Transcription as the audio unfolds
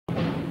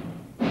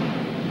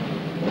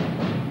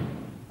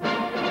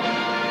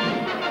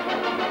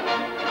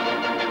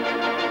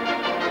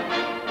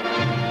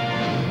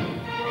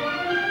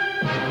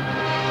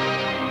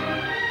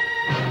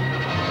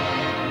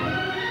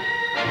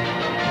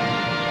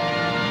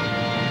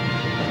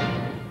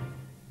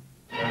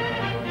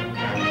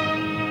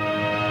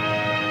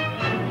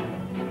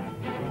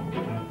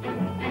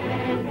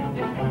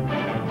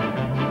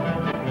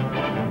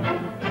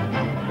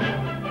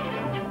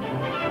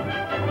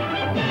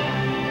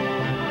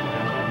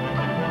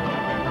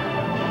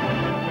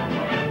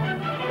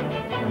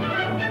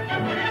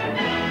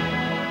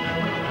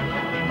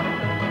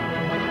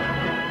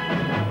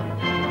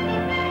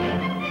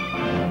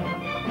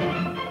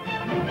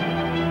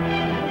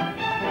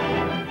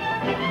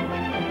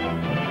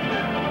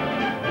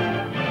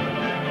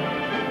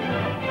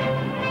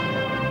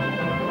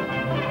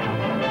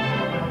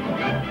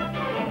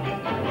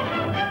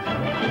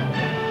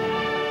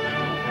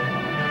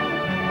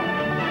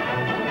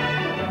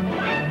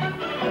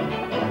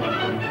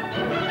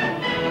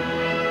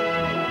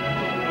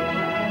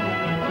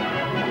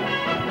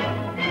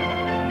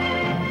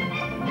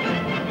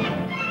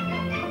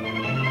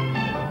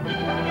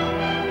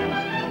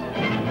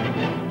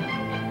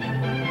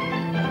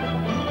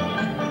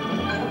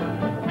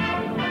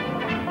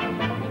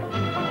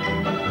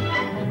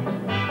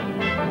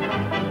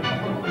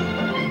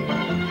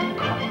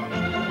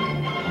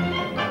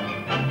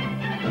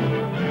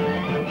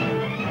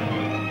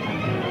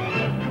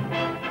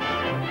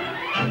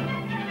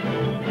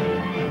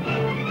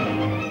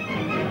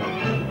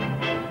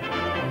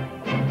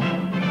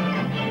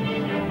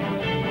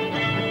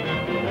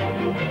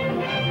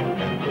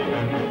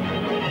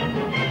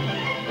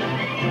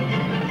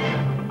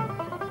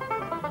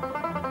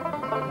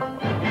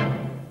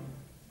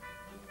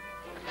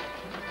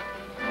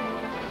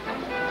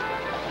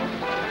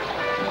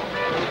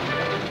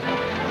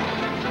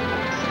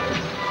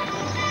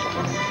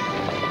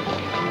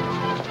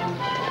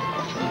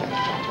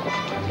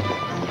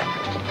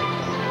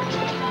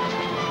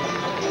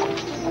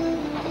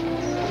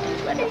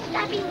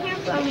being here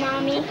for,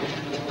 Mommy?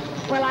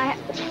 Well, I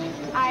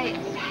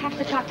have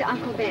to talk to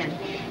Uncle Ben.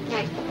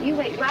 Now, you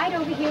wait right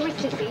over here with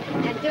Sissy,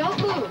 and don't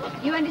move.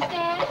 You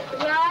understand?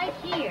 Right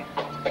here.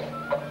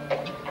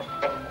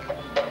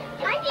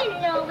 I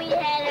didn't know we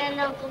had an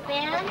Uncle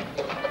Ben.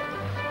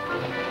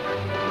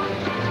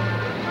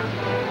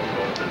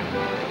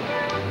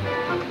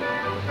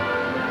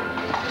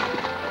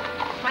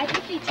 Right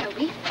with me,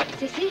 Toby.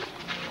 Sissy,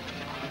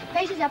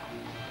 faces up.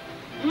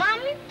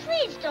 Mommy,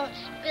 please don't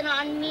spit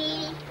on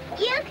me.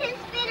 You can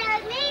spit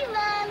on me,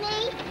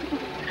 Mommy.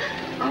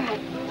 All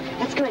right,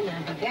 let's go in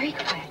now. Be very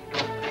quiet.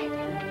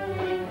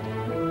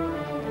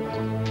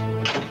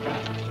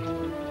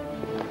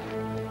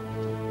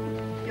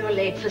 You're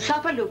late for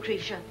supper,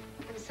 Lucretia.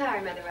 I'm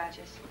sorry, Mother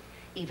Rogers.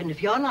 Even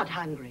if you're not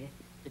hungry,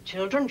 the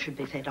children should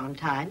be fed on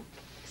time.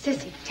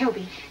 Sissy,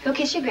 Toby, go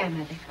kiss your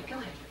grandmother. Go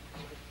ahead.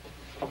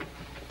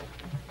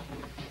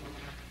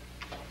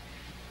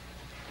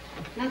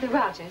 Mother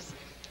Rogers.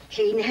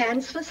 Clean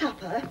hands for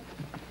supper.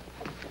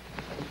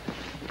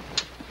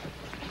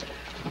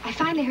 I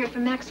finally heard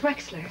from Max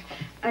Wexler.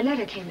 A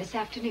letter came this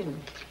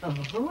afternoon.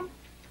 Oh?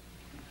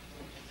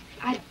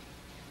 I'd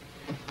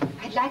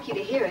like you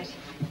to hear it.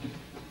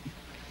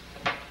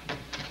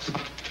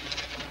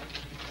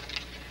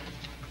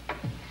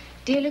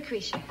 Dear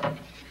Lucretia,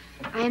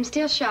 I am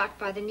still shocked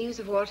by the news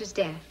of Walter's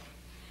death.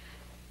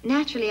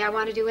 Naturally, I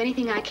want to do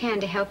anything I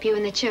can to help you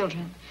and the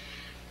children.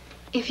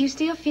 If you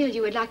still feel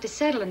you would like to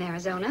settle in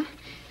Arizona,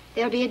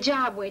 there'll be a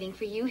job waiting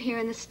for you here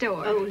in the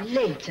store. Oh,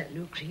 later,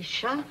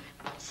 Lucretia.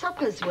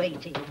 Supper's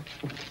waiting.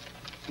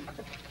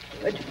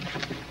 Good.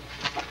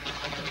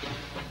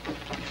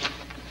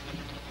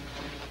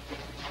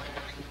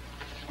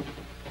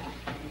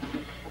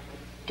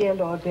 Dear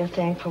Lord, we're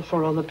thankful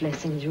for all the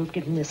blessings you've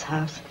given this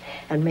house,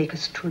 and make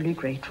us truly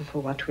grateful for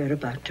what we're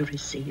about to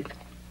receive.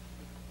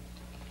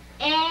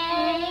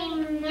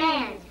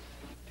 Amen.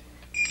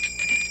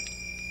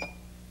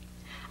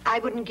 I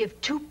wouldn't give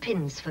 2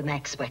 pins for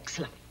Max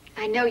Wexler.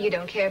 I know you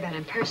don't care about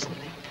him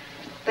personally,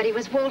 but he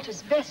was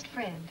Walter's best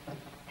friend.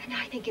 And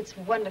I think it's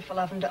wonderful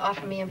of him to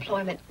offer me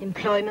employment.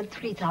 Employment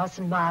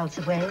 3,000 miles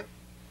away.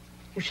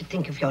 You should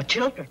think of your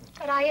children.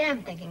 But I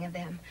am thinking of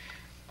them.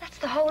 That's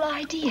the whole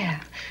idea.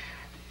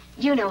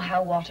 You know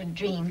how Walter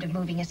dreamed of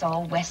moving us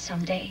all west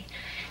someday.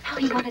 How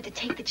he wanted to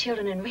take the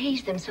children and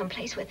raise them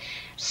someplace with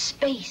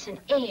space and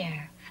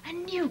air. A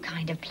new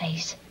kind of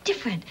place,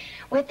 different,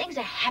 where things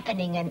are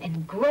happening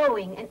and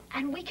growing,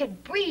 and we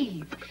could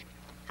breathe.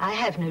 I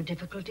have no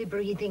difficulty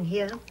breathing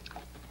here.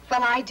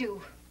 Well, I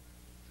do.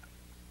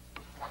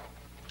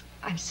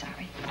 I'm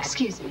sorry.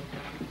 Excuse me.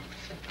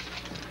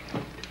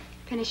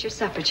 Finish your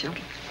supper,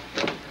 children.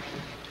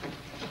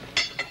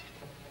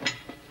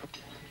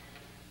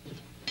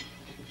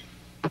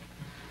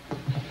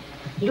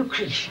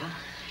 Lucretia.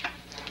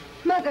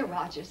 Mother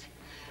Rogers,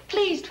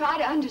 please try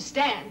to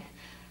understand.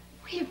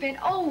 We've been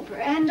over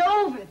and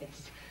over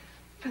this.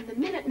 From the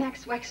minute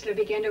Max Wexler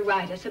began to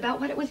write us about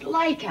what it was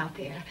like out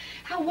there,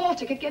 how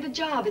Walter could get a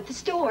job at the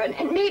store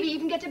and maybe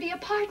even get to be a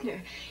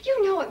partner.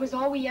 You know it was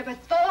all we ever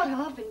thought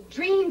of and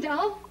dreamed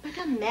of. But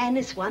a man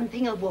is one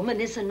thing, a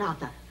woman is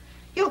another.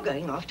 You're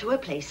going off to a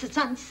place that's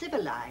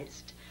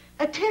uncivilized,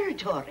 a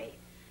territory.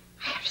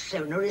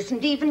 Arizona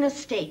isn't even a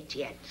state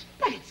yet.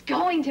 But it's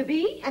going to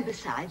be. And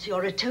besides,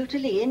 you're a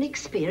totally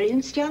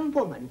inexperienced young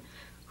woman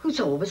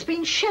who's always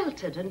been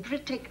sheltered and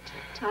protected.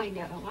 I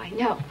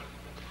know.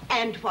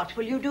 And what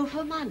will you do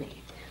for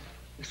money?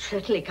 You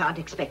certainly can't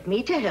expect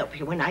me to help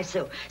you when I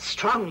so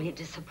strongly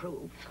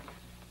disapprove.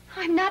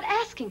 I'm not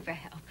asking for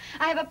help.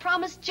 I have a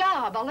promised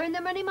job. I'll earn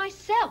the money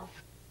myself.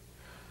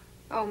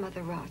 Oh,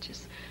 Mother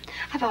Rogers,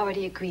 I've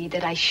already agreed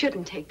that I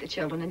shouldn't take the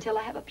children until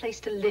I have a place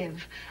to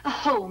live, a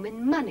home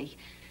and money.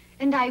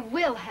 And I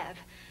will have.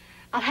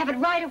 I'll have it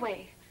right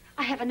away.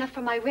 I have enough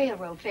for my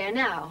railroad fare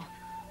now.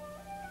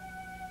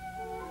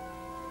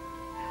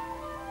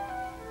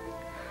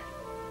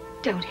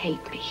 Don't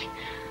hate me,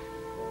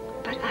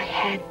 but I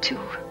had to.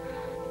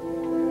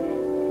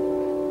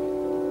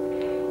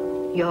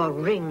 Your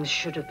rings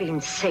should have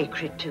been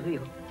sacred to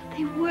you.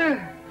 They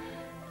were.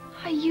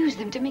 I used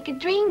them to make a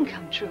dream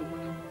come true.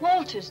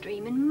 Walter's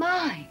dream and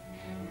mine.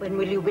 When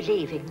will you be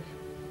leaving?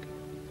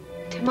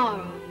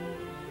 Tomorrow.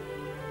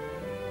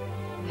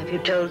 Have you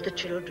told the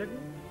children?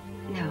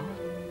 No.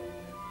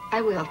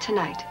 I will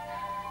tonight.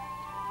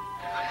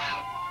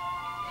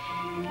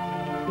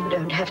 You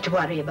don't have to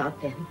worry about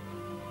them.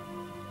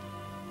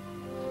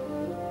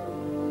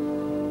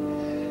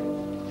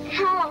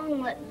 How long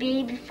will it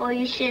be before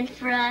you send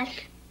for us?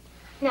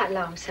 Not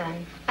long,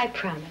 son. I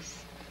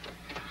promise.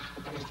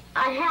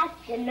 I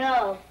have to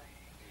know.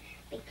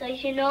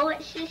 Because you know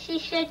what Sissy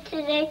said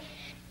today?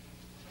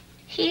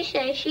 She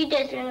said she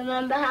doesn't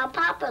remember how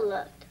Papa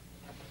looked.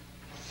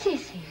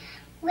 Sissy.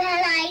 Well,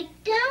 I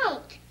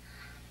don't.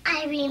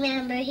 I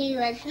remember he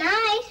was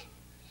nice.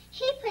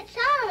 He put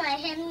salt on my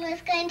head and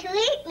was going to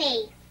eat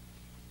me.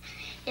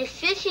 If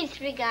Sissy's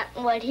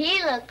forgotten what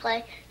he looked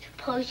like,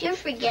 suppose you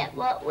forget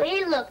what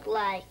we look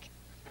like.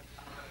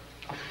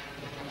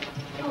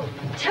 Oh,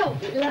 Toby.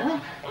 Toby,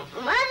 love.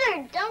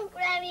 Mother, don't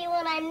grab me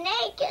when I'm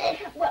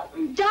naked. Well,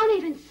 don't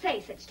even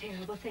say such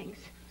terrible things.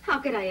 How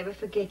could I ever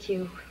forget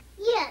you?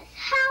 Yes,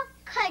 how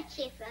could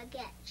she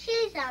forget?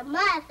 She's a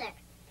mother.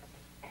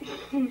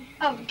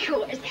 Of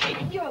course.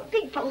 You're a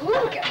big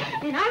palooka,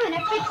 and I'm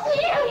gonna fix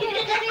you. I'm a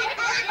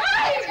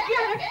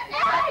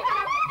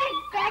big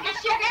bag of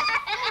sugar.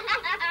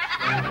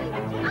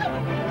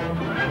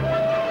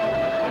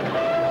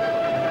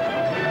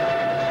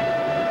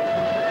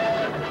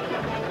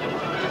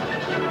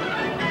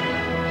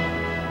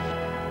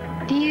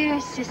 Dear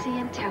Sissy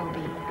and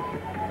Toby,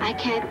 I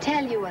can't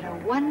tell you what a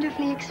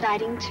wonderfully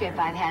exciting trip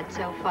I've had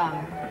so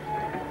far.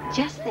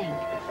 Just think,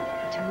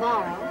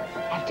 tomorrow,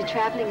 after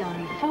traveling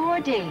only 4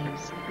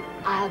 days,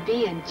 I'll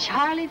be in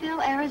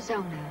Charleville,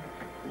 Arizona.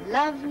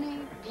 Lovely,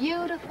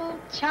 beautiful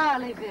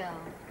Charleville.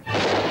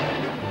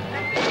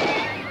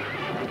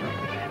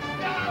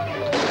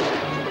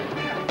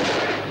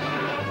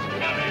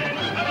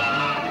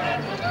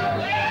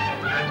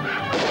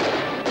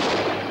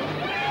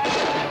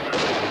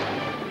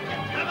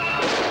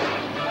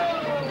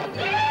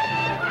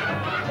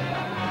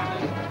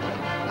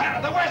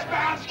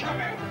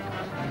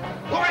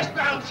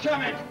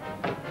 Coming!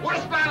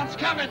 Westbound's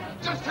coming!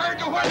 Just heard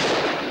the whistle!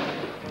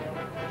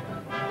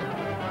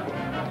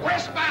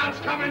 Westbound's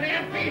coming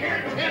in! Be here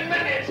in 10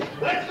 minutes!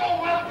 Let's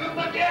go welcome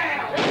the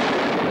gal!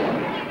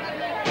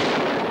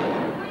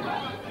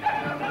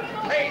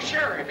 Hey,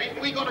 Sheriff,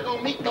 ain't we gonna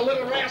go meet the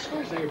little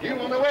rascals? They're due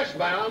on the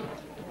westbound.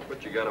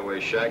 Put your gun away,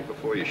 Shag,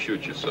 before you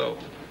shoot yourself.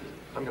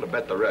 I'm gonna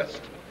bet the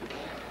rest.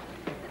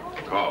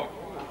 Call.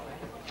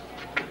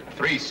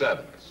 3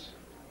 7s.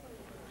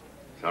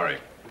 Sorry,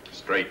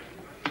 straight.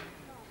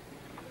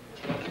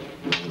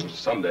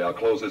 Someday I'll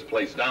close this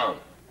place down.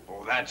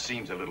 Oh, that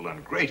seems a little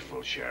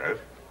ungrateful, Sheriff,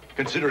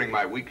 considering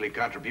my weekly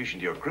contribution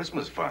to your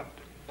Christmas fund.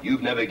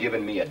 You've never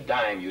given me a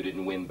dime you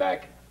didn't win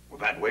back. Well,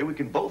 that way we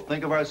can both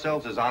think of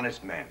ourselves as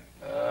honest men.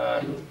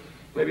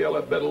 Maybe I'll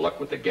have better luck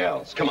with the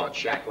gals. Come on,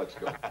 Shaq, let's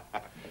go.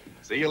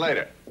 See you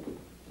later.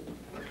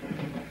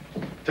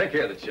 Take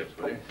care of the chips,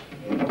 will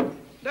you?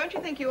 Don't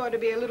you think you ought to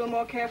be a little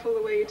more careful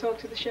the way you talk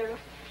to the sheriff?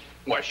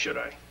 Why should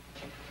I?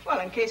 Well,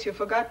 in case you've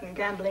forgotten,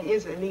 gambling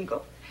is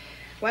illegal.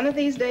 One of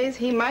these days,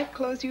 he might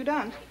close you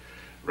down.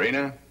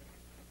 Raina,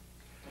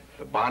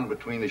 the bond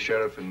between the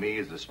sheriff and me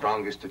is the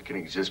strongest that can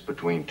exist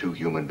between 2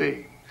 human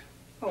beings.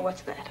 Oh,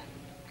 what's that?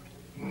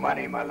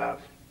 Money, my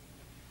love.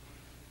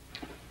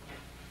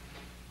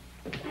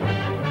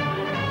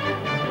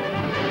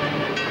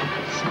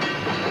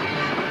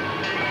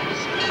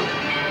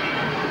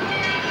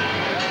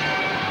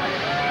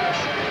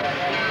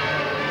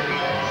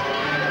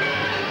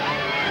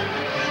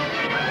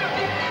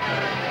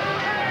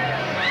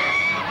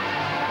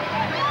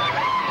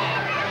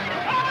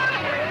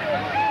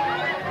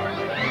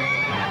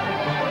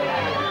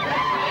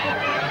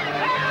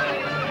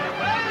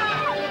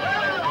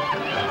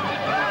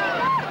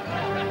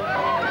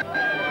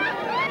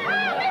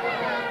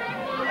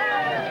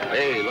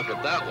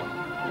 That one.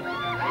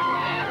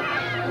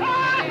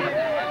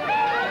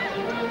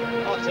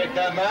 I'll take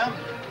that, ma'am.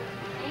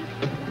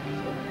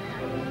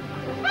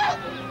 Oh,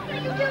 what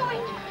are you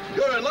doing?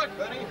 You're in luck,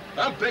 Benny.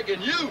 I'm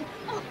picking you.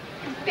 Oh,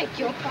 I beg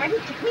your pardon.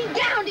 Put me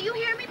down. Do you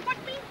hear me? Put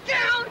me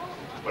down.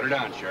 Put her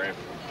down, Sheriff.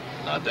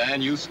 Now,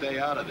 Dan, you stay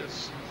out of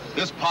this.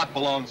 This pot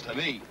belongs to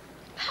me.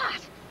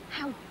 Pot?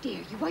 How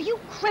dare you? Are you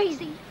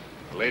crazy?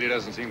 The lady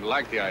doesn't seem to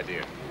like the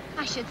idea.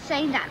 I should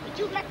say that, but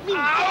you let me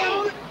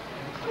down.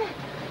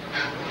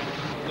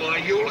 Why,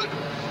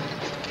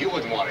 you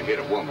wouldn't want to hit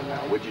a woman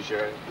now, would you,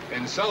 Sheriff?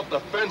 In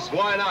self-defense,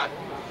 why not?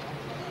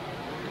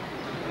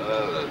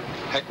 The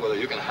heck with her.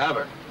 You can have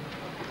her.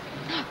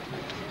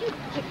 You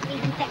give me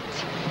that.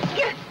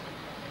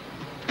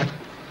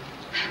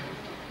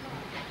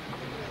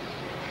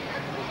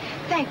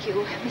 Thank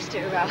you,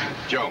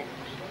 Mr. Jones.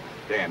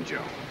 Dan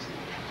Jones.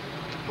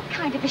 What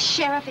kind of a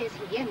sheriff is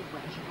he, anyway?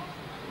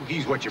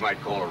 He's what you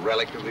might call a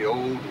relic of the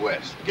Old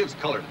West. Gives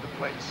color to the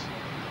place.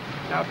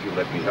 Now, if you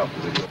let me help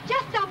you with your...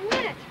 Just a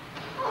minute.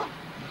 Oh,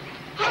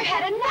 I've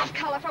had enough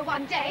color for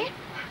one day.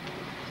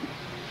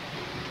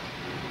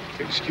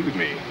 Excuse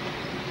me.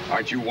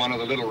 Aren't you one of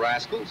the little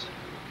rascals?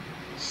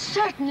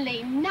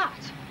 Certainly not.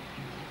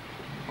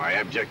 My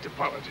abject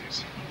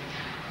apologies.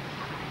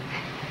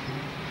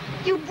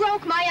 You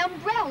broke my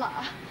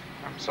umbrella.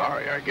 I'm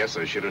sorry. I guess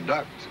I should have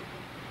ducked.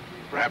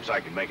 Perhaps I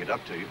can make it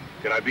up to you.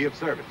 Could I be of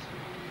service?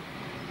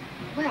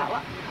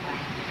 Well,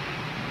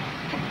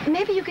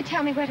 maybe you could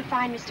tell me where to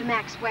find Mr.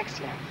 Max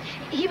Wexler.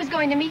 He was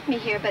going to meet me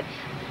here, but...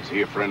 Is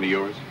he a friend of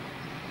yours?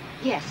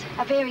 Yes,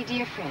 a very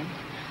dear friend.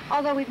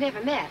 Although we've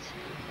never met.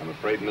 I'm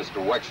afraid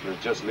Mr.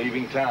 Wexler's just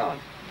leaving town.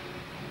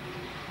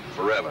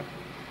 Forever.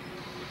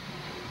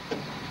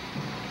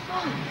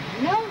 Oh,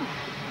 no.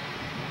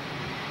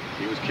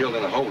 He was killed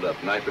in a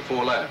holdup night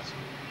before last.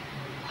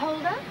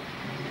 Hold up?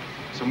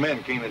 Some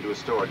men came into his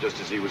store just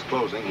as he was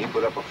closing. He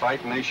put up a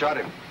fight and they shot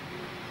him.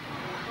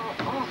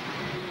 Oh,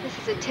 this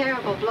is a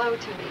terrible blow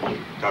to me.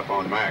 Tough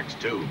on Max,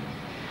 too.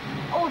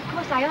 Oh, of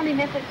course, I only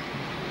meant that...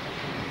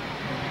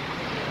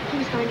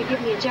 was going to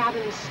give me a job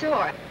in the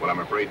store. Well, I'm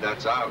afraid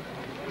that's out.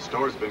 The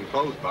store's been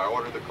closed by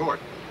order of the court.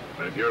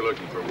 But if you're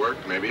looking for work,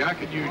 maybe I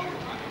could use you.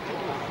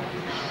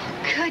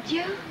 Could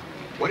you?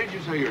 What did you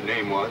say your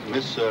name was?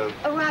 Miss,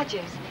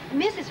 Rogers.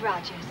 Mrs.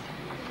 Rogers.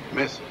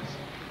 Mrs.?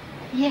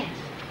 Yes.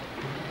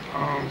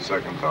 On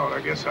second thought,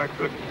 I guess I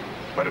couldn't.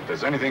 But if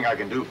there's anything I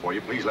can do for you,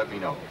 please let me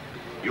know.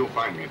 You'll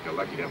find me at the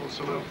Lucky Devil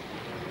Saloon.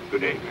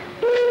 Good day,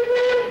 ma'am.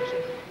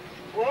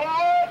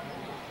 What?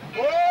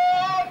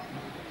 What?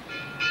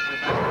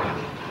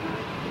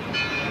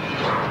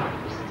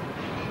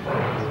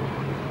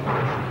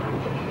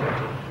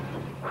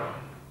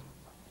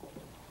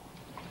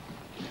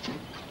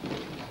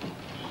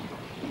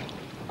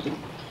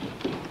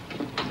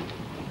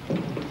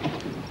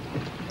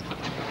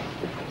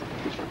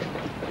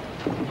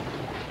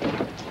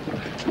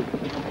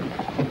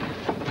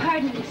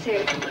 Pardon me,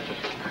 sir.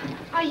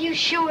 Are you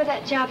sure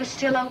that job is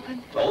still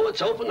open? Oh,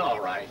 it's open all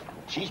right.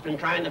 She's been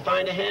trying to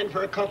find a hand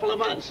for a couple of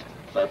months.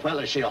 But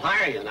whether she'll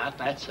hire you or not,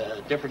 that's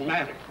a different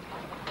matter.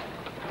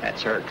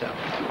 That's her cup.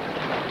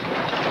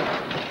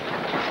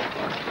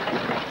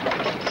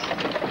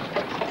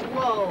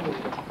 Whoa.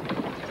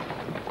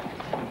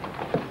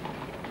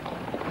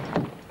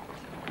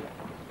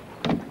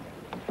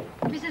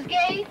 Mrs.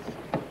 Gates?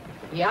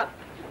 Yep.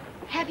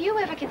 Have you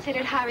ever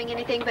considered hiring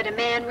anything but a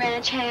man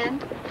ranch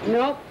hand?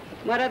 Nope.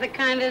 What other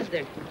kind is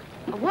there?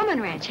 A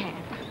woman ranch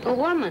hand. A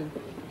woman.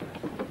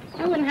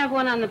 I wouldn't have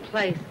one on the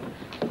place.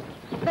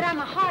 But I'm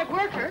a hard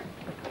worker.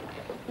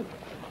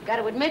 Got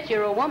to admit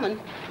you're a woman.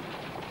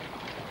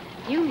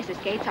 You,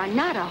 Mrs. Gates, are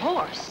not a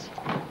horse.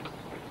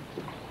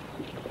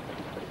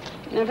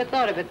 Never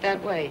thought of it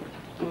that way.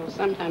 Well,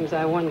 sometimes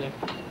I wonder.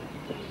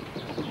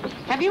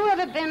 Have you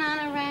ever been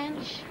on a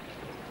ranch?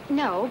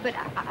 No, but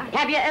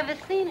Have you ever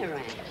seen a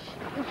ranch?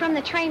 from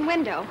the train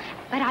window.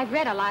 But I've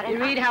read a lot. You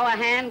And read how a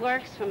hand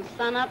works from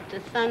sunup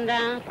to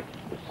sundown?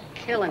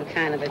 Killing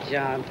kind of a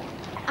job.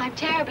 I'm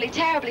terribly,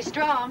 terribly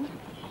strong.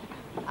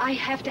 I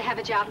have to have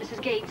a job,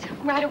 Mrs. Gates.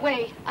 Right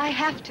away. I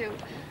have to.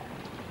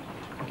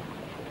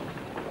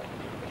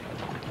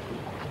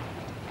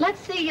 Let's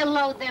see you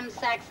load them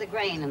sacks of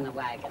grain in the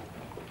wagon.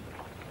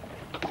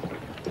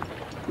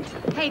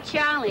 Hey,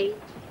 Charlie,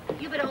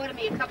 you better order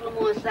me a couple of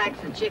more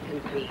sacks of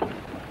chicken feed.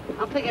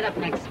 I'll pick it up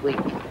next week.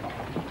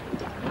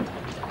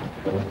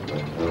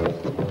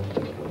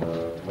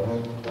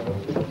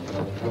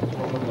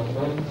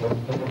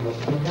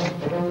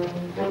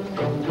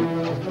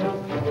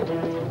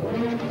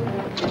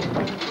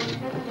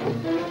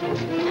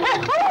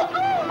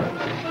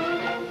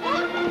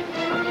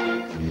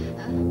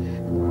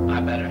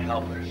 I better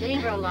help her.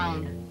 Leave her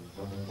alone.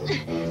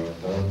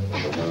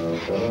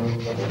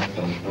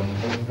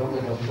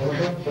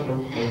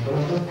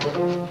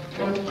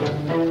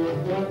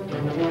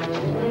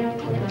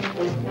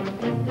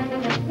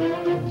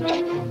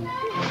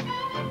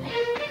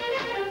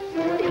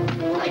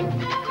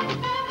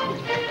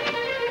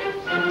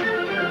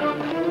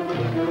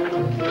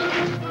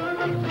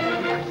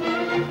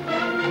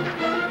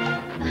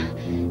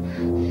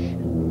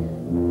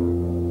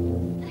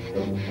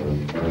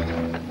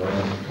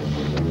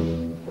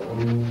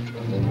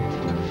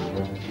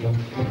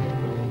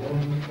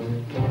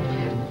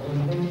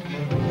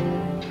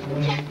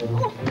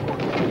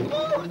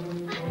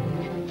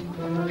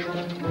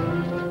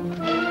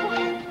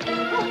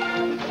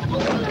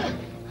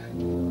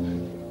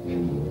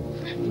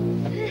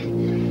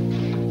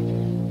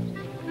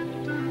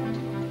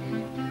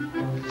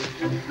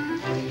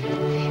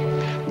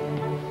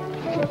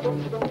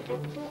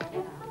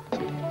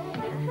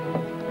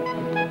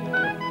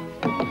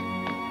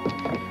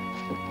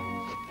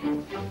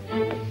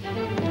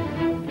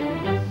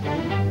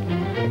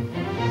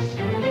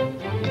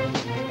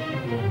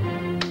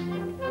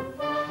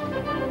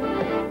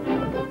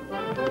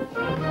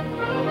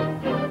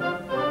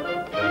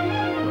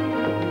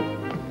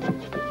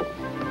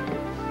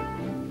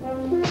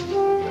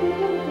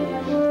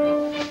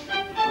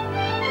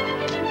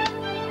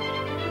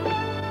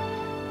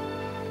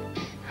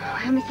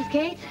 Mrs.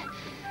 Gates?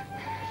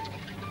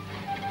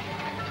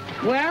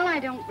 Well, I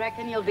don't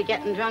reckon you'll be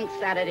getting drunk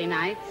Saturday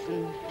nights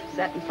and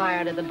setting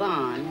fire to the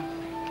barn.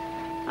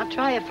 I'll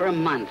try you for a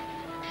month.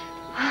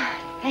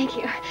 Thank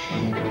you.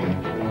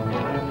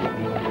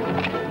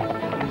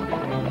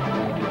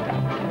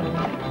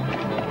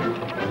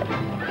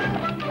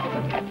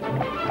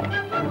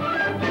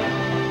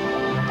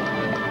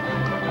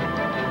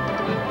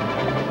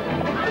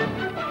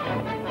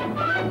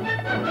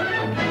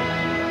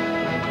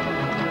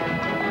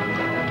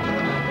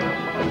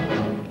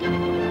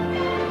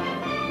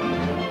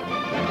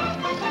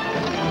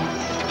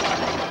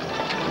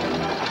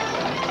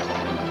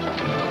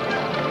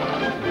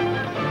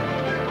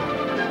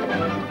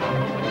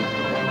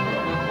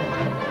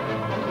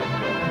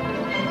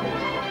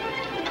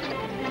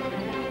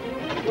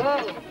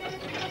 Whoa.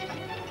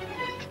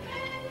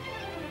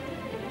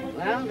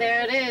 Well,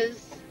 there it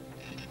is.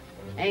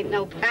 Ain't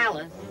no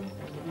palace.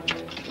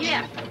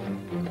 Yeah.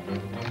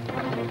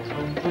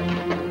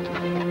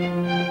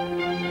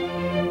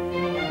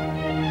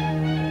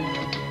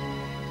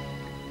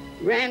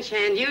 Ranch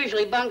hand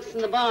usually bunks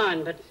in the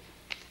barn, but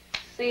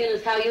seeing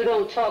as how you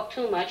don't talk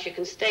too much, you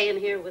can stay in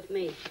here with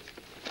me.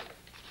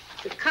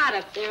 The cot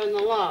up there in the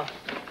loft.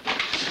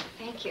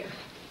 Thank you.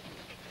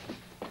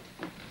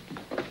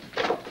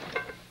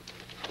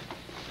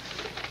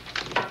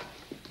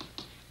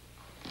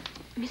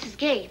 Mrs.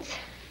 Gates.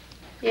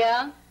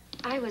 Yeah?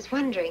 I was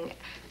wondering,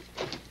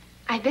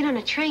 I've been on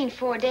a train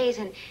 4 days,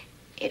 and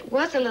it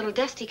was a little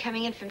dusty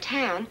coming in from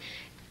town.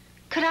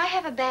 Could I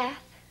have a bath?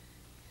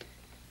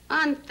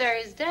 On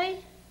Thursday?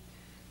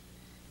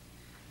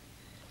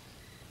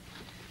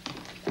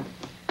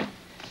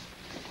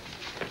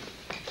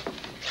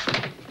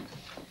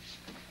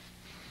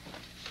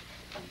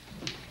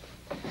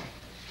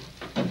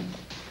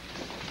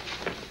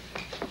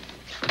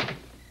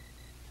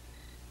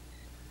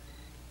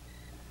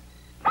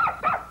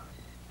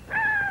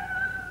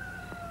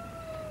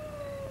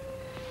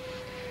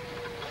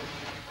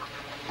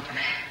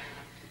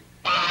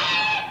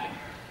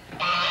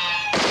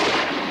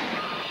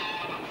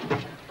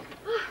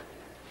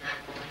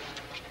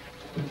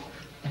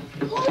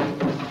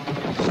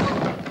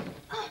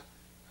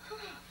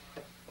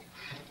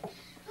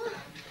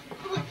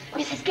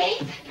 Mrs.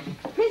 Gates?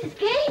 Mrs.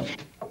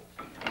 Gates?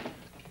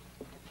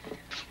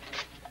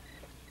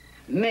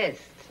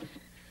 Missed.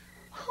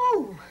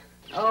 Who?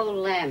 Oh,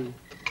 Lem.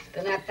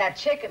 Been at that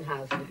chicken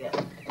house again.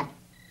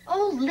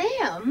 Oh,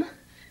 Lem?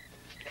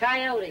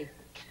 Coyote.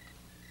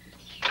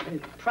 Been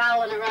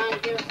prowling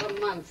around here for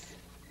months.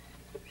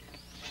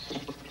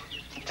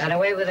 Got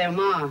away with their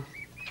ma.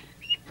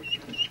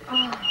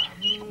 Oh,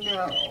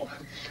 no.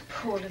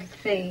 Poor little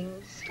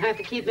things. I have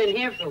to keep in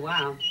here for a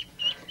while.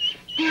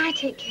 May I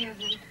take care of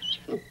them?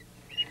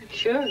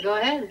 Sure, go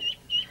ahead.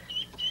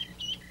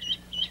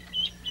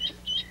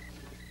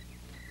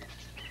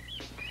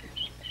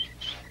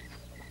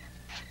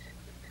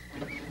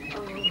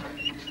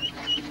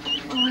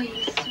 Oh,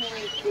 you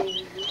sweet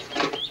things.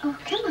 Oh,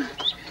 come on.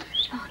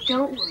 Oh,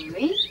 don't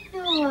worry.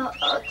 No,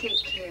 I'll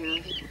take care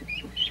of you.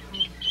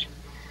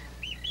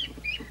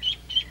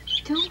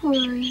 Don't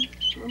worry.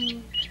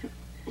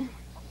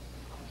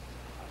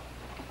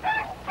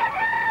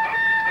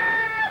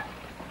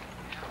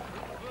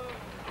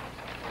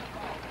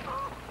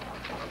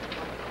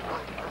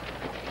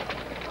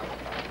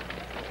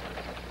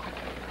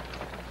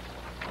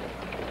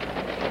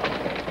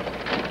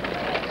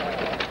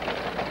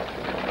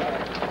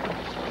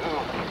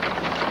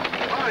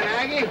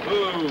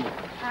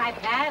 Hi,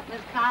 Pat.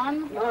 Miss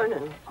Collins.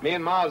 Morning. Me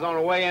and Ma's on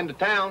our way into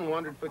town.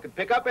 Wondered if we could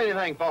pick up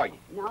anything for you.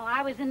 No,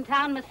 I was in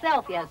town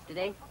myself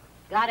yesterday.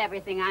 Got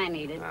everything I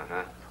needed.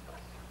 Uh-huh.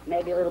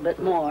 Maybe a little bit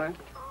more.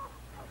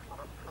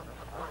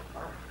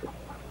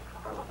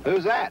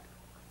 Who's that?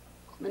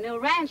 My new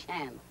ranch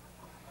hand.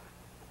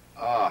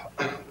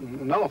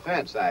 No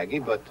offense, Aggie,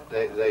 but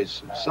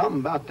there's something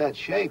about that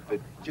shape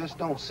that just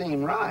don't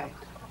seem right.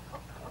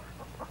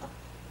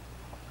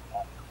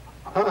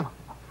 Huh?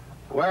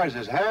 Wears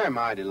his hair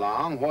mighty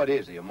long. What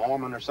is he, a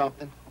Mormon or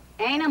something?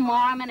 Ain't a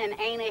Mormon and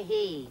ain't a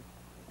he.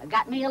 I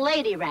got me a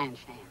lady ranch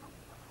hand.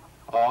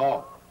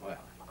 Oh, well,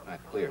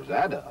 that clears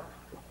that up.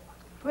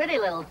 Pretty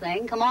little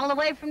thing. Come all the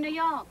way from New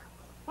York.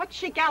 What's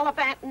she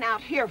gallivanting out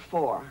here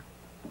for?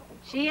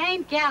 She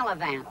ain't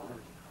gallivanting.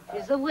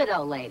 She's a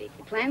widow lady.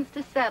 She plans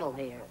to settle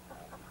here.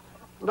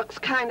 Looks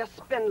kind of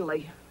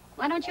spindly.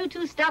 Why don't you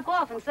two stop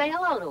off and say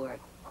hello to her?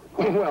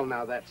 Well,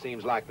 now, that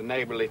seems like the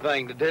neighborly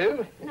thing to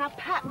do. Now,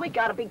 Pat, we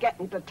gotta be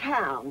getting to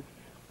town.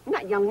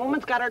 That young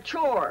woman's got her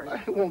chores.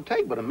 It won't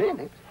take but a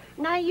minute.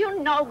 Now,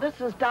 you know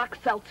this is Doc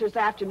Seltzer's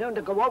afternoon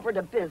to go over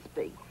to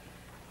Bisbee.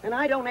 And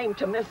I don't aim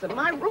to miss it.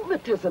 My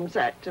rheumatism's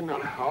acting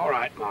up. All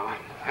right, Ma.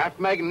 Have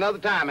to make it another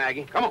time,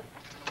 Aggie. Come on.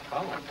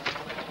 Come on.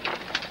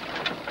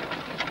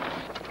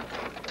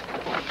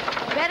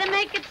 Better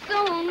make it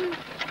soon.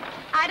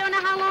 I don't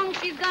know how long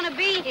she's gonna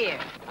be here.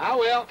 I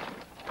will.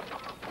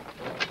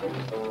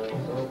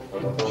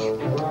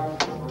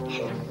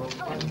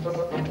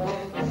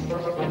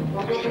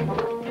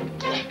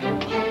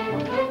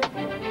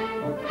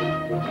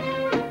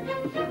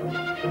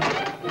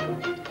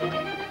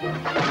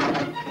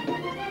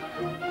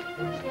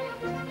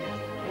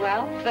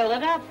 Well, fill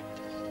it up.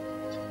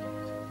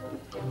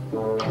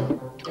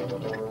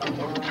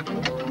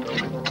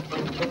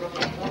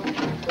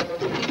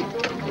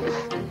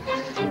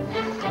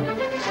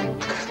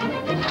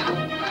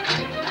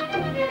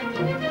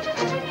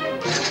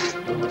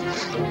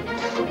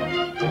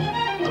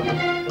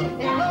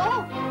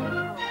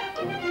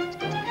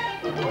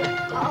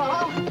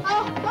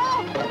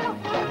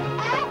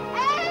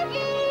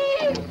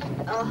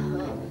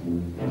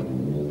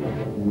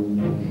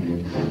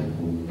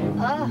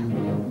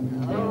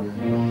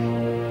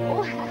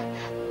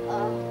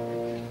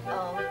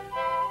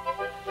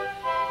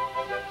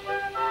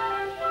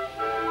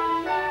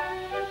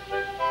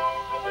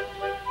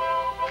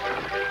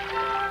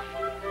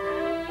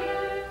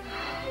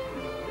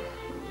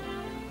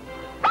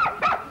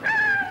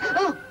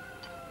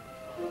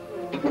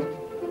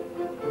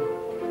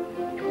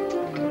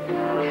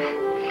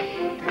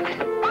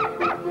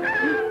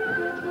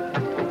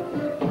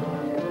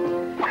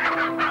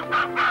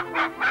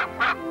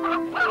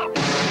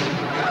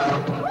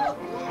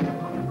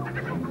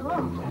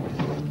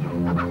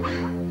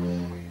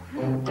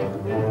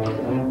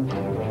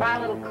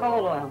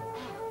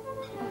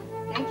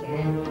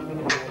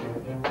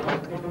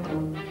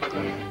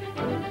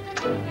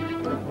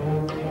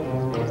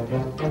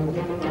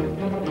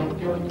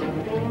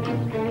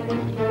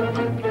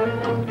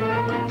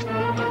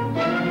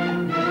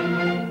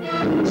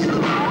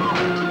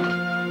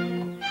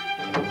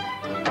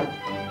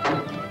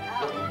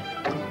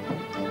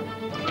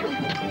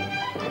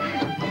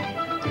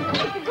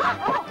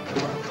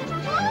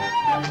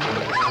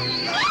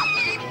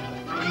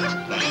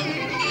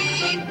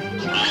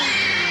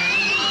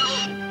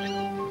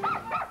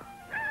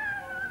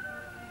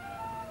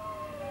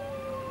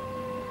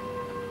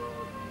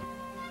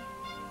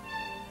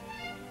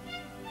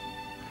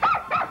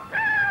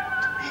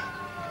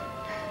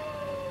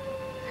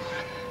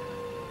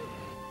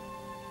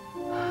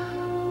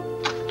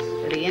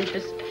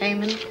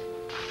 payment.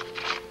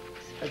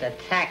 It's for the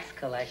tax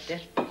collector.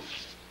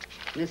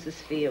 This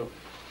is for you.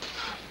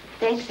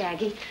 Thanks,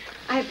 Aggie.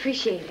 I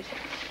appreciate it.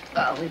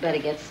 Oh, we better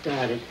get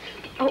started.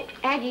 Oh,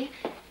 Aggie,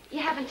 you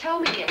haven't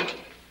told me yet.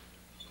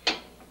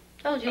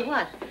 Told you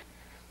what?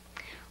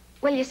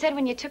 Well, you said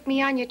when you took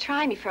me on, you'd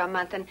try me for a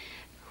month, and,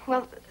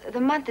 well, the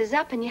month is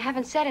up, and you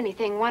haven't said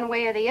anything one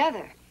way or the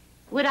other.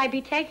 Would I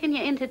be taking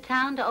you into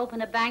town to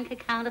open a bank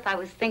account if I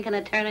was thinking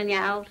of turning you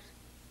out?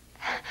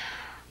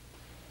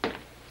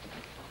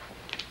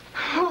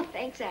 Oh,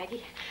 thanks,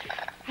 Aggie.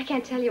 I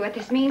can't tell you what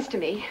this means to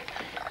me.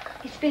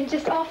 It's been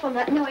just awful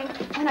not knowing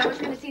when I was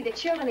going to see the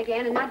children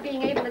again and not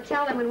being able to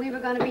tell them when we were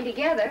going to be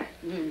together.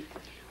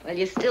 Well,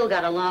 you still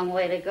got a long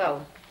way to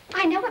go.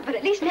 I know it, but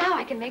at least now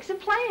I can make some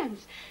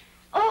plans.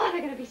 Oh,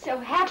 they're going to be so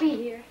happy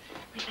here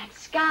with that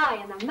sky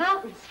and the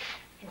mountains.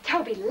 And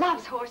Toby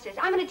loves horses.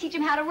 I'm going to teach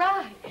him how to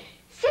ride.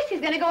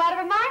 Sissy's going to go out of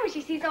her mind when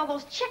she sees all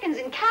those chickens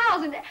and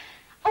cows and...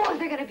 Oh,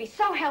 they're going to be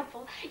so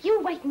helpful. You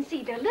wait and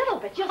see. They're little,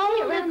 but you'll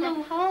see around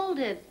them. Hold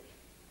it.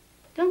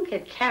 Don't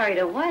get carried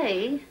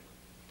away.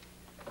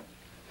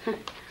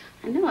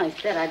 I know I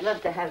said I'd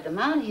love to have them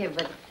out here,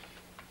 but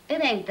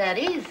it ain't that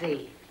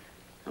easy.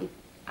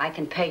 I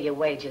can pay your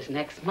wages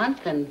next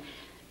month and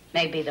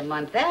maybe the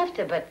month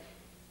after, but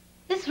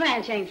this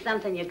ranch ain't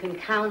something you can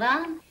count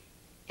on.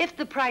 If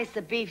the price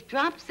of beef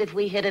drops, if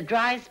we hit a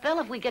dry spell,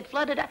 if we get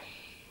flooded out,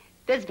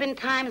 there's been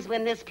times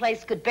when this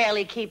place could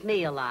barely keep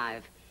me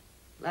alive,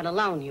 let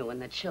alone you and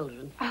the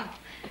children. Oh,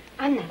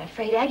 I'm not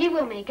afraid, Aggie.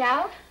 We'll make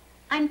out.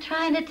 I'm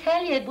trying to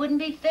tell you, it wouldn't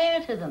be fair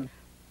to them.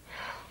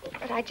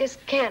 But I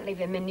just can't leave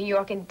him in New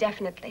York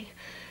indefinitely.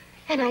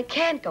 And I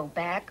can't go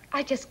back.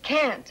 I just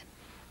can't.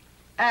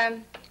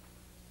 Did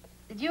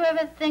you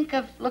ever think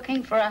of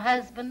looking for a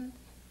husband?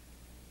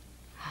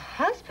 A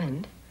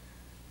husband?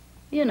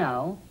 You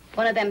know,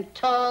 one of them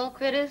tall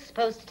critters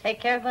supposed to take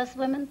care of us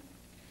women?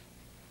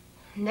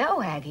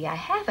 No, Aggie, I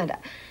haven't.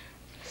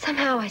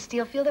 Somehow I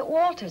still feel that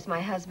Walter's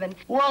my husband.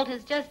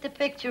 Walter's just a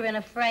picture in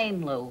a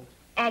frame, Lou.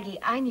 Aggie,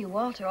 I knew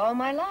Walter all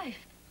my life.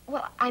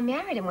 Well, I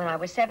married him when I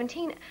was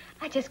 17.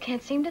 I just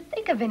can't seem to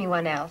think of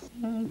anyone else.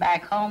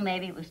 Back home,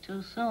 maybe it was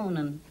too soon,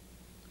 and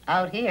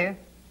out here,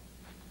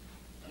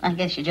 I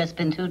guess you've just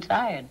been too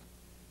tired.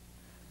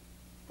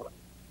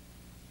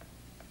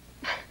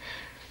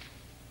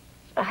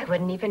 I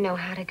wouldn't even know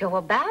how to go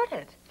about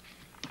it.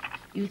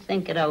 You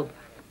think it over.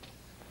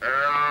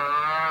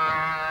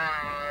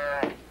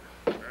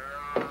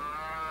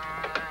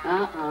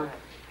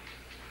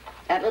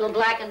 That little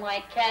black and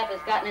white calf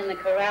has gotten in the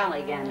corral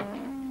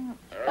again.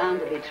 Bound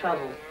to be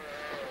trouble.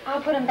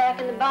 I'll put him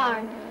back in the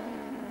barn.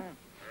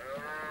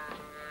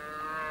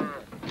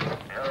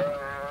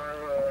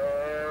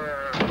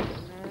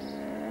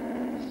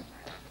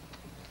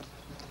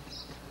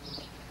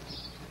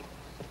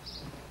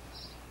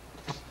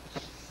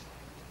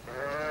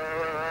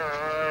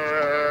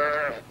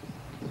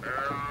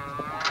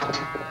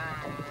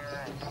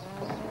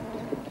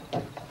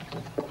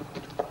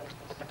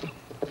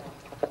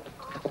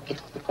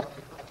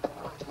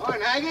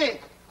 Morning, Aggie.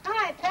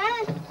 Hi,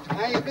 Pat.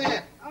 How you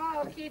been?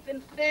 Oh,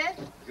 keeping fit.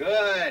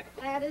 Good.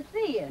 Glad to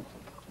see you.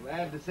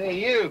 Glad to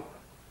see you.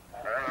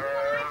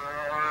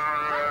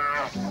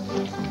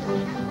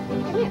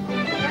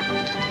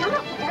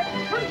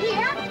 Come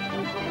here.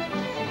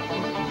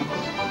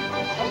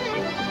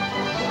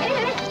 Wait a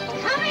minute.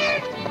 Come here.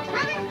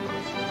 Come here.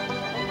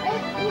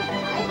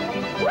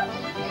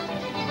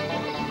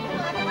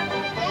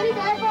 Stand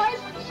by,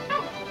 boys.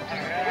 Come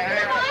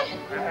on.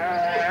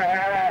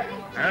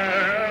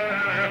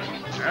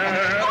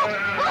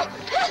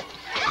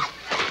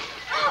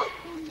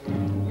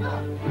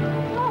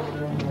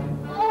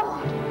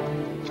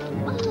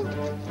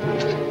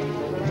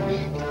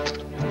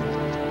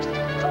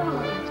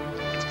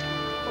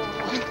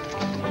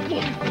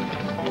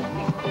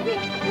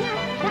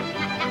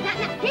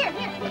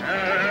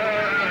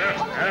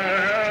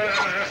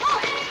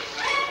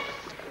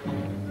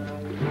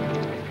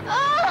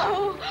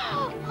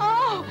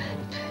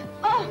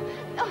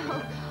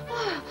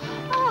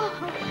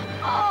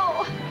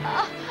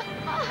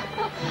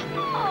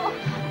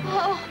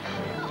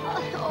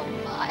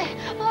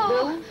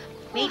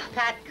 Meet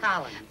Pat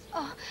Collins.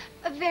 Oh,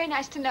 very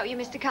nice to know you,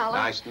 Mr. Collins.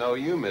 Nice to know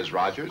you, Miss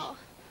Rogers.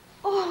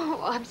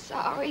 Oh, I'm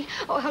sorry.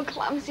 Oh, how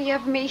clumsy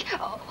of me.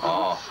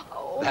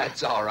 Oh,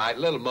 that's all right.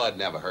 Little mud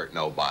never hurt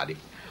nobody.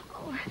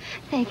 Oh,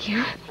 thank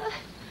you.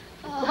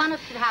 Go on up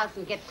to the house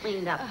and get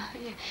cleaned up.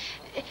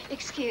 Yeah.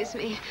 Excuse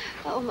me.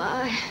 Oh,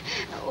 my.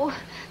 Oh.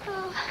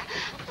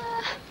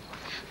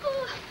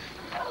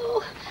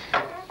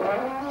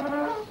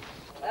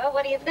 Well,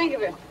 what do you think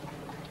of her?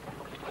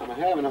 I'm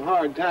having a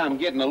hard time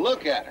getting a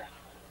look at her.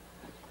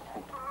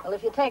 Well,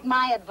 if you take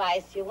my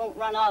advice, you won't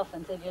run off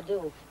until you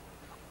do.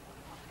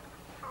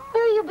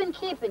 Where you been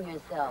keeping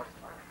yourself?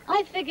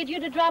 I figured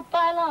you'd have dropped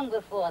by long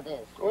before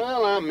this.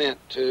 Well, I meant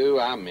to.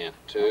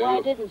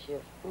 Why didn't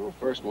you? Well,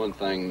 first one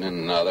thing, then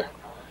another.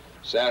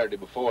 Saturday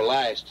before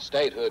last, the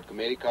statehood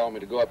committee called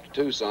me to go up to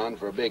Tucson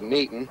for a big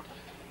meeting.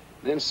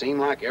 Then it seemed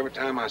like every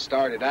time I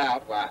started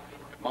out, why,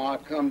 Ma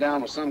come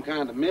down with some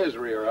kind of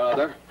misery or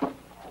other.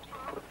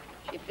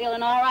 She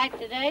feeling all right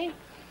today?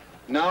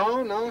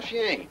 No, she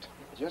ain't.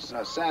 Just as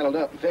I saddled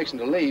up and fixing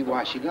to leave,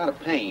 why, she got a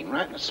pain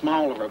right in the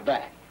small of her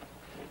back.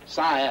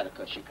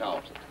 Sciatica, she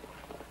calls it.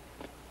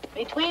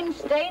 Between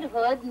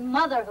statehood and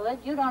motherhood,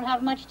 you don't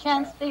have much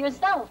chance for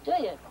yourself, do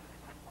you?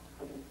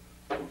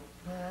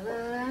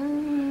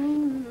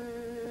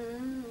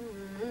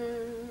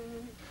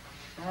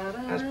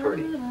 That's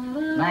pretty.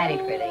 Mighty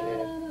pretty.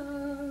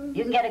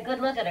 You can get a good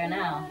look at her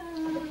now.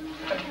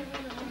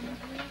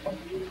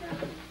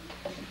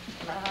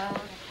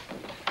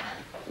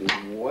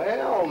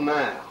 Well,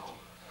 now.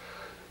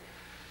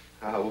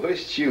 I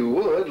wished you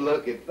would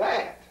look at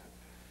that.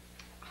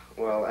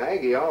 Well,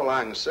 Aggie, all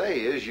I can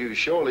say is you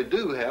surely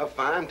do have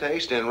fine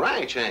taste in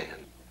ranch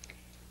hand.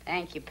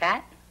 Thank you,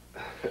 Pat.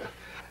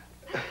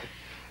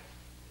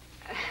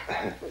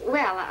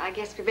 Well, I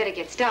guess we better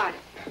get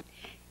started.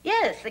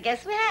 Yes, I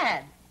guess we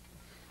had.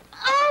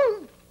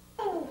 Oh!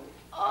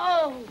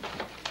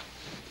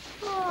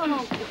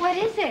 What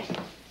is it?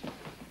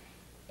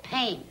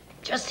 Pain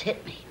just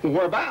hit me.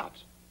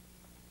 Whereabouts?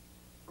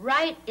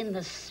 Right in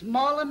the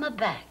small of my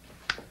back.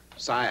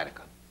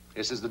 Sciatica.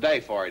 This is the day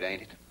for it,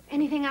 ain't it?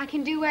 Anything I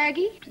can do,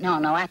 Aggie? No,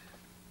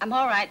 I'm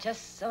all right,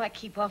 just so I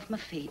keep off my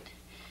feet.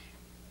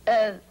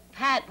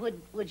 Pat,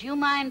 would you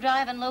mind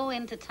driving Lou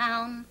into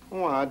town?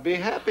 Oh, I'd be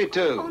happy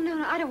to. Oh,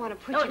 no, I don't want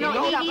to put you...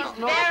 He's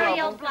very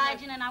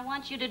obliging, and I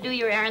want you to do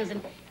your errands,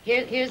 and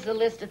here's the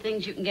list of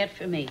things you can get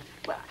for me.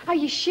 Well, are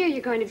you sure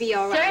you're going to be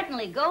all right?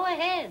 Certainly, go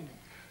ahead.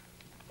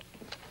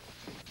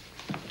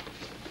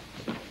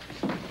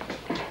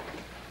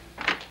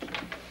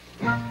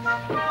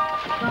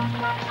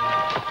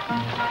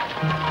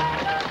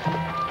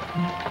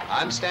 I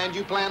understand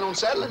you plan on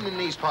settling in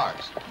these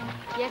parts.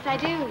 Yes, I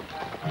do.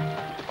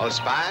 Well, it's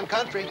fine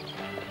country.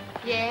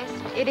 Yes,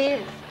 it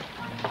is.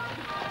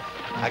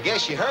 I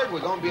guess you heard we're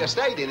going to be a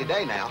state any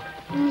day now.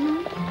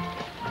 Mm-hmm.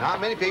 Not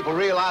many people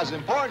realize the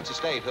importance of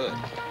statehood.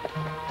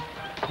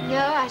 No,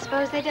 I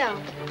suppose they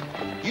don't.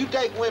 You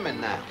take women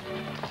now.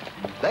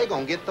 They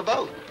gonna get the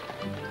vote.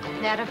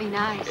 That'll be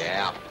nice.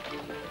 Yeah.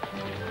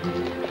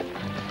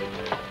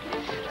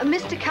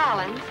 Mr.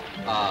 Collins.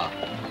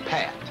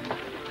 Pat.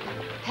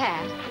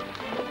 Pat.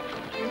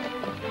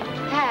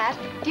 Pat,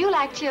 do you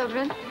like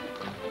children?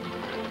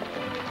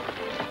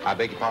 I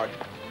beg your pardon?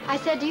 I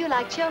said, do you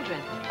like children?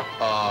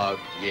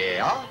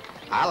 Yeah.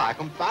 I like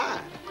them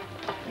fine.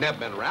 Never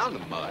been around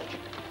them much.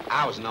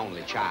 I was an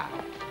only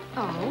child.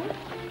 Oh?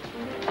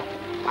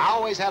 I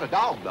always had a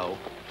dog, though.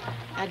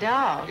 A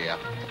dog? Yeah.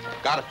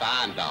 Got a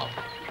fine dog.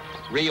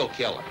 Real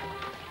killer.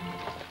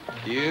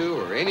 You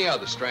or any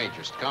other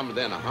strangers to come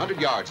within 100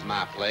 yards of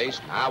my place,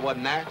 and I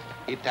wasn't there,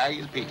 he'd tear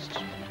you to pieces.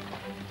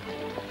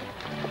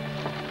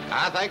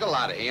 I think a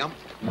lot of him.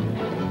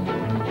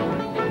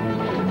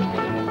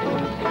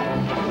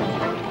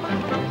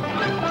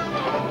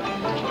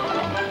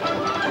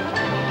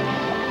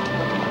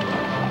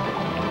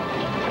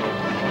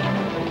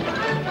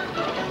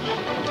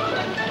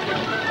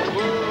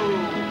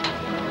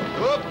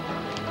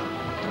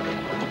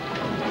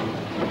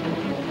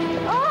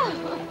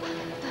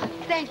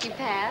 Thank you,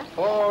 Pat.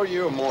 Oh,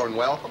 you're more than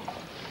welcome.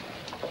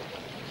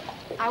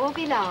 I won't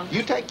be long.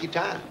 You take your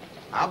time.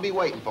 I'll be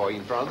waiting for you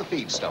in front of the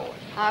feed store.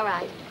 All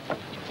right.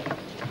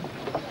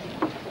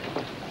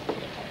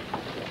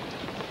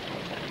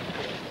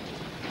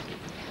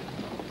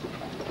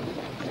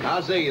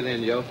 I'll see you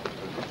then, Joe.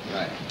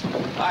 Right.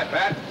 Hi,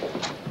 Pat.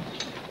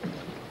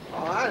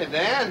 All righty,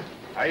 Dan.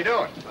 How you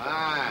doing?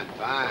 Fine,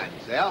 fine.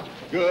 Yourself?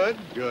 Good.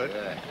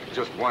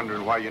 Just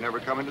wondering why you never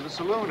come into the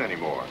saloon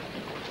anymore.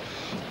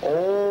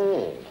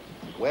 Oh,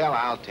 well,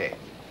 I'll tell you.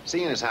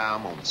 Seeing as how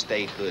I'm on the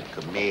statehood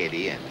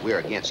committee and we're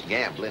against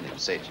gambling and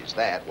such as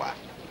that, why,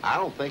 I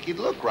don't think it'd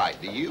look right,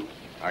 do you?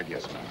 I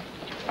guess not.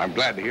 I'm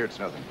glad to hear it's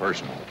nothing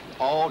personal.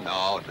 Oh,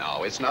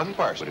 no, it's nothing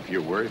personal. But if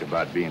you're worried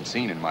about being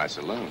seen in my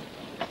saloon,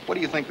 what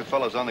do you think the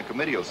fellows on the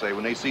committee will say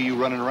when they see you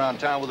running around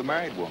town with a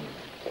married woman?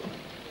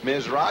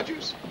 Ms.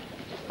 Rogers?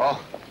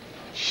 Oh,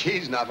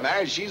 she's not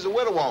married. She's a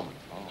widow woman.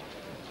 Oh.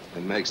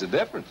 It makes a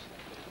difference.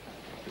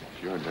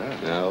 Sure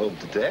does. I hope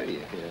to tell you.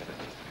 Yeah.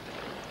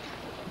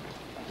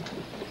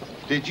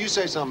 Did you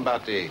say something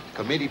about the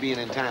committee being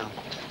in town?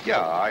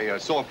 Yeah, I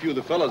saw a few of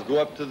the fellows go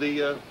up to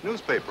the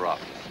newspaper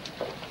office.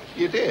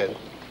 You did?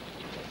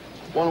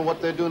 Wonder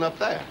what they're doing up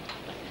there.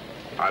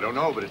 I don't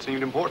know, but it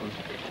seemed important.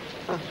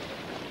 Huh.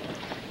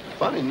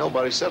 Funny,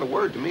 nobody said a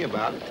word to me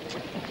about it.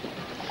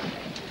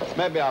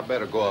 Maybe I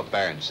better go up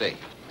there and see.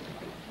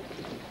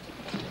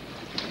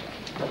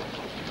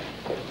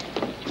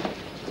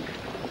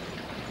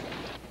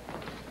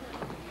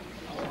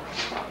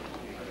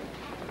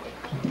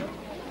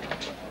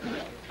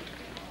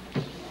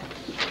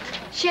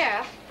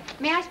 Sheriff,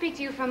 may I speak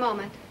to you for a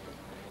moment?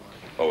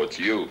 Oh, it's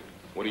you.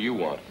 What do you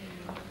want?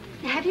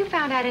 Have you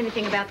found out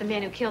anything about the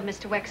men who killed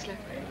Mr. Wexler?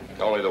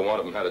 Only the one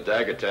of them had a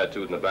dagger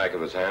tattooed in the back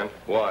of his hand.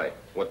 Why?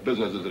 What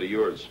business is it of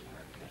yours?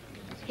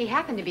 He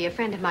happened to be a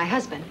friend of my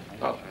husband.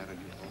 Oh.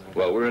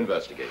 Well, we're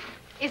investigating.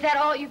 Is that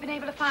all you've been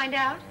able to find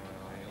out?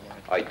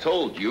 I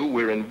told you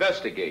we're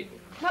investigating.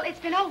 Well, it's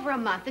been over a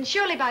month, and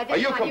surely by this Are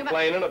you time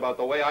complaining about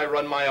the way I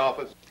run my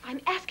office?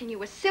 I'm asking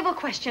you a civil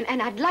question,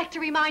 and I'd like to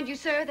remind you,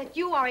 sir, that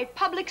you are a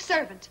public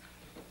servant.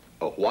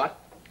 A what?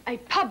 A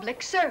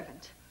public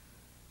servant.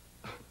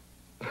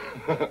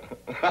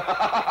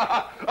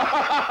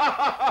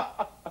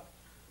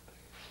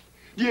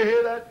 You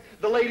hear that?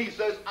 The lady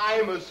says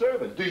I'm a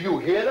servant. Do you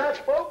hear that,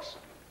 folks?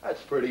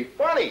 That's pretty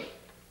funny.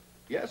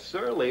 Yes,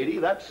 sir, lady.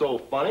 That's so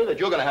funny that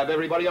you're going to have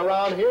everybody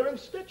around here in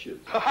stitches.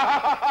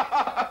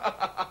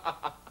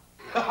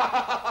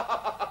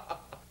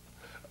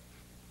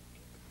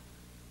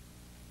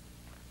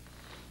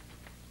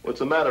 What's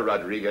the matter,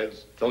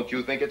 Rodriguez? Don't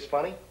you think it's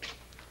funny?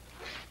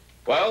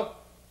 Well?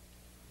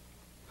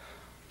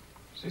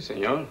 Si,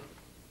 senor.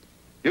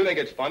 You think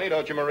it's funny,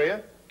 don't you,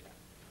 Maria?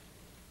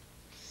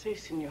 Si,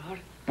 senor.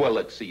 Well,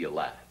 let's see you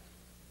laugh.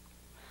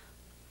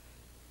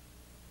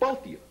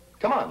 Both of you.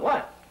 Come on,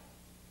 laugh.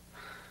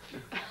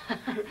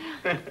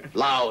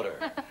 Louder.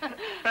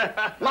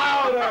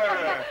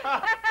 Louder!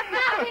 Stop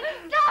it!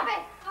 Stop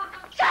it!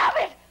 Stop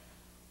it!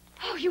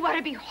 Oh, you ought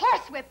to be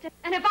horsewhipped.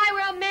 And if I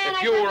were a man,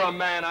 If you were a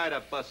man, I'd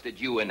have busted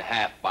you in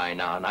half by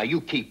now. Now,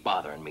 you keep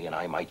bothering me, and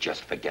I might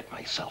just forget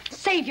myself.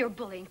 Save your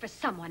bullying for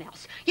someone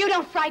else. You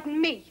don't frighten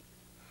me.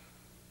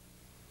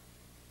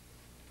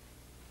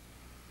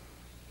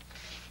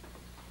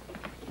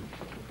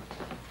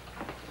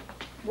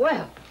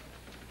 Well,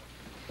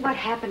 what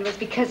happened was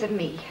because of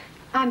me.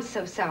 I'm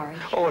so sorry.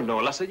 Oh, no,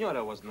 la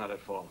señora was not at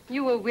fault.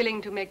 You were willing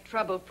to make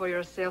trouble for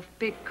yourself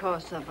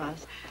because of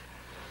us.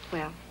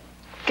 Well,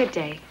 good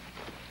day.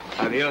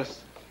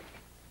 Adios.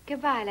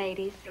 Goodbye,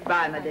 ladies.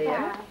 Goodbye, my dear.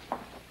 Bye.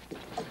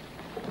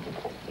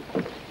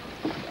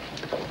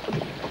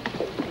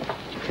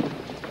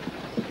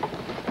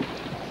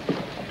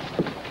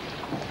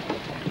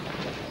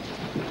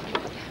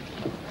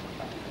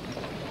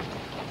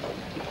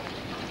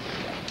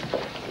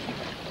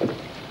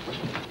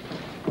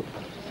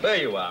 There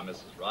you are,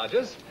 Mrs.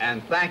 Rogers,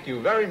 and thank you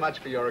very much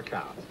for your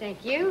account.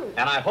 Thank you.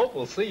 And I hope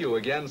we'll see you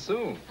again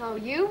soon. Oh,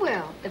 you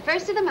will. The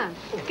first of the month.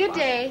 Good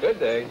day. Good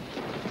day.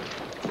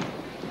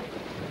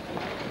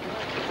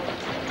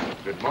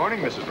 Good morning,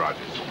 Mrs.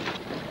 Rogers.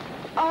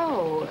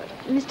 Oh,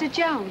 Mr.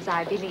 Jones,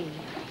 I believe.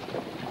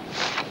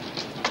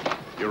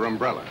 Your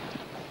umbrella.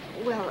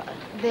 Well,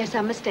 there's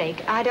some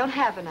mistake. I don't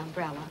have an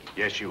umbrella.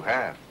 Yes, you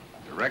have.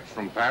 Direct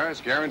from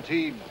Paris,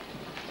 guaranteed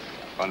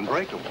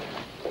unbreakable.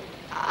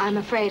 I'm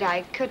afraid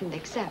I couldn't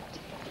accept.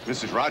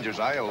 Mrs. Rogers,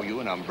 I owe you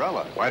an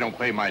umbrella. If I don't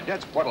pay my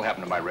debts, what'll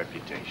happen to my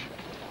reputation?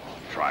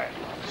 Try it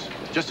once,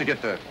 just to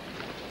get the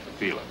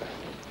feel of it.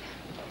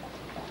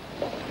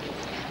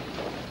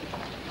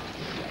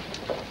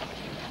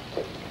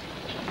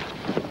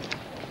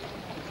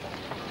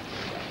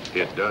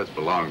 It does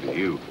belong to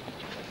you.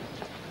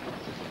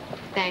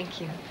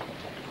 Thank you.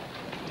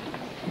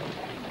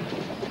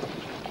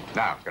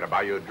 Now, can I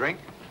buy you a drink?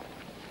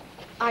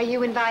 Are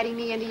you inviting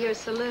me into your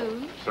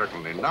saloon?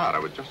 Certainly not. I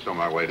was just on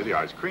my way to the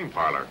ice cream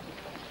parlor.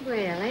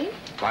 Really?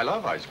 I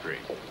love ice cream.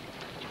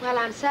 Well,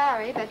 I'm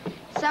sorry, but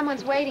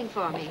someone's waiting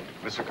for me.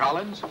 Mr.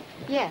 Collins?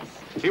 Yes.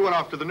 He went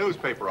off to the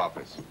newspaper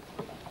office.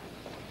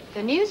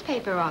 The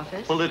newspaper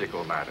office?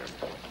 Political matter.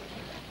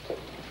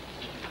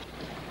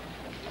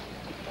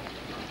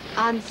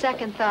 On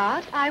second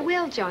thought, I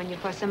will join you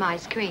for some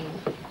ice cream.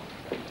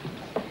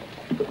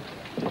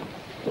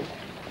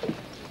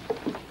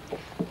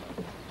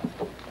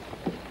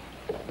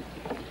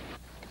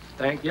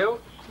 Thank you.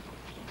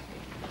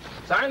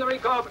 Sign the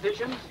recall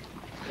petitions.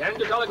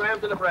 Send a telegram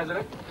to the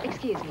president.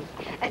 Excuse me.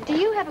 Do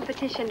you have a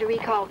petition to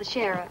recall the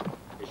sheriff?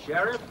 The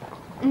sheriff?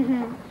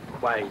 Mm-hmm.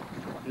 Why,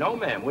 no,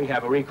 ma'am. We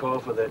have a recall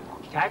for the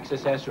tax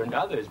assessor and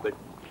others, but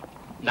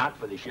not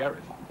for the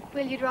sheriff.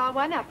 Will you draw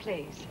one up,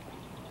 please?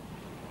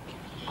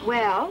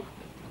 Well?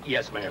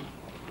 Yes, ma'am.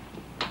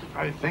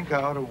 I think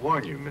I ought to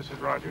warn you,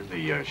 Mrs. Rogers.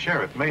 The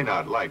sheriff may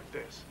not like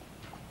this.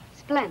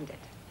 Splendid.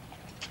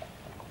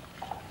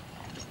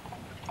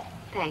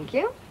 Thank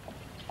you.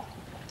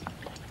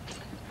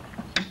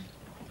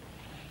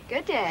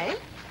 Good day.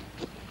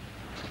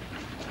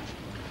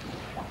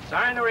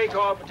 Sign the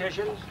recall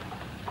petitions.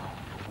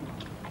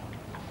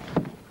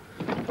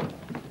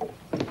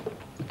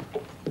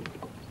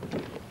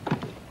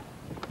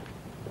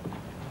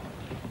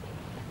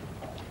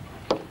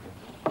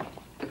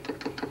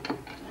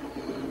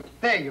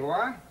 There you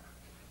are.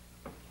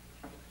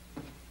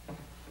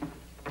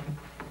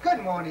 Good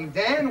morning,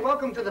 Dan.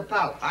 Welcome to the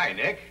palace. Hi,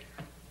 Nick.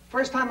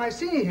 First time I've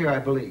seen you here, I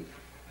believe.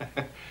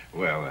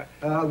 Well,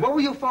 what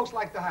would you folks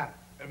like to have?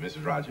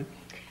 Mrs. Rogers?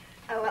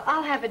 Oh, well,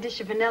 I'll have a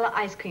dish of vanilla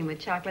ice cream with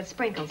chocolate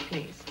sprinkles,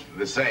 please.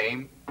 The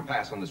same.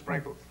 Pass on the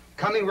sprinkles.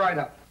 Coming right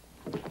up.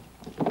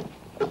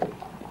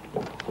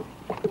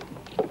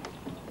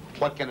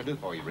 What can I do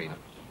for you, Rena?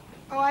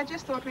 Oh, I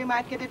just thought we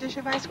might get a dish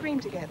of ice cream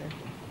together.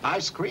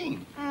 Ice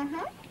cream?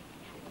 Mm-hmm.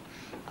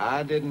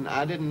 I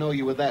didn't know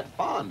you were that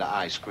fond of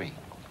ice cream.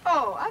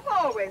 Oh, I've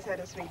always had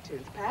a sweet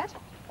tooth, Pat.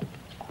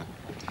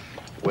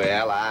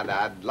 Well,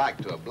 I'd like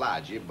to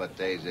oblige you, but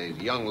there's a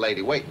young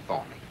lady waiting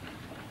for me.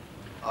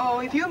 Oh,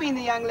 if you mean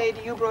the young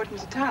lady you brought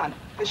into town,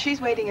 but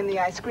she's waiting in the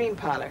ice cream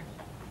parlor.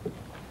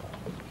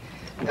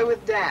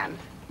 With Dan.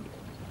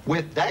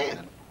 With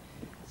Dan?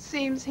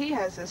 Seems he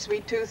has a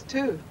sweet tooth,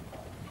 too.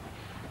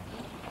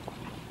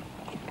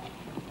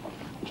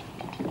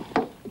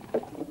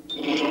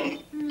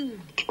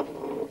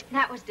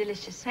 That was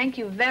delicious. Thank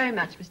you very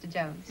much, Mr.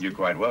 Jones. You're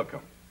quite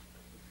welcome.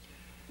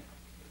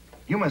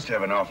 You must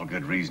have an awful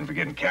good reason for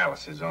getting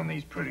calluses on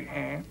these pretty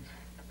hands.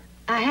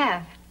 I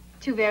have.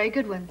 2 very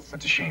good ones.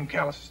 That's a shame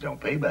calluses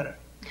don't pay better.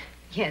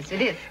 Yes,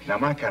 it is. Now,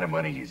 my kind of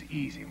money is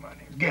easy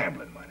money. It's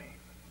gambling money.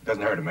 It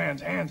doesn't hurt a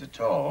man's hands at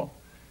all.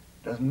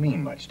 Doesn't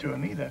mean much to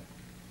him either.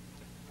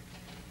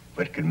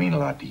 But it could mean a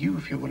lot to you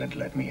if you're willing to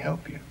let me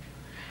help you.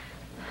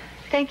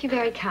 Thank you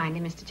very kindly,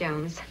 Mr.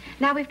 Jones.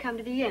 Now we've come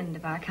to the end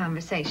of our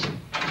conversation.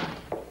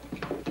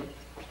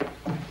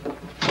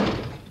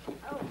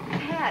 Oh,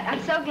 Pat,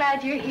 I'm so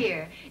glad you're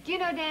here. Do you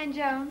know Dan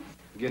Jones?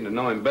 Getting to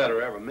know him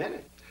better every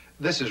minute.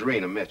 This is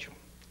Rena Mitchell,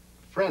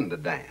 friend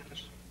of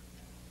Dan's.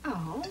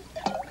 Oh.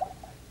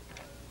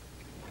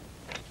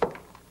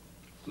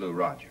 Lou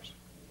Rogers.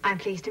 I'm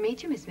pleased to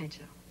meet you, Miss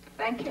Mitchell.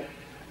 Thank you.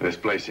 This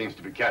place seems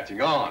to be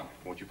catching on.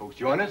 Won't you folks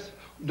join us?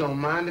 Don't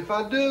mind if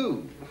I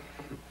do.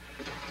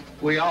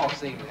 We all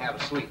seem to have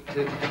a sweet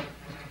tooth.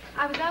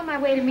 I was on my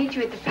way to meet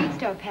you at the feed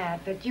store, Pat,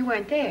 but you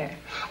weren't there.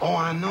 Oh,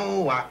 I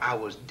know. I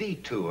was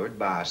detoured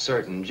by a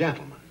certain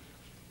gentleman.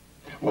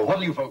 Well, what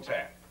do you folks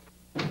have?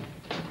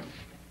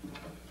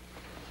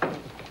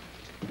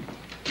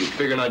 You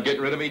figuring on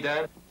getting rid of me,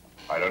 Dan?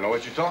 I don't know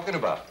what you're talking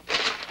about.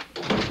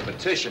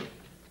 Petition.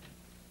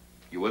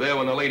 You were there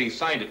when the lady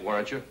signed it,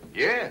 weren't you?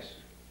 Yes.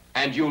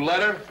 And you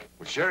let her?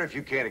 Well, Sheriff,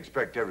 you can't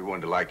expect everyone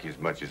to like you as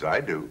much as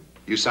I do.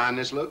 You signed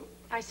this, Lou?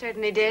 I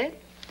certainly did.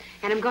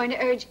 And I'm going to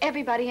urge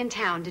everybody in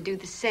town to do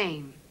the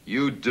same.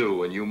 You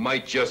do, and you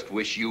might just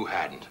wish you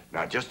hadn't.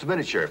 Now, just a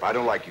minute, Sheriff. I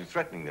don't like you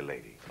threatening the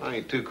lady. I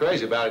ain't too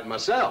crazy about it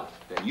myself.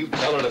 Then you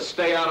tell her to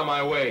stay out of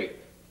my way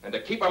and to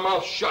keep her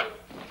mouth shut.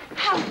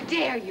 How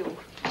dare you?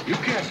 You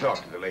can't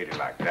talk to the lady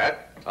like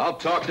that. I'll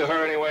talk to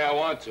her any way I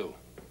want to.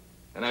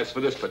 And as for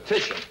this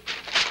petition,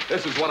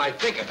 this is what I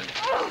think of it.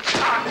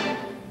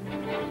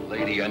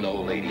 Lady or no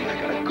lady,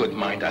 I got a good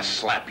mind to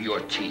slap your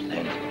teeth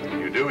in.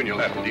 You do, and you'll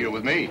have to deal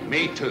with me.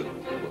 Me too.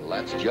 Well,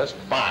 that's just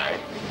fine.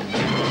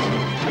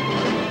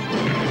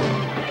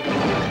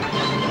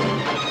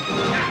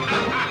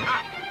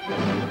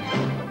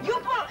 You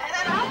pull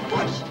and I'll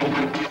push.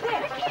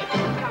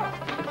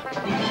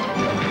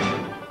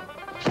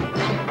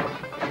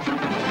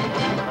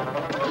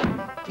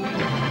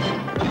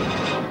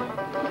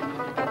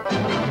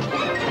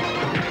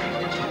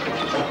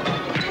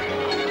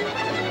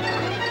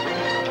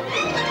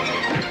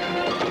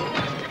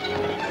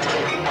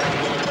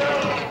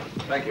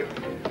 Thank you.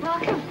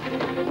 Welcome.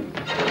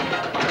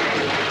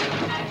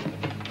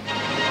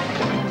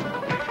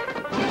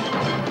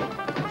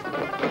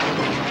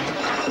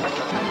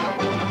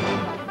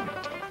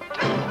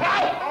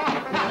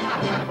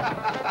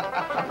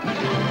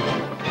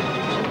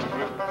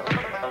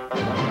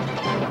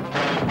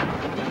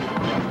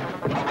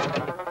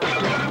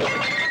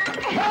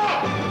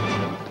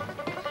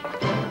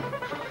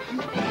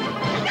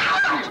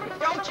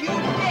 Don't you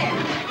dare!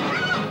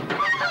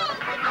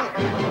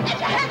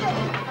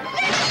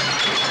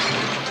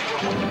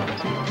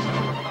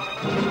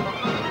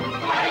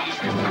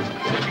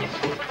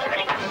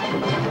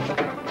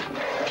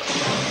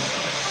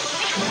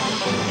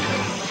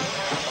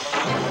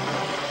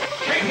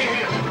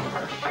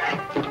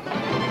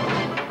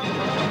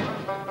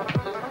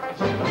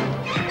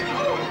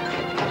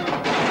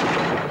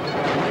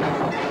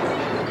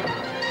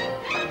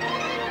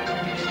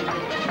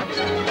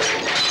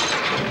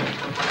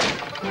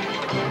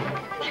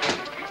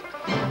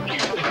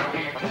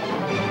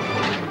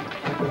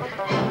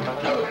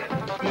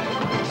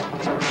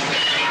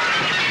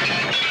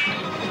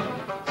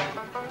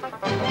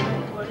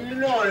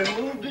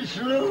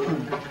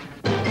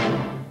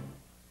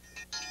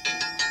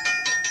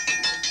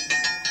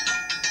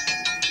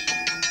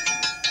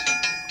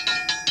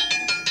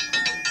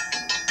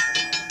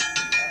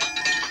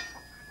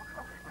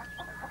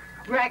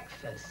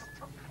 Breakfast.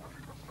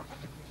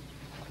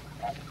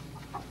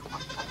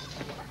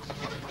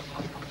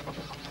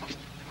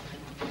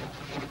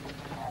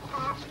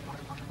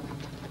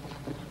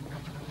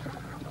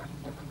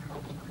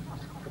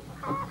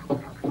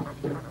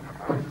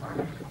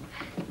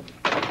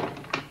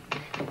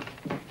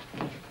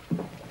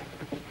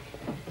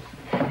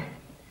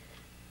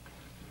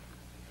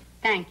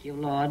 Thank you,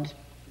 Lord.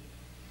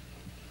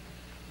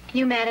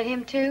 You mad at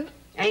him, too?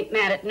 Ain't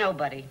mad at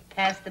nobody.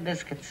 Pass the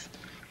biscuits.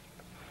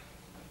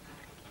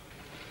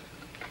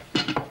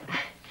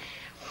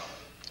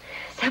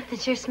 Something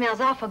sure smells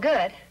awful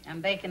good. I'm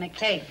baking a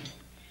cake.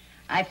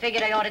 I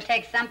figured I ought to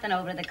take something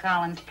over to the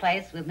Collins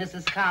place with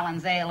Mrs.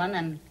 Collins ailing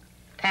and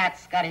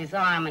Pat's got his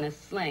arm in a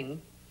sling.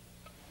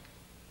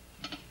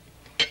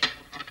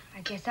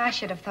 I guess I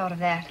should have thought of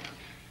that.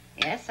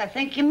 Yes, I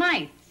think you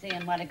might,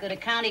 seeing what a good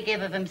account he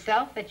gave of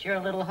himself at your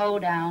little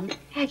hoedown.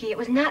 Aggie, it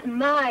was not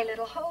my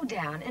little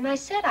hoedown, and I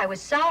said I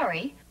was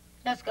sorry.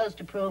 Just goes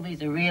to prove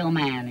he's a real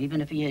man,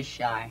 even if he is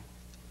shy.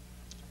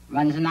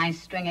 Runs a nice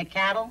string of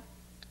cattle,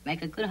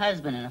 make a good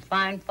husband and a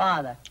fine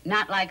father.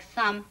 Not like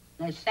some.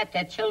 They set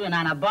their children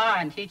on a bar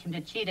and teach them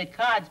to cheat at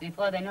cards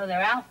before they know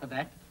their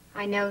alphabet.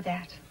 I know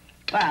that.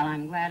 Well,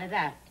 I'm glad of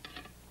that.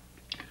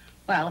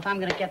 Well, if I'm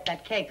going to get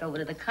that cake over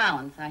to the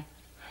Collins, I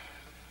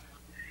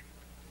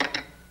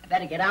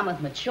better get on with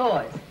my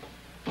chores.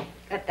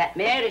 Got that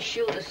mare to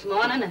shoe this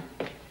morning, and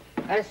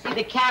got to see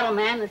the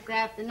cattleman this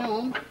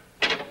afternoon.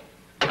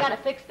 Got to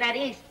fix that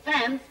east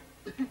fence.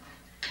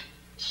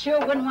 Sure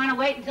wouldn't want to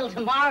wait until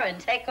tomorrow and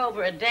take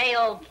over a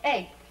day-old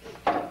cake.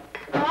 Oh,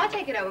 I'll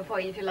take it over for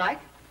you if you like.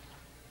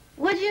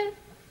 Would you?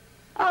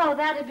 Oh,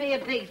 that'd be a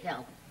big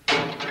help. You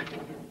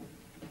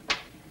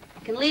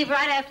can leave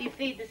right after you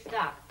feed the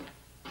stock.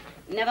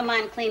 Never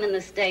mind cleaning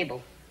the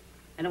stable.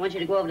 I don't want you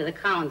to go over to the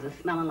Collins and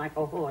smelling like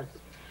a horse.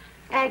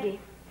 Aggie,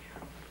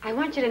 I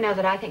want you to know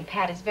that I think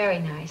Pat is very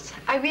nice.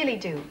 I really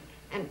do.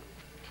 And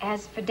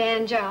as for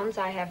Dan Jones,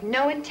 I have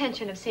no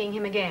intention of seeing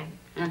him again.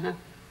 Uh-huh.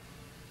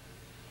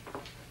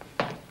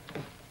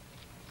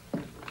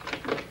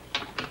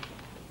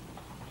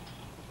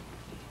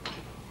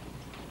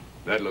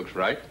 That looks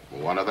right.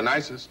 One of the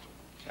nicest.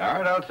 All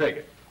right, I'll take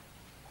it.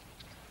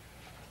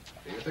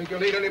 Do you think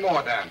you'll need any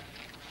more, Dan?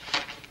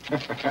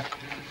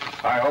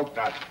 I hope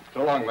not.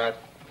 So long, Matt.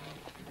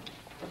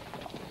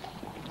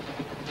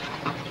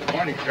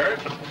 Morning,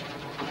 Sheriff.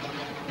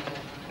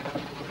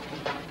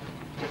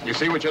 You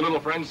see what your little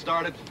friend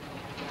started?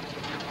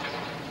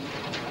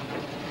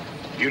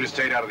 If you'd have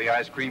stayed out of the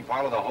ice cream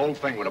parlor, the whole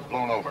thing would have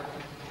blown over.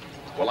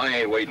 Well, I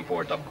ain't waiting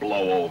for it to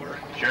blow over.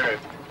 Sheriff,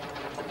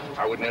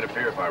 I wouldn't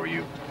interfere if I were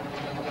you.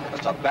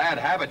 That's a bad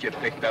habit you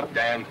picked up,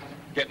 Dan.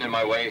 Getting in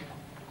my way.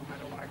 I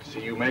don't like to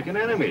see you making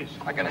enemies.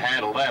 I can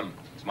handle them.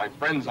 It's my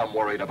friends I'm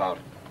worried about.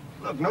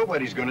 Look,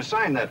 nobody's going to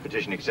sign that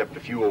petition except a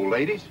few old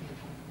ladies.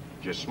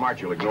 Just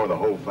smart, you'll ignore the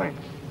whole thing.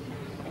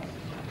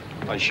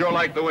 I sure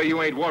like the way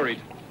you ain't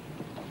worried.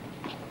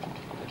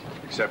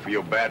 Except for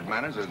your bad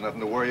manners, there's nothing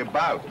to worry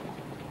about.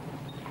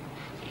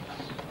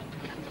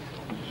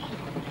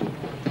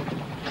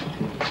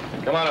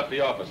 Come on up to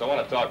the office. I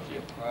want to talk to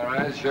you. All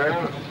right,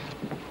 Sheriff.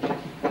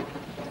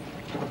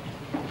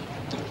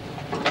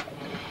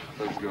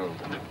 Let's go.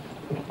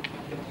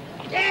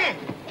 Dan!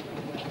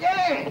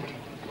 Dan!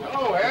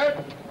 Hello,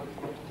 Ed.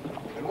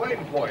 Been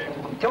waiting for you.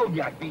 Told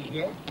you I'd be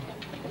here.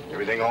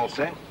 Everything all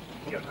set?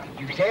 Just like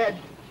you said.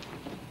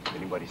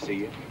 Anybody see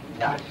you?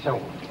 Not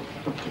so.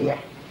 Yeah.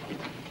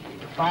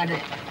 Find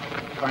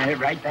it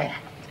right there.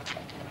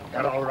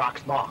 Got all the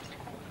rocks marked.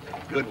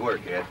 Good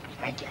work, Ed.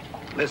 Thank you.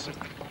 Listen,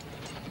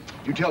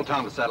 you tell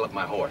Tom to saddle up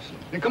my horse.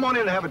 Then come on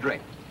in and have a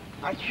drink.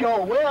 I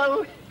sure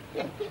will.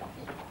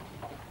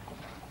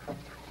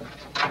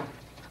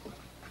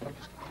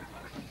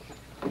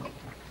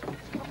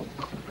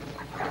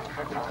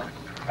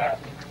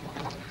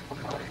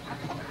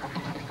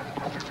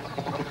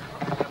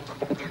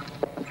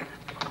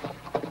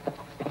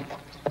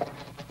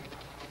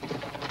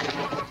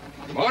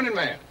 Good morning,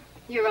 ma'am.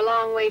 You're a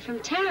long way from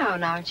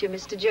town, aren't you,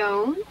 Mr.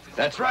 Jones?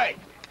 That's right.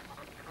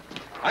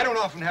 I don't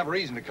often have a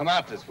reason to come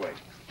out this way.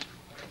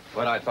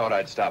 But I thought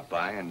I'd stop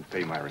by and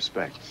pay my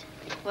respects.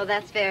 Well,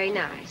 that's very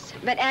nice.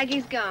 But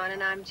Aggie's gone,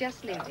 and I'm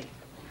just leaving.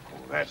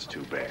 Oh, that's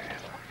too bad.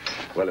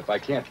 Well, if I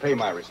can't pay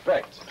my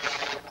respects,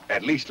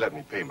 at least let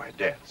me pay my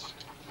debts.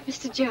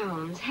 Mr.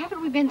 Jones,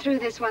 haven't we been through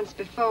this once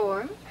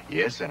before?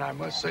 Yes, and I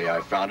must say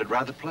I found it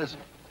rather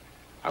pleasant.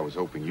 I was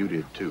hoping you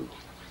did, too.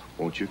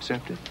 Won't you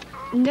accept it?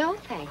 No,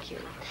 thank you.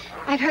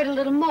 I've heard a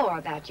little more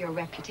about your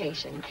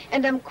reputation,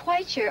 and I'm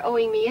quite sure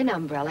owing me an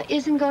umbrella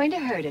isn't going to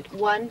hurt it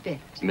one bit.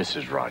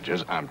 Mrs.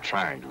 Rogers, I'm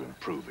trying to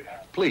improve it.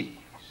 Please.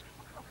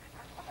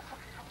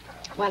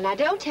 Well, now,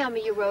 don't tell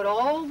me you rode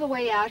all the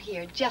way out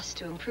here just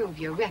to improve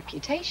your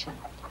reputation.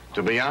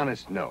 To be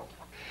honest, no.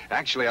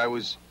 Actually, I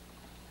was...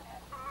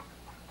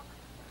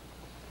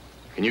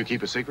 Can you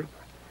keep a secret?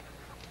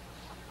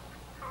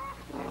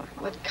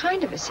 What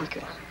kind of a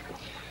secret?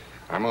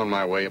 I'm on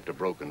my way up to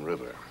Broken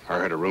River. I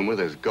heard a rumor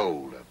there's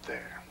gold up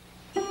there.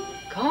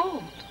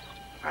 Gold?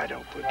 I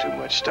don't put too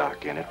much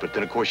stock in it, but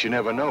then, of course, you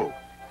never know.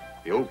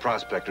 The old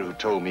prospector who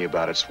told me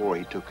about it swore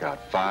he took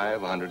out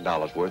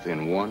 $500 worth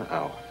in 1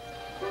 hour.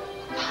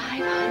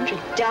 $500?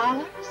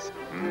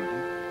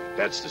 Mm-hmm.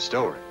 That's the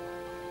story.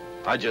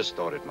 I just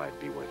thought it might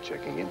be worth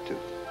checking into.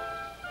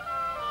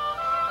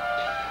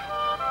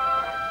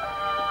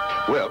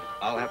 Well,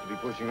 I'll have to be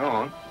pushing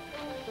on.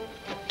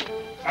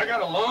 I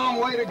got a long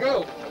way to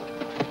go.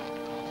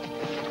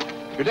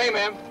 Good day,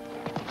 ma'am.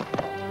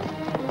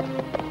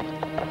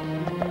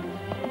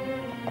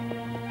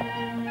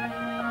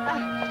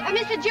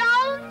 Mr.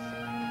 Jones?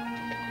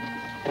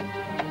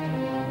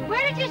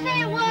 Where did you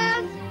say it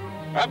was?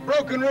 Up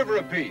Broken River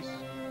a piece.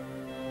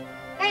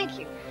 Thank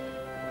you.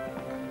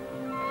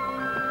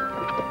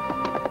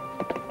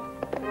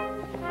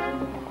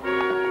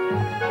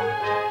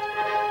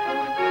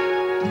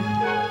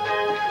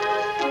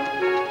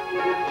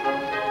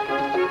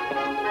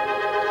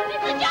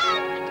 Mr.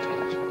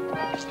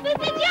 Jones!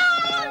 Mr.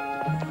 Jones!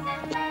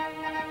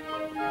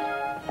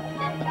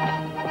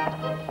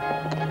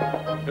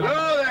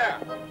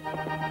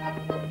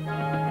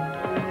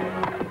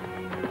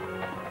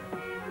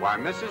 Why,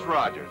 Mrs.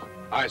 Rogers,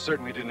 I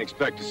certainly didn't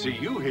expect to see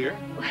you here.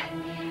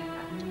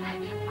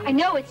 I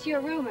know it's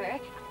your rumor.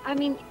 I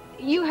mean,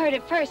 you heard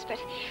it first, but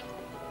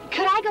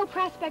could I go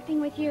prospecting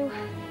with you?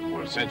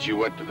 Well, since you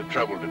went to the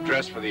trouble to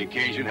dress for the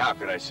occasion, how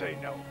could I say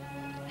no?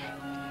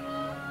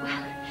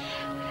 Well,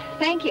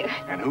 thank you.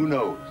 And who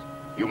knows?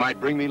 You might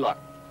bring me luck.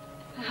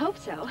 I hope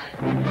so.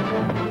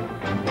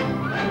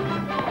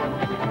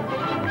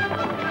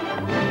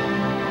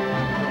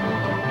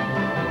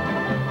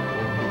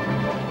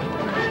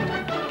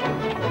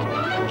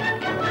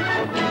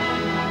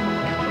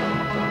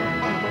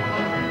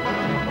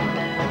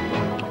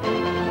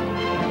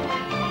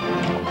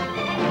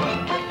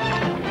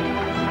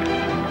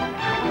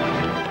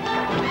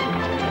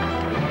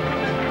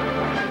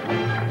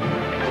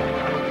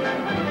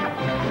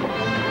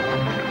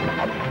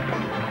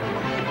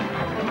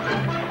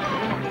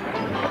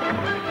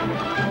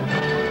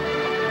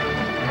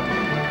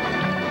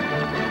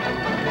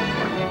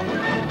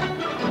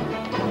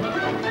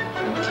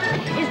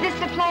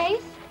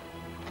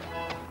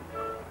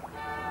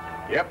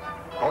 Yep.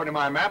 According to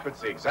my map,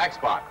 it's the exact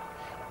spot.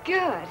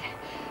 Good.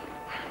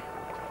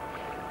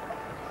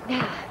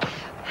 Now,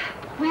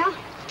 well,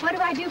 what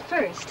do I do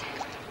first?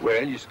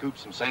 Well, you scoop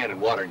some sand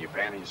and water in your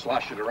pan and you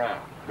slosh it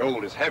around.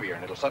 Gold is heavier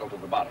and it'll settle to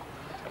the bottom.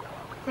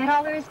 Is that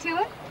all there is to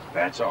it?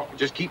 That's all.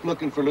 Just keep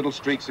looking for little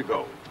streaks of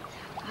gold.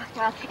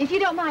 Well, if you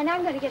don't mind,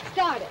 I'm going to get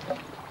started.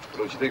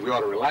 Don't you think we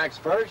ought to relax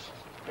first?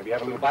 Maybe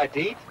have a little bite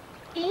to eat?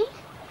 Eat?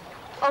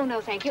 Oh,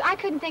 no, thank you. I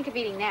couldn't think of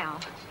eating now.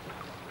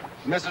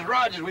 Mrs.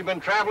 Rogers, we've been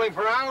traveling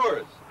for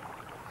hours.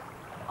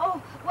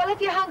 Oh, well,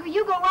 if you're hungry,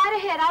 you go right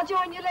ahead. I'll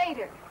join you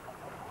later.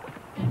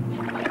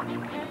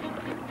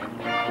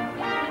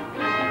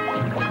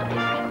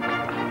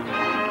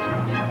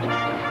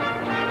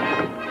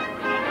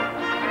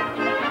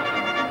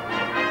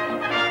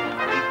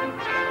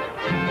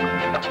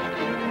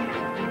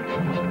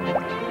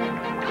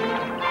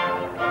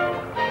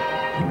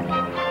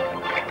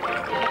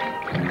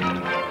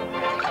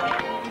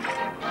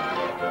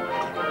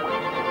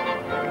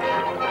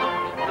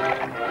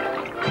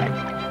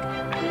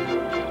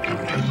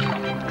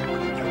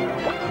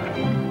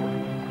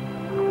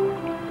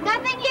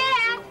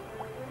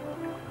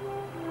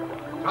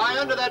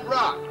 Under that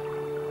rock.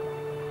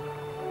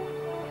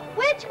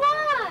 Which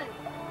one?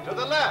 To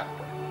the left.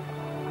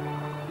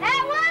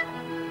 That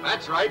one?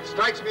 That's right.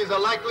 Strikes me as a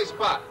likely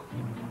spot.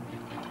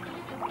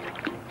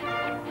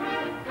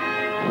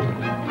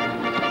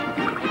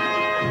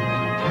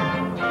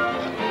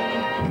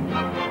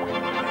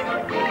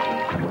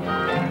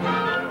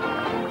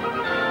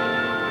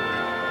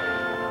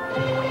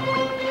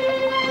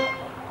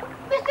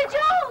 Mr.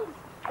 Jones!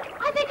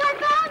 I think I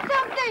found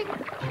something!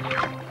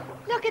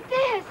 Look at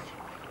this!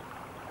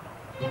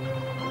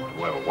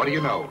 Well, what do you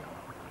know?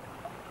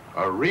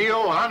 A real,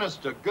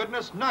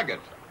 honest-to-goodness nugget.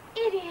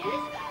 It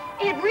is?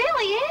 It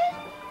really is?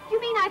 You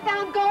mean I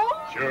found gold?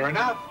 Sure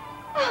enough.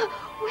 Oh,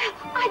 well,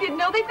 I didn't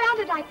know they found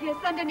it like this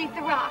underneath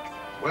the rocks.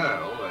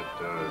 Well,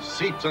 it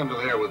seeps under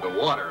there with the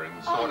water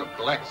and sort of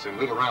collects in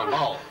little round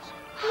balls.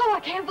 Oh, I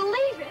can't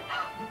believe it.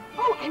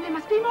 Oh, and there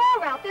must be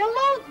more out there,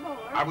 loads more.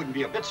 I wouldn't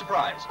be a bit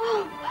surprised.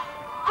 Oh,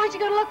 aren't you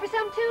going to look for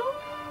some, too?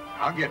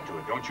 I'll get to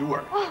it, don't you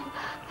worry. Oh.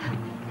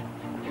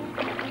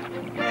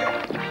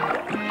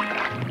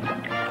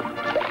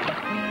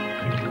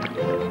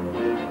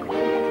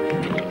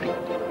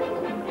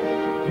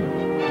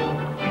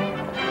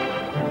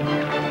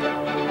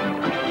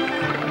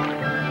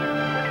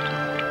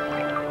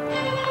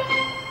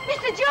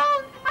 Mr.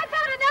 Jones, I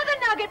found another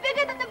nugget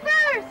bigger than the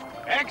first.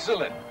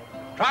 Excellent.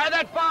 Try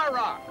that far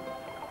rock.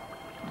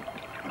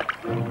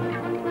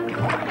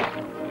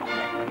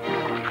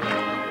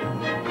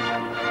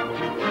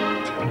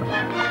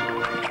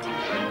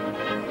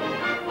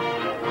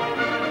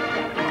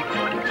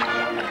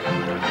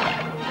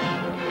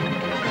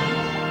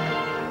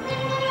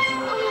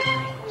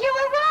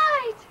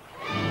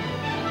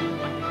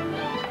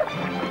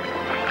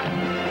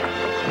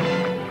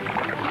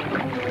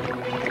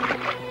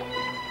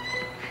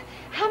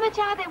 How much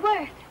are they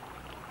worth?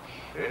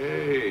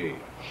 Hey,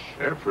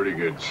 they're pretty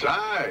good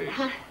size.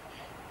 Well,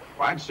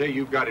 I'd say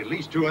you've got at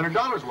least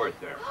 $200 worth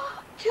there.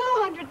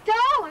 $200?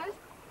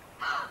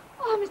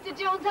 Oh, Mr.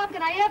 Jones, how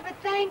can I ever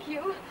thank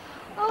you?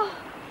 Oh.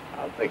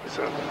 I'll think of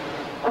something.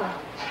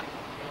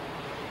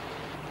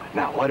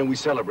 Now, why don't we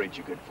celebrate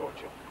your good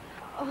fortune?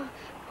 Oh,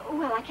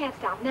 well, I can't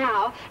stop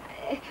now.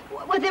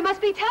 Well, there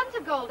must be tons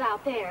of gold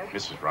out there.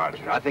 Mrs.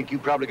 Rogers, I think you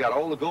probably got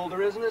all the gold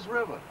there is in this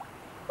river.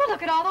 Well,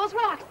 look at all those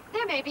rocks.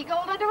 There may be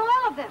gold under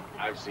all of them.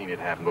 I've seen it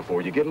happen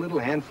before. You get a little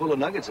handful of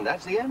nuggets, and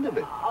that's the end of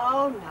it.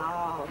 Oh,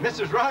 no.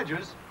 Mrs.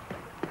 Rogers.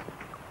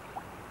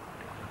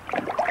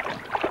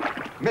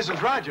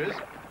 Mrs. Rogers.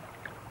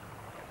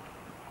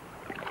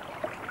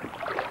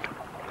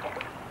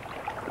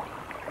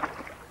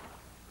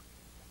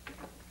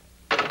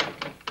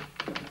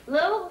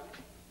 Lou?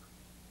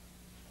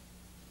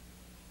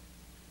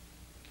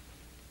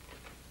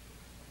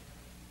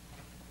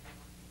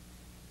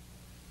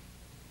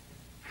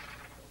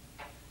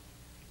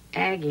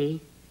 Aggie,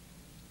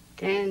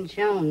 Dan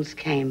Jones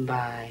came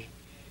by.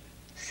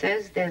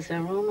 Says there's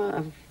a rumor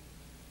of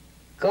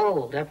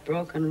gold up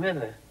Broken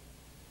River.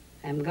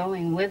 I'm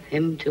going with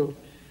him to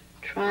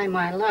try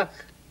my luck.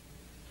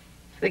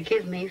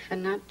 Forgive me for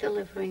not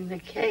delivering the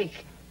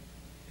cake.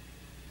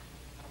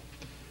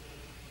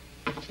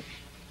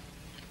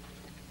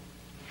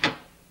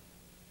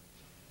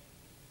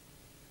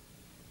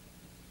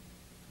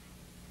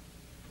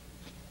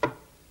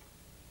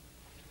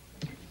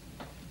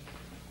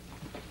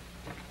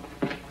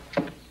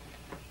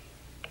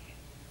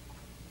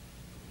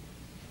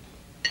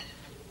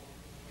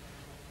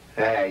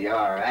 There you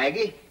are,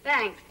 Aggie.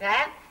 Thanks,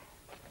 Pat.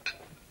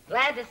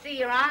 Glad to see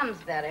your arm's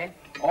better.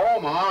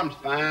 Oh, my arm's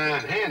fine.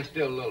 Hand's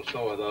still a little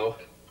sore, though.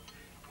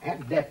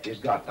 That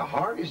deputy's got the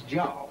hardest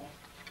jaw.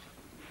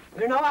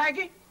 You know,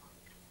 Aggie,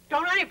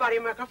 don't anybody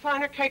make a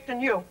finer cake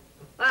than you.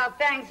 Well,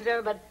 thanks,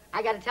 sir, but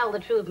I gotta tell the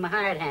truth. My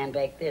hired hand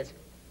baked this.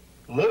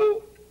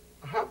 Lou,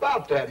 how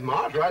about that,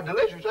 Ma? It's right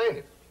delicious, ain't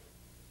it?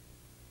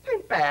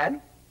 Ain't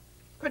bad.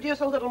 Could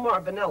use a little more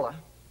vanilla.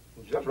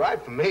 It's just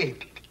right for me.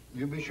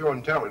 You be sure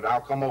and tell her that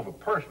I'll come over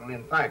personally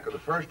and thank her the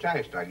first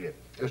chance I get.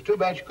 It's too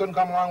bad she couldn't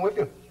come along with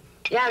you.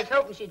 Yeah, I was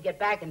hoping she'd get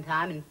back in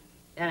time, and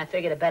then I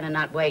figured I'd better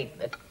not wait,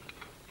 but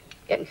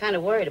getting kind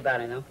of worried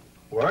about her, though.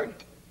 Worried?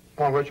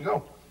 Well, where'd you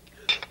go?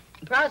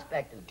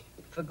 Prospecting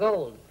for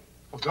gold.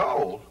 For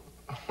gold?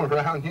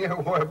 Around here,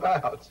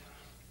 whereabouts?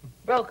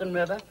 Broken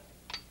River.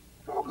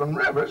 Broken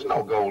River? There's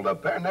no gold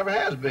up there. Never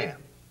has been.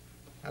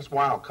 That's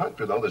wild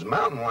country, though. There's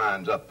mountain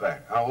lions up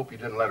there. I hope you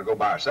didn't let her go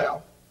by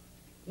herself.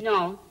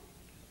 No,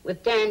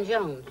 with Dan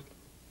Jones.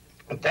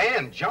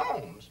 Dan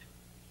Jones?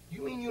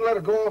 You mean you let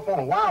her go off on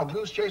a wild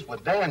goose chase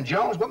with Dan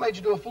Jones? What made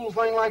you do a fool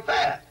thing like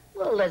that?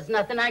 Well, there's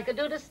nothing I could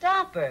do to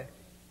stop her.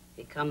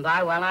 He'd come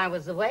by while I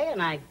was away,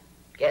 and I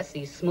guess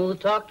he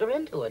smooth-talked her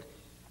into it.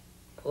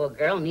 Poor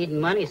girl needing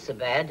money so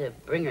bad to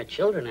bring her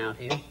children out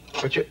here.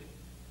 But you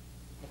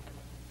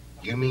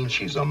mean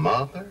she's a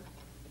mother?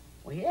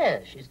 Well, yeah,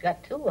 she's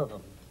got 2 of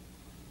them.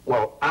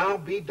 Well, I'll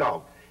be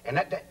dogged.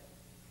 And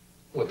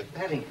well, if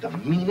that ain't the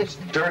meanest,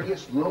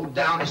 dirtiest,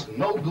 low-downest,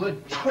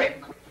 no-good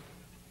trick.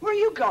 Where are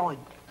you going?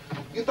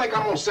 You think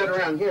I'm gonna sit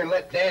around here and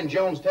let Dan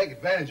Jones take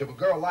advantage of a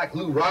girl like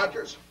Lou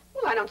Rogers?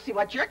 Well, I don't see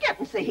what you're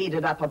getting so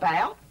heated up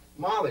about.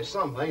 Ma, there's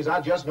some things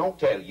I just don't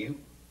tell you.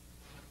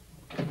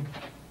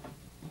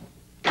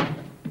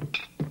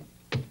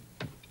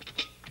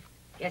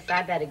 Guess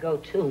I better go,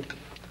 too.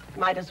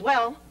 Might as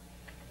well.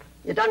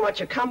 You done what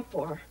you come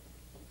for.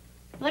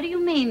 What do you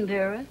mean,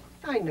 Vera?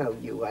 I know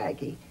you,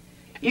 Aggie.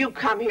 You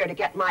come here to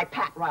get my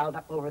Pat riled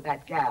up over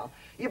that gal.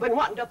 You've been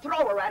wanting to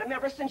throw her at him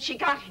ever since she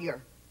got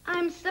here.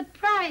 I'm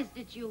surprised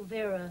at you,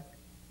 Vera.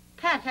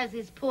 Pat has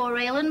his poor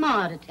ailing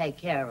ma to take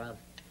care of.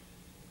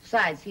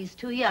 Besides, he's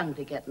too young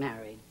to get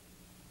married.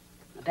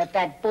 I bet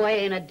that boy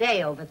ain't a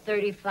day over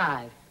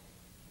 35.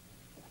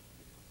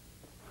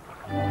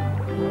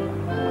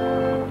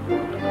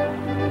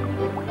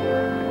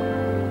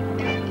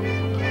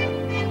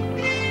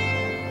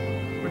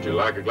 Would you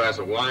like a glass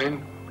of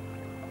wine?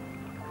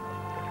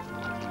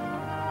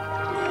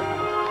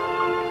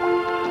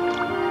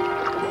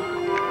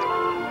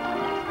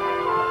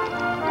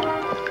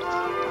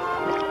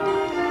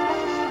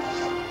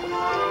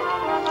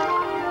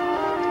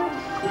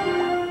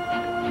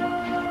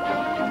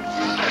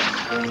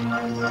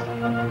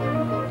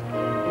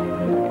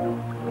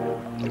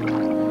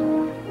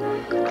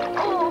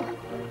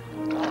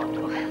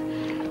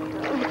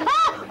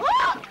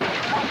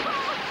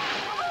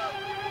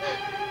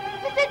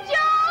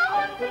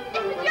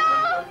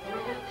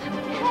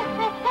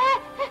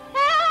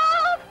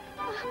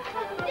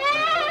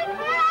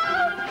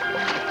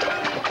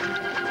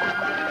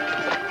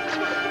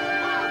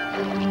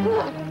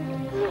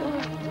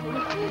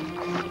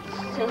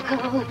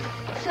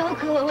 So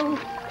cold.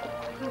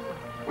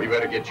 We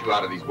better get you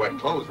out of these wet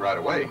clothes right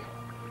away.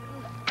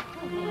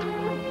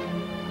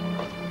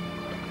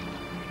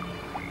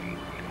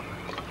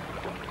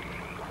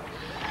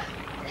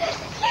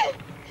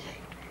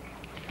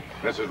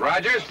 Mrs.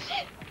 Rogers?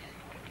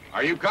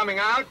 Are you coming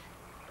out?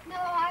 No,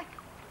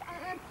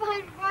 I'm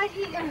fine right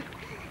here.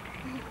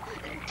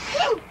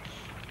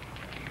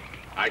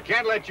 I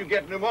can't let you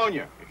get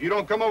pneumonia. If you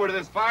don't come over to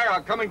this fire,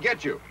 I'll come and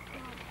get you.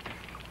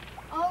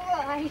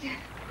 All right.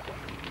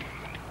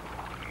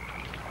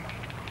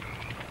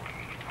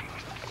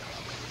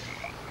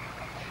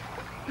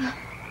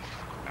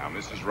 Now,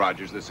 Mrs.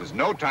 Rogers, this is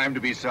no time to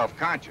be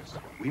self-conscious.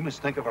 We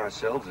must think of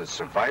ourselves as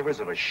survivors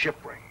of a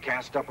shipwreck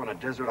cast up on a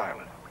desert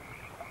island.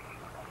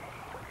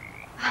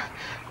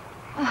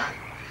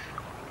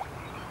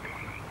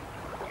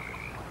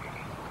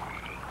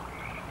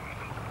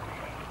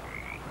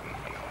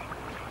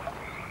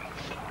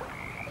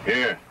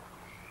 Here.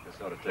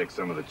 This ought to take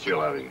some of the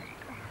chill out of you.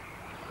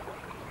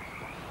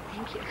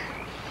 Thank you.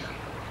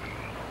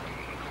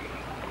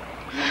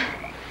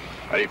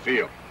 How do you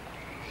feel?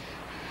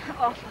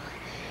 Awful.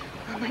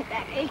 Oh, my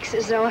back aches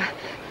as though a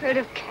herd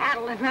of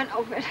cattle had run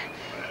over it.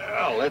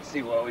 Well, let's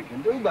see what we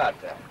can do about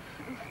that.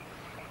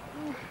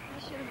 Oh, I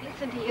should have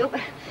listened to you,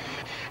 but...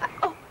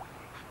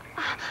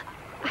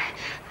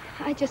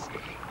 I just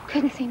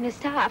couldn't seem to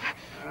stop.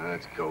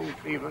 That's gold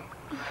fever.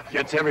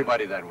 Gets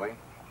everybody that way.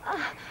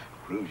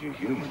 Proves you're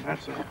human,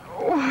 that's all.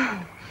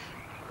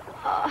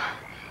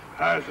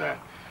 How's that?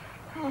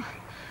 Oh,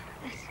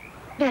 that's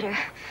better.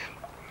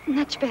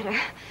 Much better.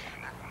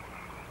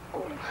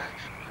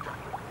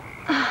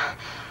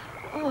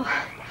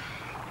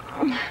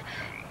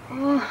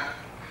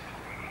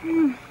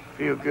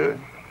 Feel good?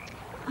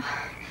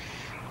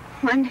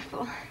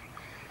 Wonderful.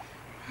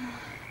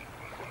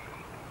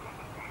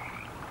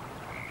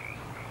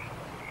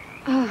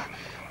 Oh,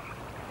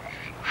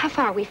 how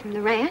far are we from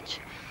the ranch?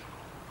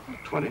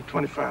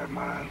 25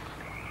 miles.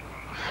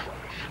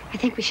 I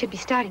think we should be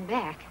starting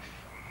back.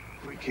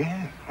 We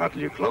can, not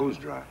till your clothes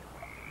dry.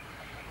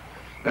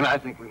 Then I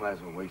think we might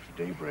as well wait for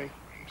daybreak.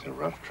 It's a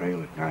rough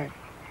trail at night.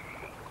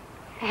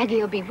 Aggie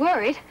will be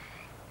worried.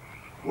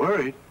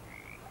 Worried?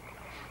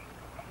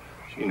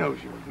 She knows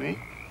you're with me.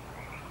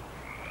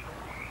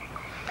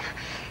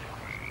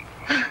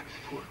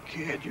 Poor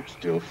kid, you're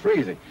still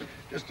freezing.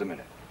 Just a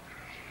minute.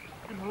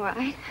 I'm all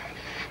right.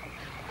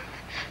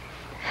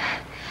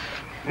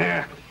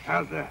 Yeah,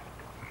 how's that?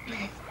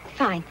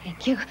 Fine,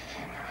 thank you.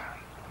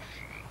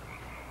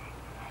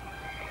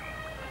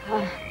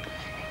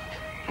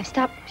 I've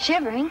stopped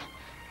shivering.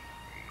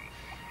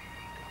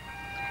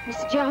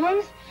 Miss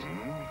Jones?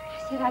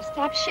 I said I've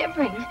stopped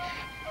shivering.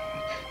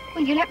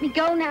 Will you let me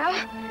go now?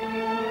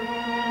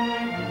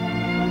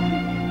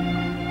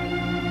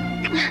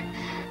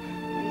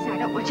 Please, I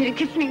don't want you to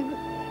kiss me.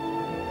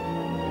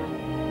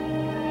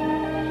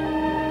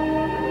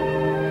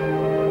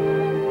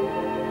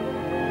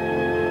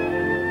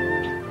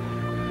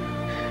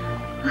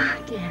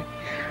 Oh, dear.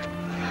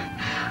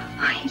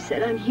 Oh, you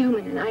said I'm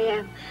human, and I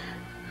am.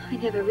 I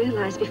never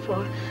realized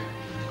before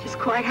just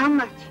quite how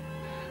much.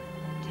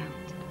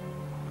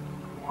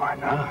 Why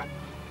not?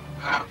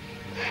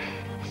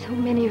 So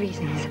many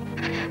reasons.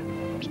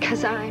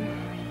 Because I'm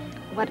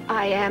what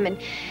I am,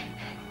 and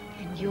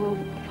you're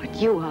what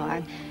you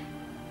are.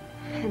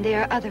 And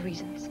there are other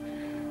reasons.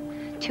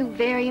 Two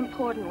very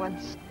important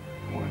ones.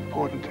 More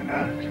important than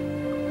us.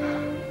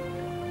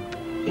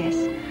 Yes.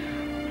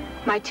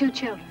 My two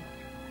children.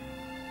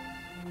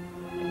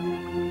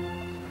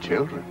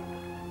 Children?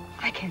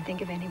 I can't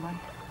think of anyone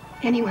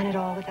at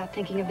all without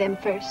thinking of them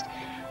first.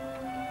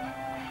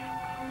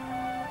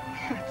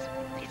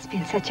 It's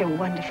been such a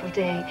wonderful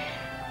day.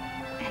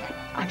 And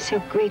I'm so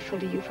grateful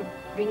to you for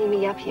bringing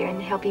me up here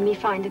and helping me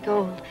find the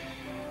gold.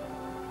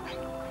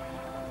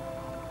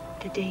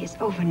 But the day is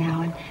over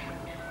now, and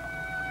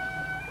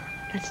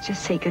let's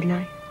just say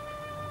goodnight.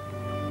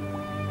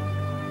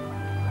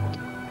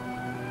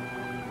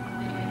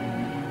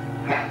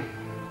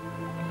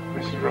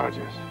 Mrs.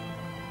 Rogers,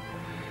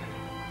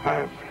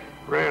 I've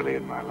rarely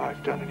in my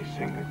life done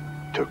anything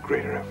that took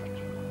greater effort.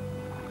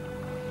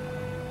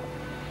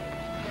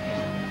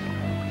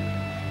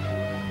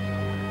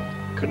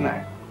 Good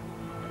night.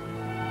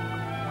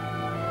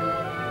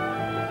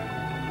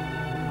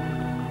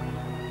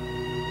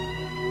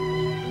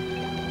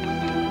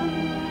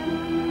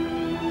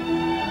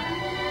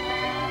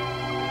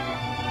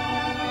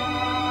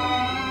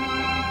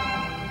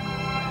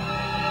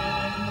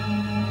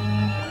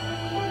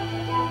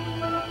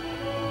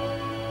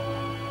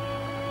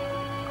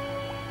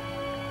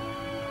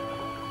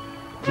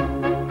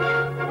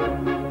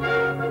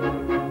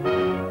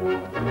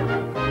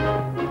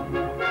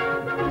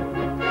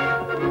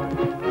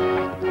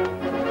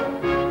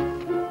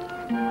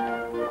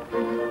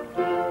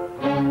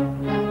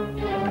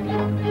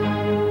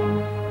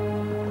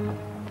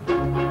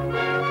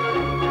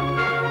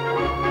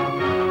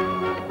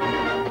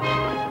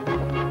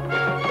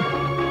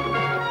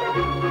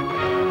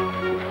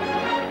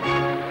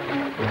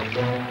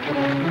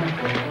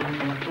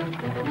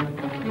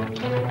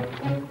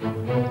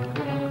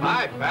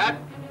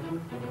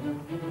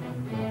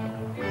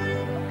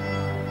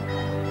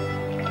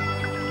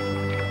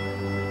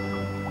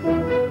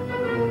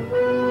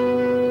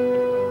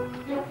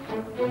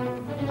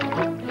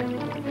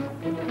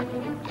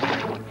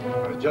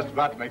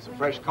 About to make some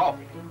fresh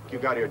coffee. You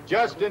got here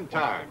just in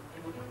time.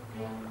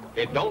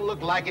 It don't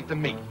look like it to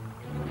me.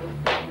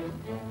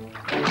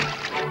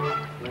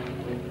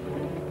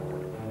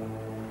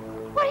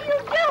 What are you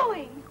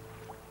doing?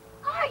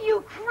 Are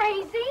you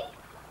crazy?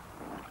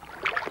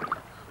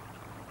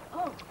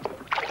 Oh.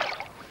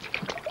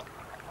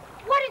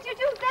 What did you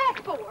do that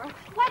for?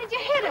 Why did you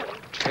hit him?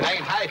 It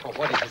ain't half of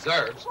what he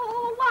deserves.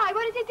 Oh, why?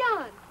 What has he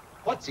done?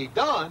 What's he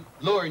done?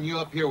 Luring you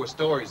up here with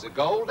stories of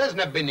gold? There's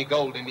never been any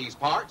gold in these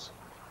parts.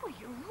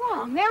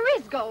 Wrong. There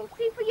is gold.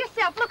 See for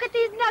yourself. Look at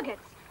these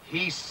nuggets.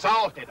 He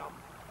salted them.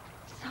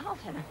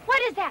 Salted them?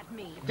 What does that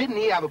mean? Didn't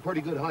he have a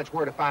pretty good hunch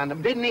where to find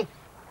them, didn't he?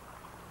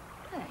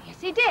 Yes,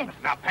 he did.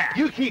 Now, Pat,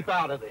 you keep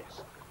out of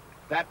this.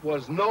 That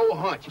was no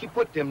hunch. He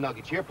put them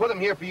nuggets here, put them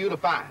here for you to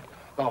find.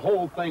 The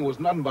whole thing was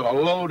nothing but a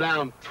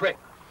low-down trick.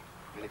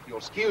 And if you'll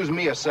excuse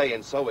me a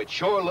saying so, it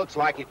sure looks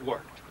like it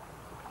worked.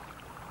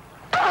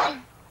 Oh!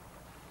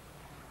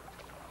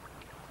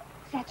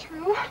 Is that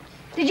true?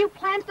 Did you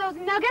plant those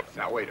nuggets?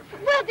 Now, wait a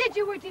minute. Well, did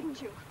you or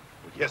didn't you?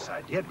 Well, yes,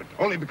 I did, but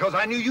only because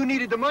I knew you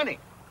needed the money.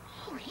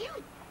 Oh, you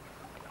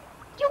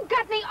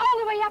got me all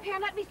the way up here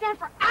and let me stand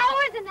for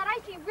hours in that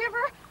icy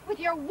river with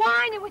your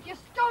wine and with your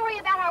story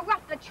about how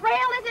rough the trail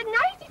is at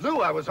night?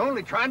 Lou, I was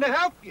only trying to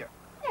help you.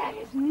 That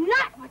is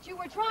not what you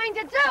were trying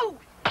to do.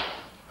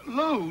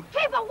 Lou.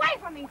 Keep away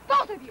from me,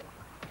 both of you.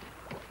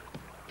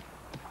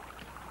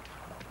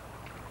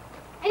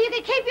 And you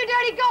can keep your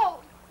dirty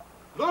gold.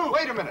 Lou,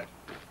 wait a minute.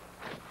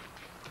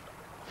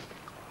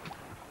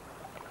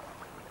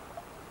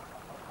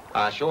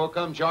 I sure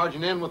come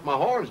charging in with my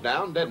horns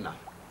down, didn't I?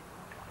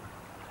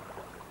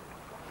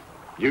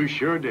 You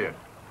sure did.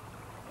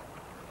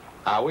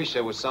 I wish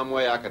there was some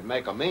way I could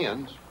make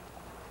amends.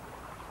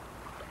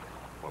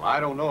 Well, I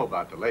don't know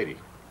about the lady.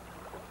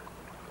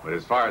 But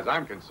as far as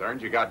I'm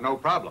concerned, you got no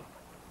problem.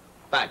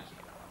 Thank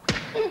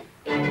you.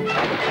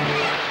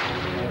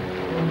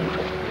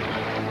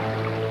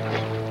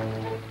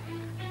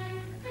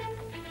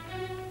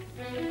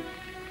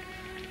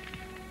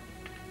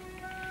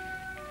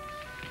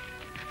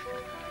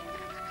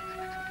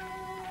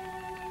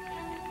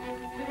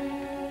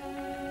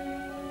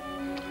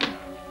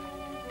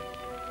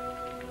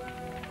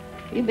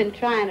 You've been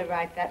trying to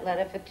write that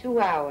letter for 2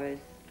 hours.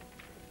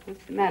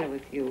 What's the matter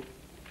with you?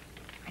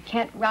 I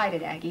can't write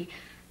it, Aggie.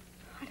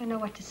 I don't know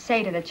what to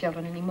say to the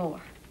children anymore.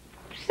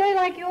 Say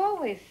like you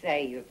always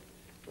say. You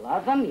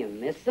love them, you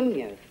miss them,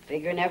 you're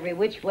figuring every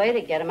which way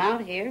to get them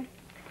out here.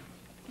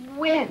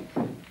 When?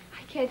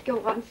 I can't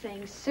go on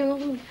saying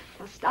soon.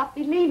 They'll stop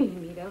believing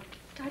in me. They'll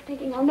start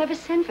thinking I'll never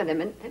send for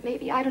them and that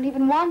maybe I don't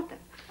even want them.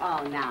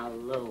 Oh, now,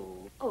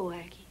 Lou. Oh,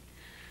 Aggie.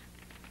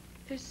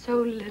 There's so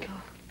little.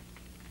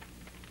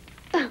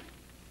 Oh.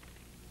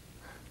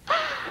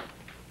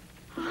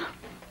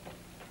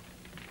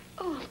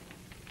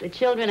 The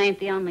children ain't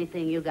the only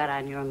thing you got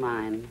on your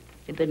mind.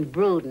 You've been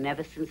brooding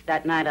ever since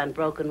that night on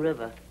Broken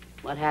River.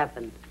 What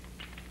happened?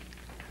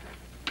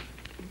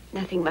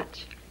 Nothing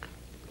much.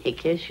 He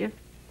kiss you?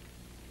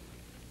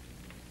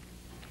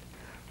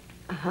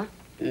 Uh-huh.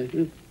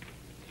 Mm-hmm.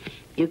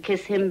 You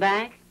kiss him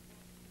back?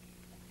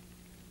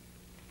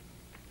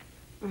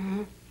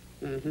 Mm-hmm.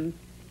 Mm-hmm.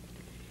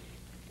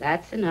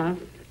 That's enough.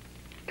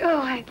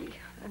 Oh, Aggie,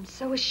 I'm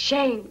so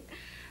ashamed.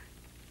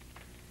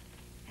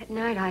 At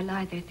night, I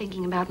lie there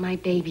thinking about my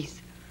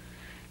babies.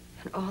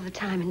 And all the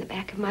time in the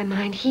back of my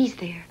mind, he's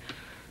there.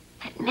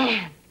 That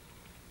man.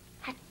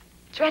 That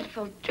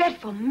dreadful,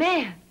 dreadful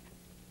man.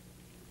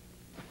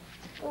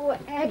 Oh,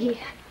 Aggie.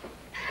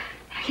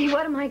 Aggie,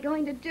 what am I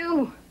going to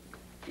do?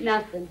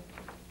 Nothing.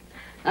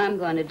 I'm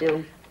going to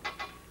do.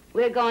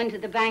 We're going to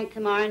the bank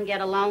tomorrow and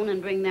get a loan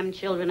and bring them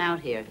children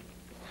out here.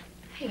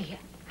 Hey,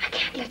 I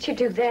can't let you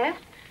do that.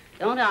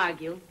 Don't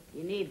argue.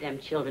 You need them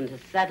children to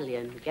settle you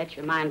and get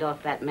your mind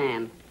off that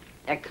man.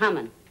 They're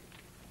coming.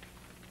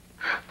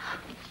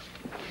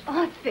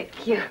 Oh,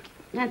 thank you.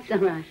 That's all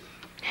right.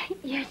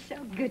 You're so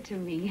good to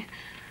me.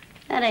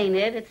 That ain't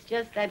it. It's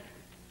just that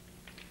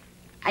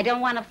I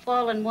don't want a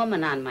fallen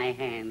woman on my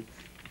hands.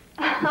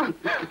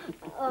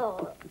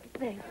 Oh,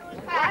 thank you.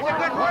 Well,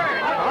 good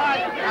work. All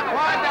right,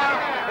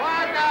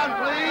 quiet down,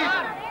 please.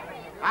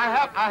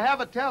 I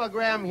have a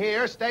telegram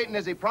here stating,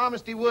 as he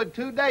promised he would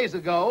 2 days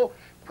ago,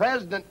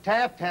 President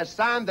Taft has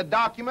signed the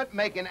document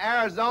making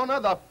Arizona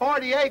the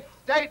 48th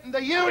state in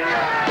the Union.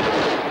 Now,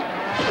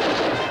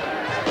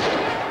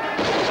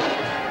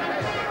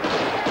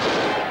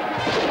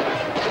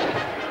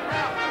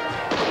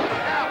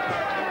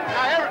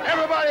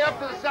 everybody up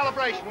to the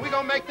celebration. We're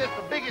going to make this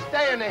the biggest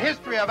day in the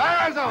history of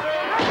Arizona.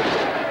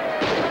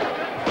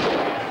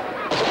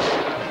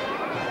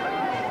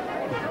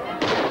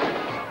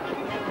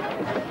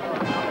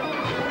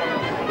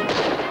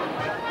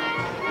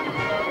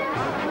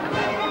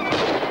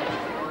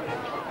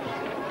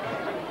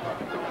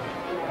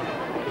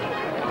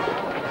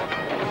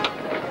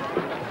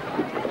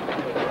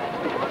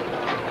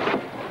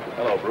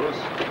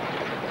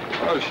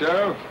 Hello,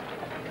 Sheriff.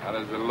 How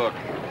does it look?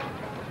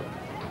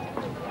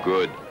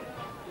 Good.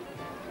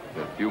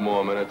 In a few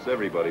more minutes,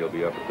 everybody will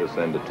be up at this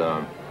end of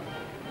town.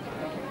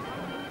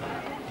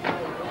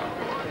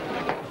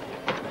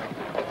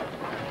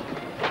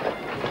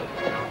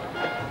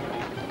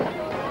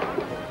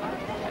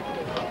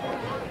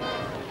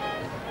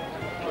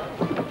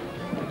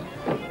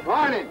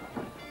 Morning.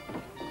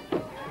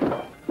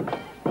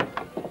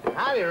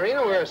 Howdy,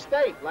 Rena. We're a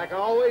state, like I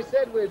always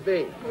said we'd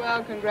be.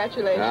 Well,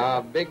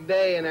 congratulations. Big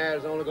day in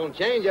Arizona. Gonna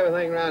change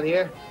everything around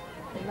here.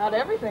 Not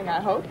everything,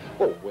 I hope.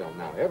 Oh, well,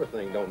 now,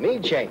 everything don't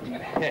need changing.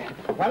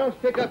 Why don't you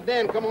pick up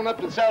Dan and come on up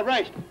to the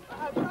celebration?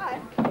 I'll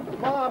try.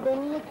 Ma, I've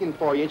been looking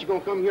for you. Ain't you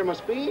gonna come hear my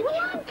speech?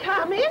 Well, I'm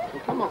coming.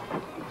 Well, come on.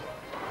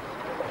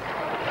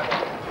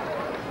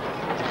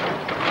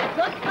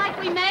 Looks like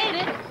we made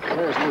it.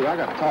 Where's Lou? I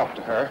gotta talk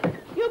to her.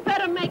 You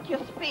better make your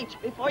speech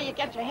before you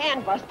get your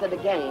hand busted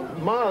again.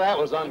 Ma, that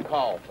was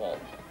uncalled for.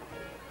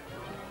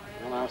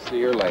 Well, I'll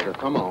see her later.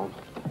 Come on.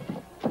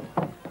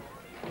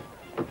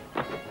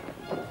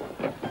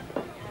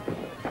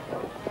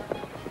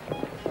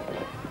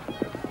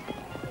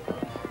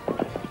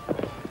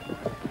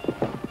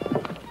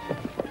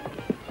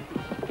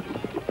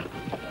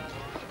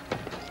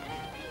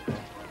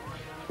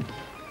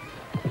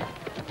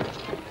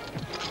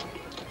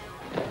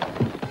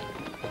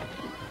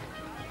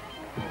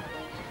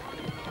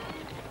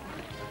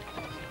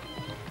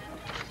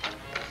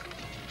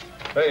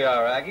 There you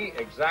are, Aggie.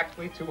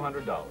 Exactly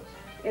 $200.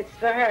 It's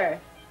for her.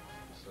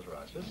 Mrs.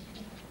 Rogers.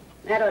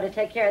 That ought to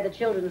take care of the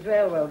children's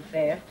railroad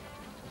fare.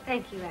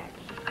 Thank you,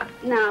 Aggie.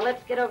 Now,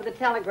 let's get over to the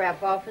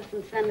telegraph office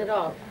and send it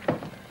off.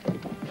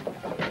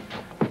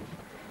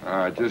 All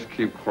right, just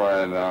keep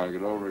quiet now and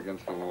get over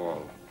against the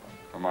wall.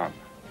 Come on.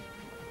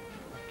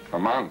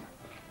 Come on.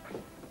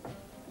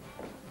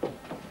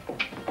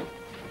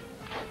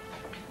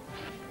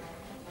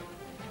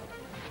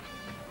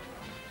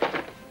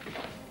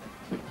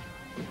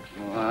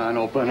 Come on,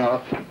 open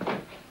up.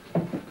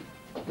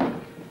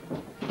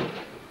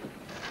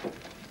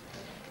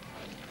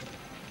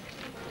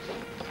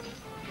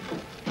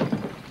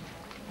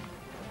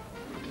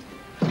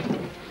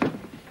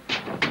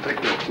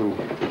 Take that, too.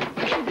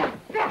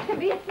 Back to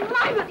me, it's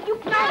my money. You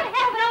can't have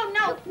it. Oh,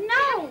 no,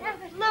 no.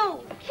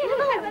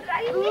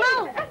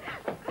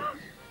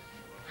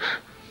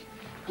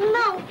 Lou.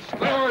 Lou.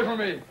 Stay away from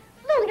me.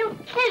 Lou, he'll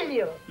kill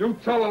you. You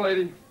tell the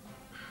lady.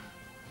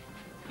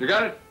 You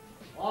got it?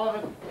 All of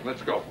it.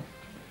 Let's go.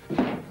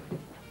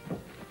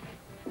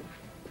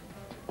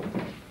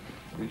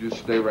 You just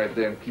stay right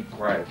there and keep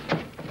quiet.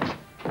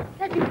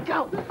 Let me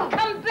go.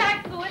 Come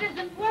back, Lou. It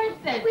isn't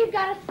worth it. We've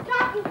got to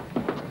stop him.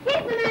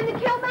 He's the man that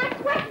killed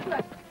Max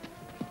Wexler.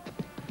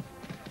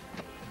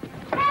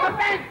 The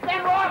bank's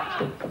been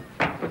robbed!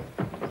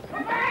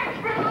 The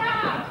bank's been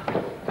robbed!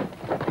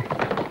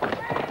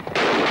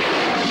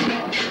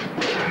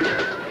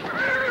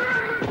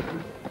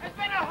 There's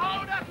been a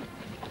holdup!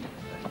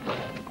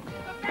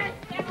 The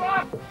bank's been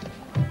robbed!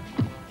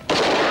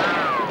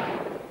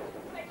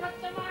 They took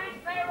the mine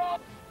payroll!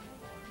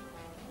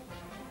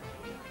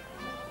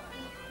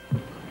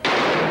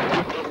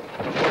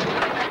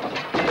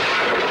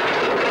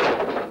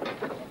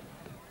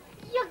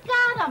 You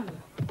got him.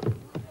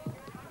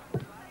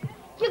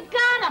 You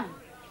got him.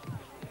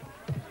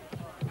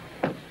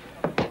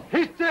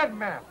 He's dead,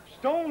 ma'am.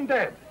 Stone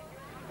dead.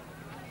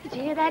 Did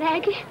you hear that,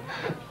 Aggie?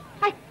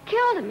 I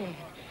killed a man.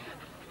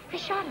 I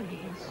shot a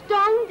man.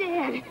 Stone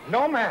dead.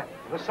 No, ma'am.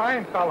 The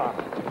sign fell on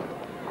him.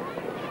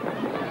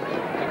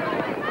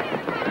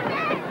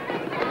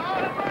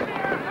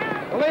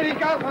 The lady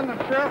got one, the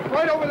sheriff,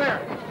 right over there.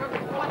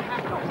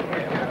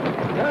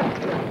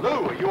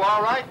 Lou, are you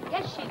all right?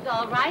 Yes, she's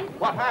all right.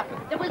 What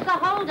happened? There was a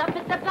holdup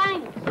at the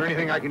bank. Is there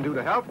anything I can do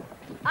to help?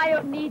 I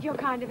don't need your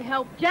kind of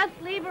help. Just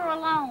leave her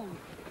alone.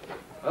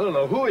 I don't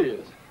know who he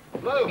is.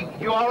 Lou,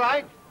 you all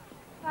right?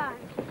 Fine.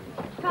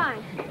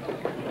 Fine.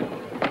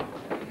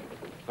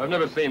 I've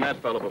never seen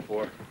that fellow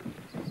before.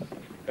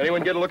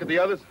 Anyone get a look at the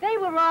others? They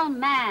were all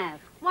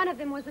masked. One of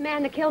them was the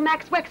man that killed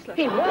Max Wexler.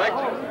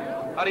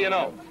 Wexler? How do you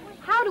know?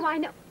 How do I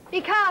know?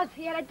 Because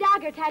he had a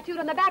dagger tattooed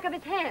on the back of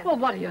his hand. Well,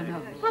 what do you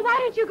know? Well, why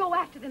don't you go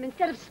after them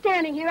instead of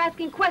standing here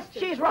asking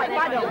questions? She's right.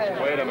 Why don't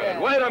we? Wait a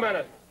minute. Wait a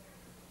minute.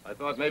 I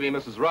thought maybe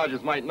Mrs.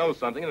 Rogers might know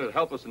something and it'd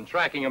help us in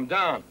tracking him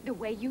down. The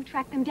way you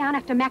tracked them down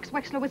after Max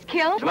Wexler was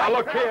killed? Now,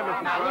 look here,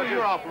 Mrs. Now, Lou, Rogers.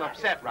 you're awful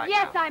upset right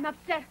Yes, now. I'm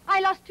upset. I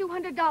lost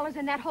 $200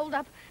 in that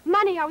holdup.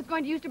 Money I was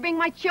going to use to bring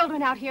my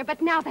children out here,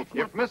 but now that's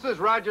not... If Mrs.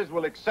 Rogers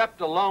will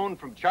accept a loan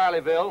from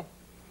Charlieville,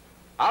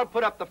 I'll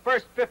put up the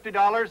first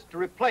 $50 to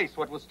replace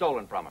what was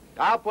stolen from her.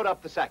 I'll put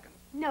up the second.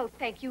 No,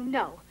 thank you,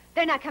 no.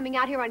 They're not coming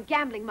out here on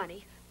gambling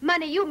money.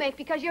 Money you make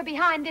because you're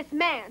behind this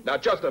man. Now,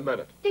 just a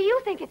minute. Do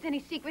you think it's any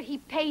secret he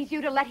pays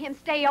you to let him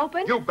stay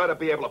open? You better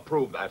be able to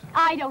prove that.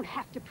 I don't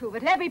have to prove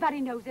it.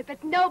 Everybody knows it,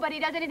 but nobody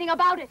does anything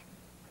about it.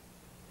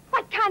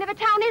 What kind of a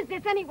town is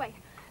this, anyway?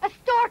 A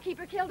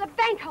storekeeper killed, a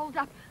bank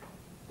holdup.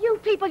 You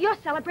people, you're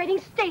celebrating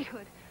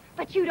statehood.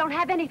 But you don't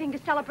have anything to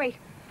celebrate.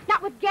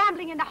 Not with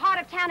gambling in the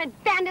heart of town and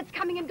bandits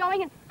coming and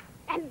going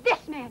and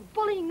this man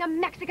bullying the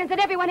Mexicans and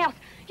everyone else.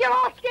 You're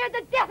all scared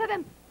to death of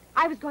him.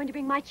 I was going to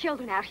bring my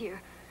children out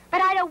here.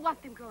 But I don't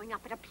want them growing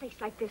up at a place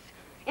like this,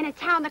 in a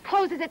town that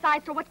closes its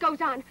eyes to what goes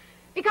on,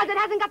 because it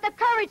hasn't got the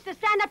courage to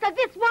stand up to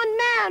this one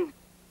man.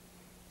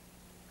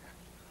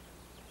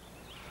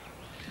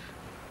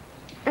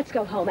 Let's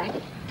go home,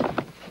 Aggie.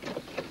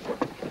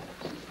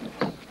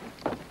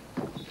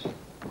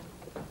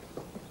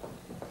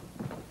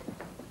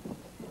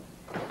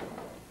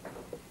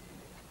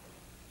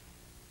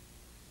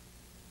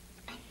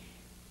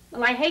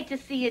 Well, I hate to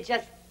see you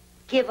just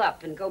give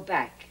up and go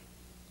back.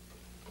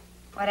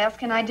 What else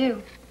can I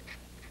do?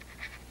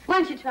 Why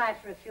don't you try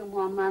for a few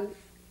more months?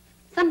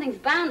 Something's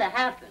bound to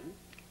happen.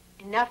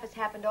 Enough has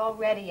happened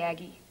already,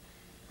 Aggie.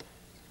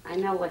 I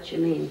know what you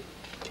mean.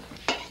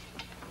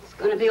 It's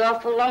going to be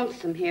awful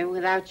lonesome here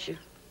without you.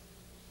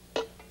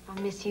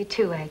 I'll miss you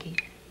too, Aggie.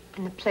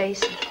 And the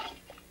place,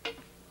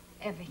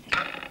 everything.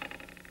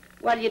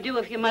 What'll you do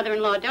if your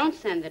mother-in-law don't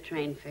send the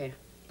train fare?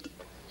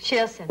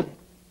 She'll send it.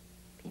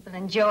 People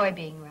enjoy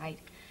being right.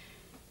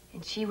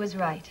 And she was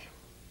right.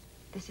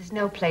 This is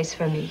no place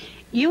for me.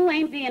 You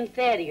ain't being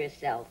fair to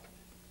yourself.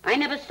 I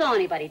never saw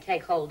anybody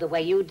take hold the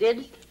way you did.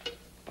 It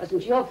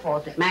wasn't your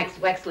fault that Max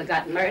Wexler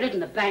got murdered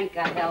and the bank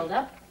got held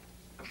up.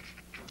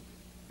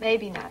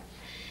 Maybe not.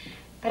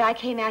 But I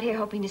came out here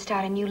hoping to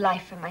start a new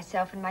life for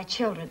myself and my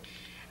children.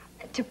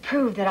 To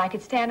prove that I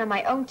could stand on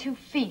my own 2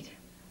 feet.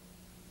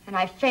 And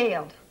I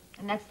failed.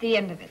 And that's the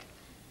end of it.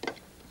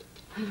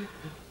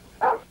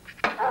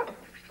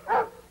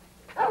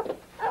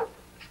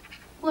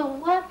 Well,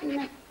 what in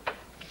the...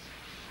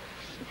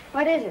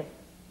 What is it?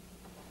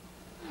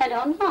 I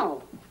don't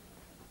know.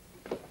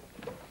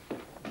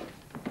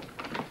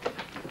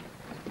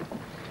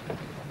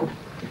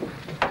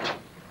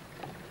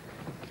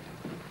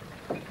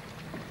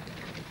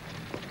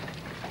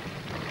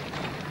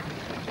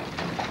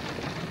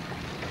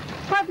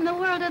 What in the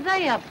world are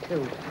they up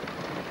to?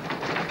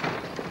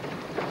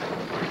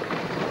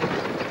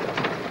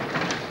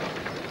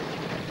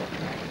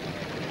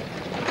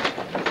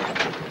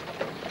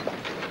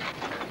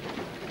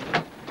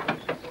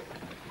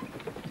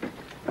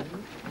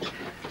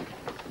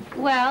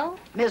 Well?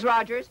 Ms.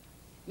 Rogers,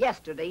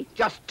 yesterday,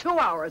 just 2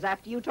 hours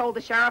after you told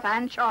the sheriff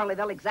and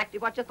Charlieville exactly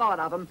what you thought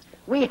of him,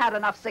 we had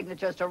enough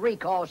signatures to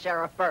recall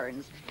Sheriff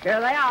Burns. Here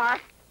they are.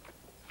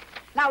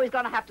 Now he's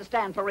going to have to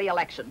stand for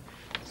re-election.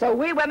 So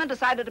we women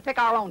decided to pick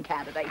our own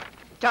candidate.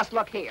 Just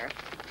look here.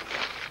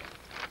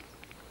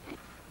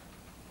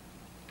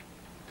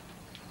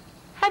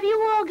 Have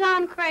you all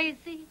gone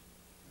crazy?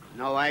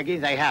 No, Aggie,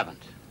 they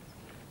haven't.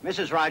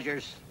 Mrs.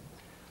 Rogers,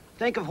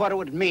 think of what it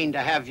would mean to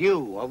have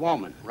you, a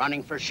woman,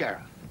 running for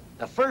sheriff.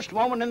 The first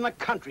woman in the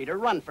country to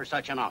run for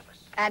such an office.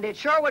 And it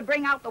sure would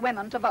bring out the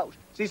women to vote.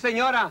 Si,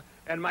 senora,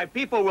 and my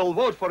people will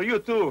vote for you,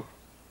 too.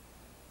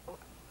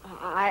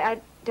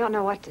 I don't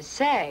know what to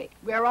say.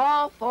 We're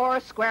all 4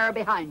 square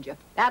behind you.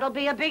 That'll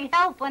be a big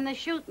help when the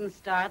shooting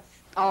starts.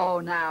 Oh,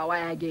 now,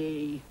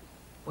 Aggie.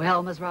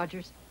 Well, Miss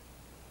Rogers?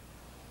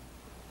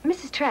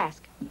 Mrs.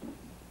 Trask,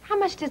 how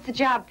much does the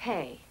job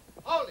pay?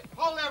 Hold it.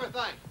 Hold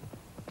everything.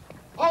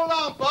 Hold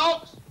on,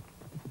 folks.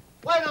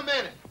 Wait a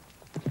minute.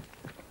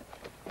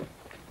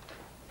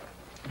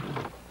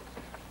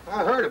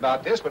 I heard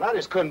about this, but I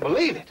just couldn't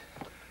believe it.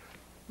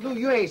 Lou,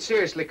 you ain't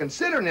seriously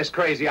considering this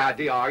crazy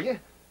idea, are you?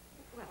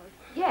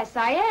 Yes,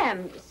 I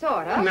am,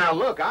 sort of. Now,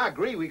 look, I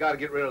agree we got to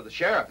get rid of the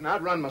sheriff, and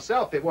I'd run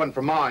myself if it wasn't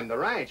for mowing the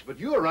ranch, but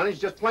your running's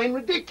just plain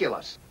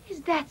ridiculous.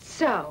 Is that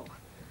so?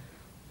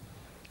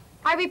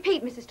 I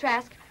repeat, Mrs.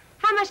 Trask,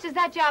 how much does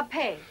that job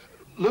pay?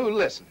 Lou,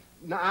 listen.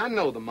 Now, I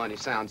know the money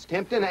sounds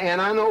tempting,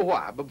 and I know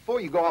why, but before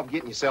you go off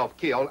getting yourself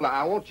killed,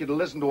 I want you to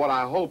listen to what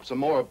I hope's a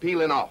more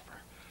appealing offer.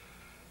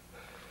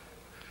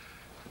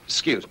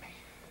 Excuse me.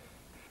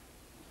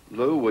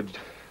 Lou,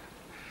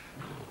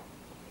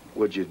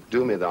 would you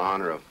do me the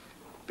honor of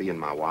being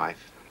my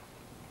wife?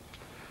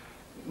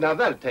 Now,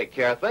 that'll take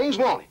care of things,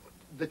 won't it?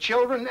 The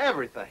children,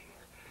 everything.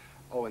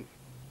 Oh, and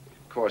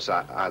of course,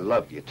 I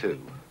love you,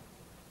 too.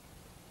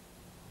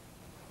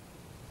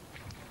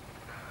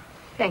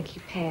 Thank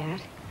you,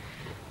 Pat.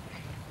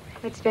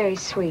 That's very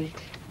sweet.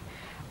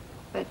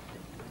 But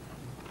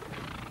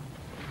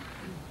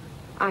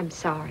I'm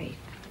sorry.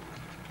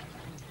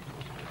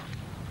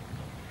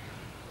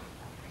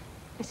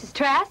 Mrs.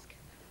 Trask?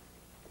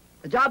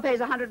 The job pays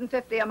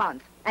 $150 a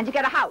month, and you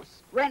get a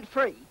house,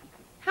 rent-free.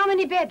 How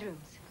many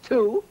bedrooms?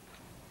 2.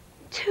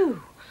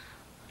 2.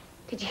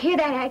 Did you hear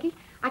that, Aggie?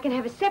 I can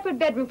have a separate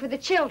bedroom for the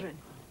children.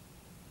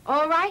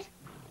 All right?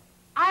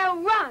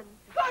 I'll run.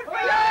 Good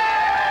for you!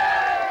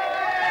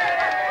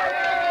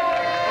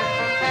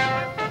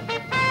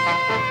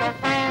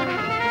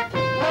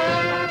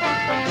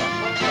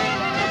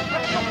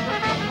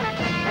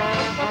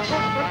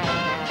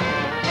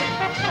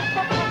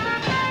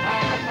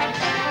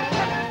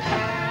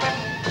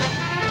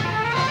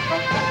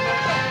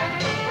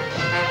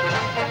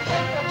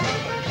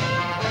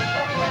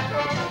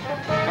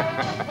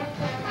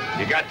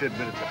 You got to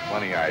admit it's a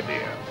funny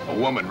idea. A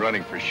woman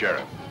running for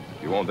sheriff.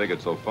 You won't think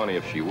it's so funny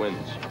if she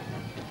wins.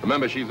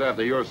 Remember, she's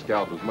after your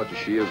scalp as much as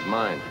she is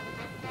mine.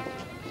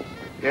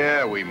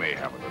 Yeah, we may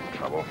have a little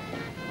trouble.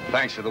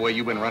 Thanks to the way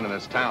you've been running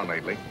this town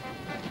lately.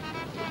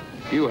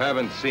 You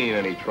haven't seen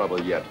any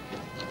trouble yet.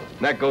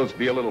 And that goes to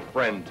be a little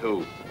friend,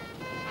 too.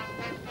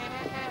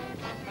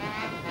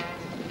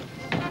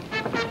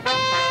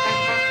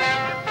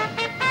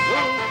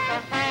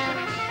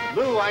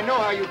 Lou, I know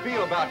how you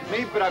feel about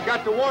me, but I've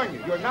got to warn you,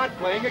 you're not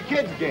playing a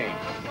kid's game.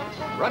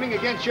 Running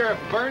against Sheriff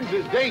Burns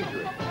is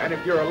dangerous, and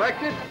if you're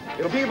elected,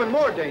 it'll be even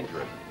more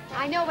dangerous.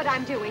 I know what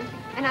I'm doing,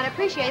 and I'd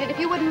appreciate it if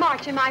you wouldn't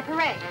march in my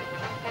parade.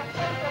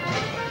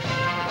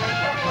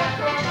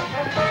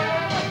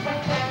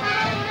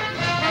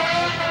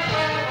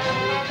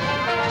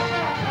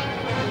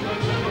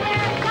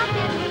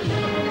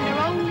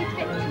 They're only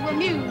fit to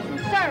amuse and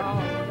serve.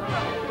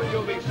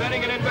 You'll be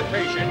sending an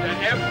invitation to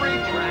every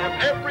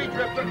tramp, every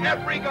drifter,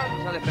 every gun.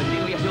 Se ha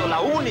defendido y ha sido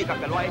la única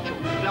que lo ha hecho.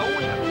 La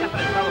única que se ha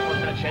presentado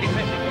contra el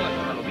xerife y toda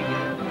esta lomilla.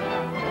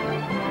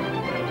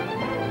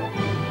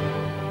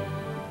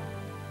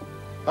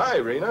 Hi,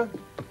 Rena.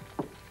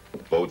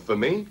 Vote for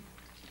me?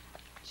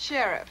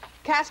 Sheriff,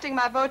 casting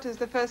my vote is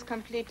the first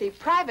completely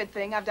private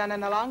thing I've done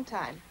in a long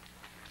time.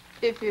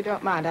 If you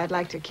don't mind, I'd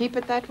like to keep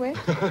it that way.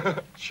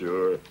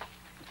 Sure.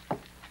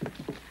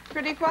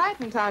 Pretty quiet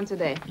in town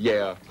today.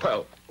 Yeah,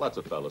 well, lots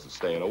of fellas are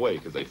staying away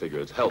because they figure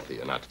it's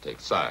healthier not to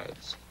take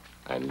sides.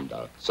 And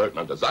certain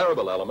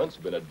undesirable elements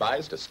have been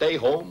advised to stay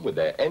home with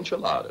their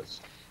enchiladas.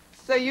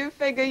 So you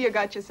figure you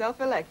got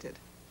yourself elected?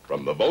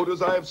 From the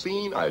voters I have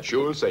seen, I'd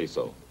sure say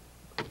so.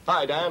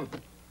 Hi, Dan.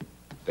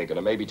 Thinking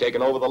of maybe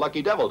taking over the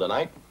Lucky Devil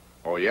tonight.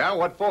 Oh, yeah?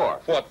 What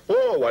for? What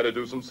for? Why, to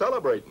do some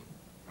celebrating.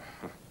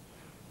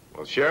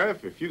 Well,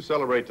 Sheriff, if you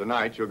celebrate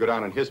tonight, you'll go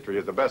down in history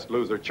as the best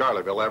loser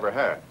Charleville ever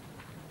had.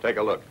 Take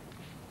a look.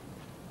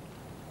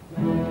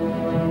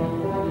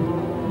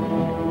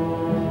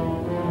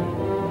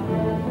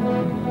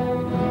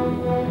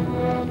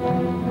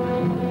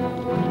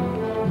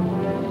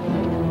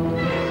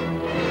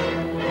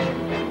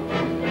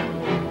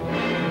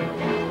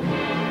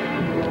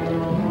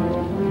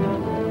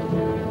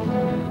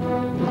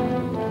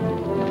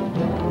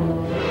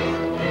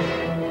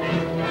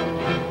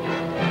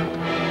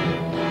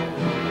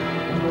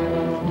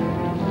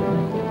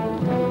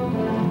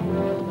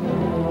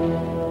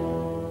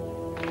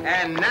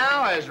 And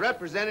now, as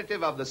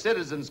representative of the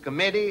Citizens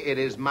Committee, it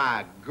is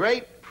my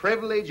great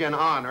privilege and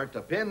honor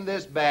to pin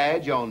this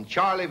badge on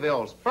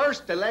Charleville's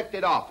first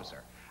elected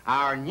officer,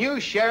 our new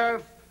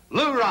sheriff,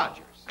 Lou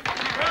Rogers.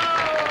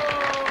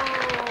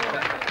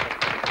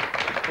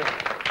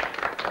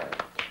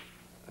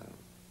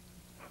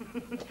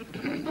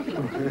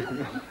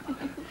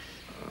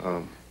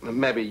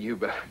 Maybe you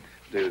better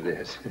do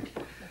this.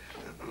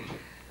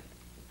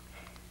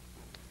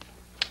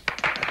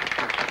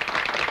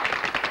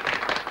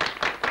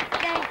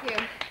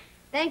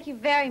 Thank you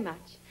very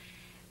much.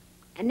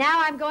 And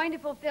now I'm going to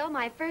fulfill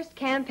my first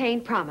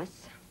campaign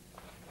promise.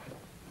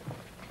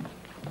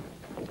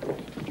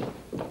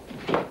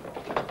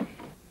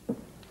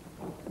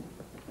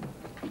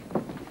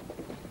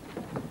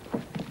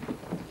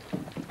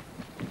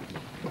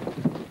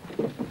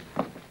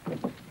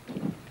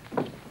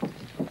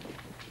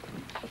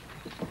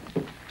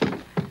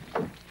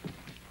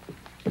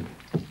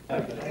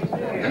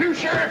 The new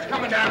sheriff's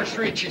coming down the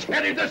street. She's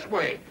headed this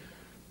way.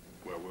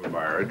 Well, we'll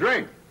buy her a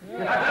drink.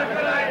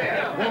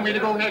 Want me to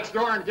go next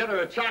door and get her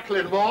a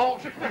chocolate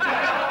vault?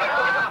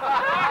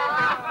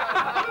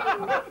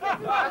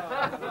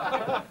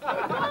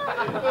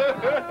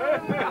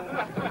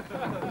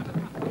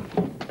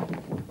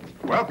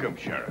 Welcome,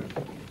 Sheriff.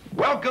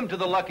 Welcome to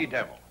the Lucky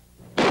Devil.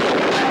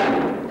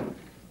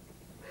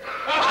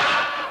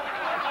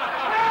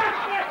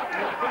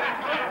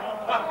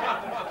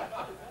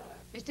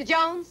 Mr.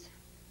 Jones,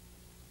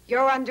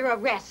 you're under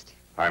arrest.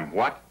 I'm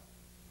what?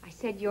 I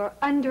said you're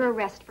under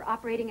arrest for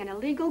operating an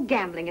illegal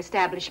gambling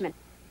establishment.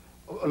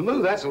 Oh,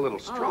 Lou, that's a little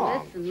strong.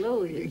 Oh, listen,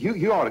 Lou.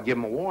 You ought to give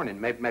him a warning,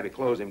 maybe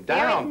close him There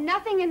is down.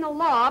 nothing in the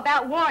law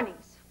about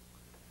warnings.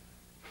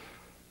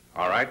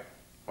 All right.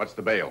 What's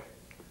the bail?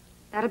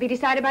 That'll be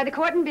decided by the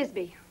court in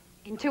Bisbee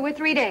in 2 or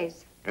 3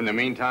 days. In the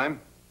meantime?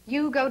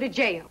 You go to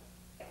jail.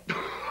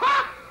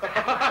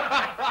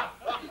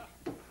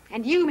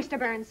 And you, Mr.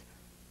 Burns,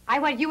 I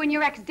want you and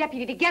your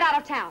ex-deputy to get out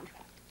of town.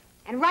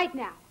 And right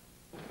now.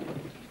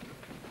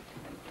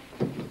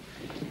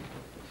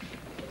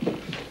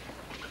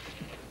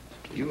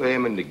 You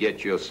aiming to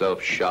get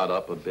yourself shot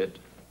up a bit?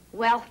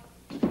 Well,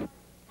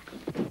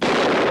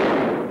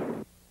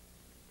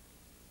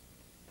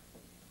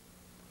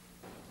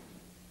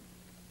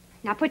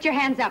 now put your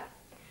hands up.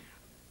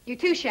 You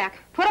too, Shaq.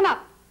 Put them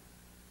up.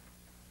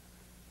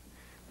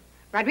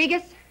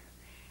 Rodriguez,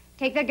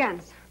 take their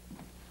guns.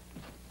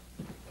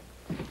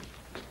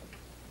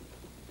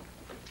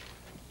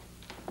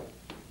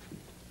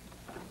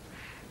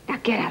 Now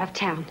get out of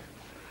town.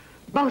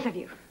 Both of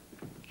you.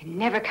 And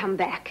never come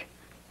back.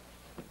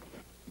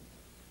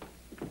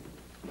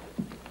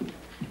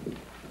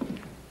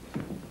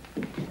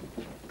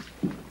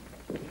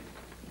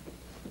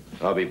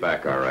 I'll be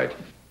back, all right.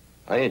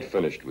 I ain't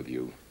finished with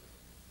you.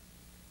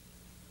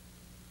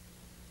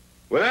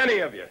 With any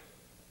of you.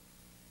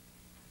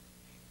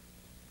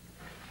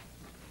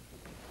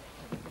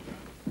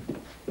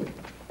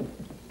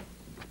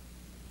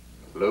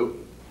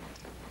 Lou?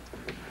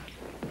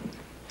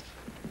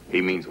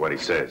 He means what he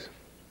says.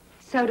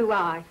 So do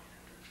I.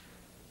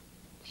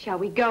 Shall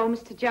we go,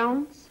 Mr.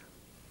 Jones?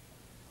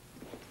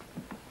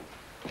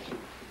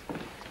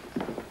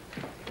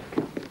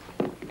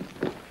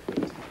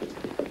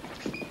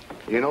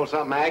 You know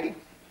something, Aggie?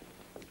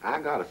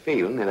 I got a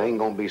feeling it ain't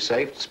gonna be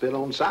safe to spit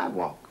on the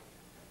sidewalk.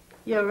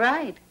 You're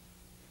right.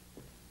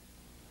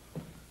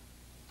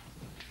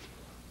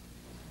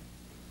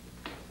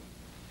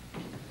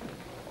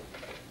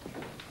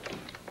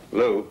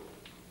 Lou.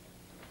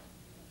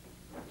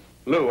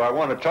 Lou, I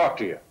want to talk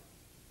to you.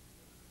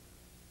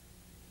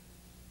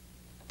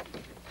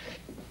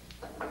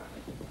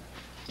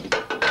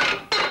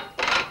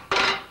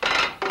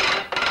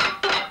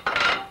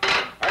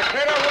 I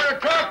said I want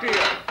to talk to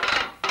you.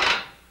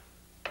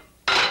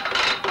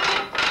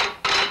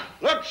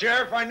 Look,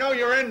 Sheriff, I know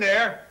you're in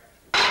there.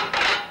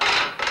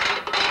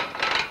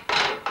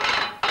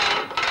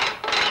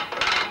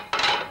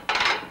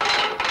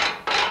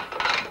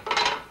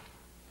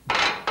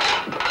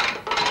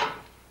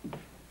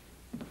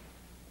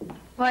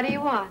 What do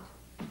you want?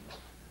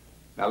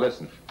 Now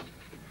listen,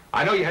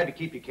 I know you had to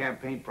keep your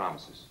campaign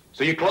promises.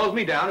 So you closed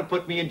me down and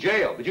put me in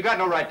jail, but you got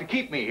no right to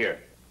keep me here.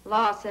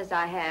 Law says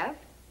I have.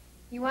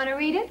 You want to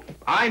read it?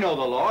 I know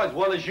the law as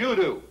well as you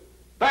do.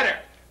 Better.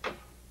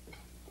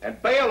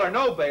 And bail or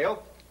no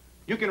bail,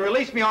 you can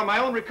release me on my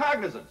own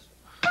recognizance.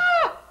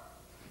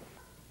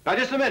 Now,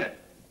 just a minute.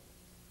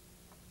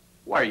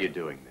 Why are you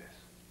doing this?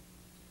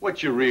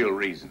 What's your real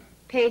reason?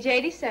 Page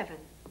 87,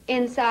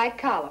 inside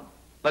column.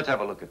 Let's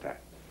have a look at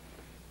that.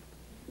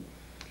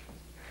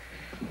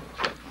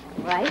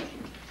 All right.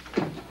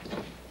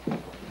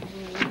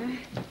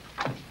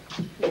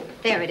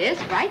 There it is,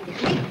 right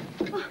there.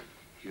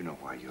 You know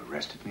why you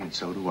arrested me, and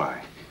so do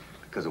I.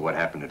 Because of what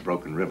happened at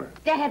Broken River.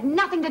 That had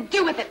nothing to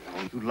do with it.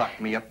 You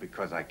locked me up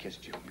because I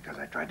kissed you, because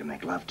I tried to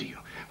make love to you.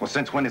 Well,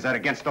 since when is that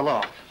against the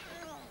law?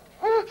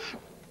 Oh.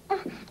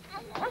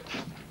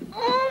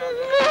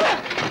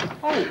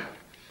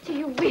 Do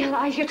you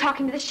realize you're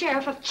talking to the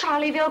sheriff of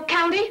Charleville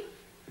County?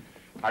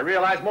 I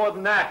realize more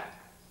than that.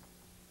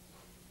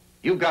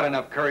 You've got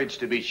enough courage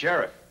to be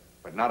sheriff,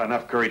 but not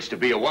enough courage to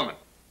be a woman.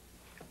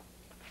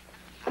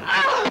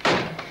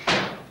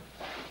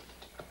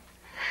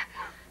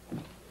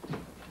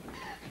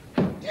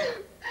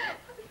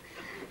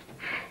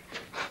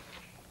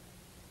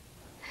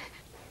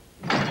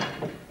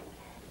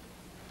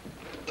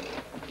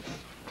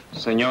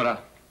 Senora,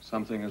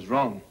 something is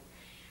wrong.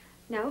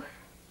 No,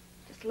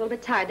 just a little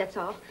bit tired, that's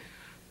all.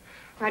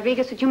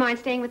 Rodriguez, would you mind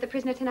staying with the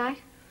prisoner tonight?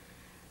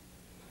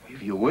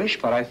 If you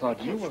wish, but I thought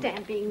you Can't were...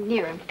 stand being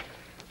near him.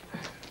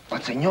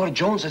 But Senor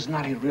Jones is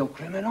not a real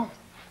criminal.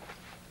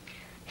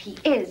 He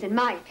is, in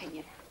my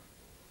opinion.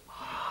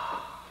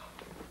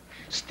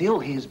 Still,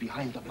 he is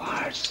behind the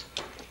bars.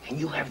 And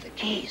you have the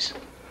keys.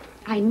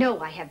 I know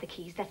I have the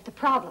keys. That's the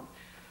problem.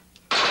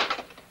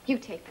 You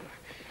take them.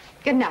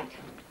 Good night.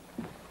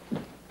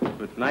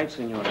 Good night,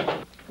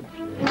 Senora.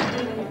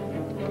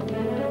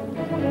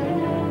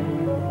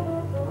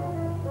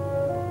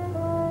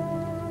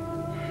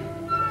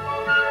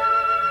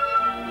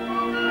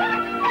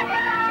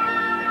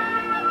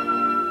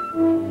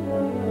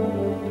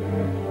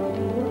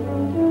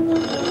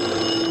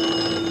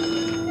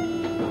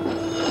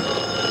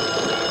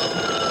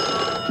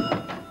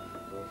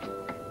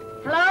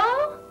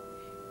 Hello?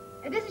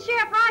 This is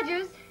Sheriff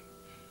Rogers.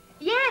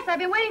 Yes, I've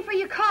been waiting for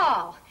your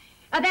call.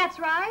 That's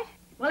right.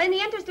 Well, in the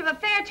interest of a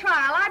fair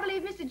trial, I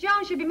believe Mr.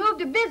 Jones should be moved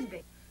to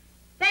Bisbee.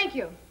 Thank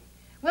you.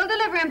 We'll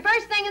deliver him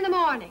first thing in the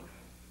morning.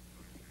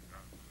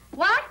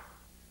 What?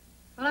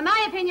 Well, in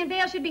my opinion,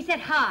 bail should be set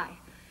high.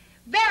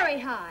 Very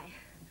high.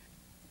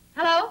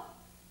 Hello?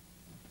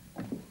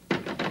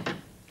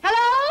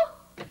 Hello?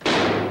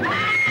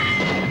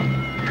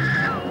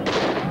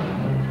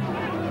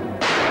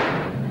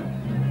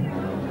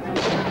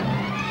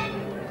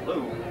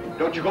 Lou,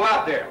 don't you go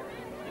out there.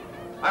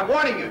 I'm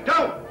warning you,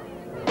 don't!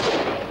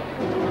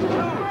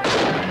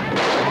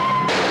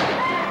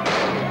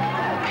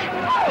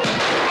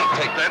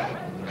 Take that.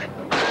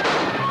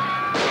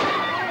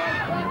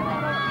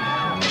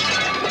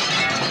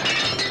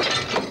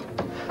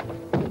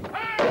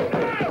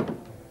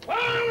 What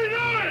are we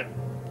doing?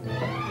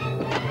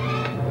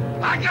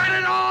 I got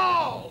it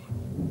all!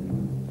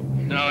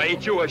 Now,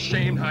 ain't you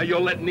ashamed how you're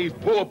letting these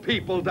poor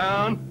people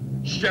down,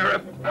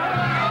 Sheriff?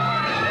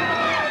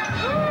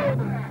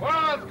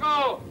 Well, let's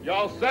go.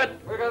 Y'all set?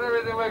 We got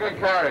everything we can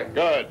carry.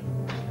 Good.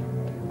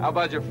 How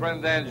about your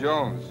friend Dan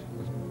Jones?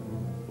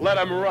 Let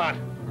him rot.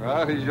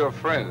 Well, he's your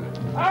friend.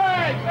 All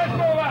right, let's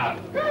move out.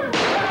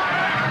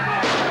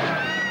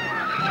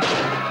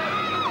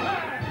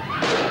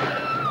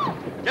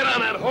 Get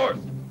on that horse.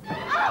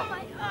 Oh,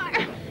 my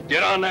arm.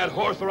 Get on that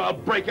horse or I'll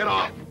break it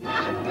off.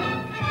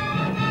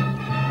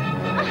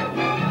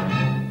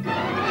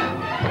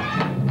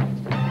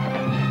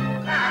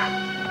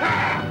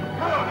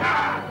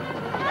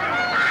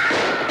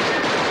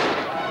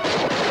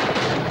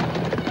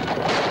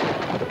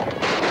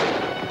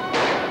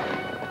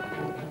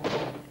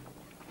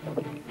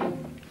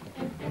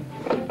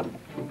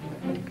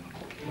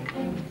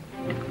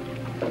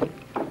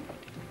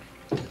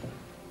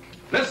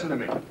 Listen to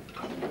me.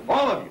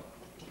 All of you.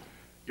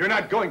 You're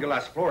not going to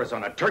Las Flores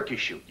on a turkey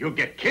shoot. You'll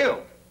get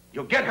killed.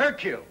 You'll get her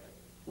killed.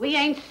 We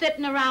ain't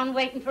sitting around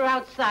waiting for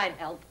outside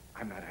help.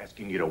 I'm not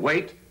asking you to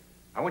wait.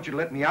 I want you to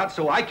let me out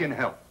so I can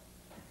help.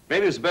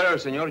 Maybe it's better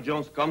if Senor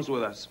Jones comes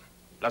with us.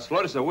 Las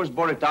Flores is the worst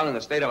border town in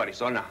the state of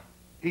Arizona.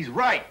 He's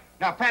right.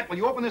 Now, Pat, will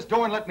you open this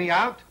door and let me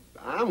out?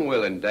 I'm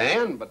willing,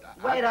 Dan, but...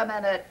 Wait a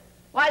minute.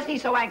 Why is he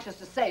so anxious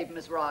to save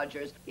Miss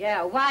Rogers?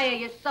 Yeah, why are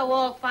you so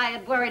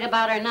all-fired worried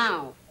about her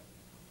now?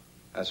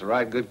 That's a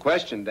right good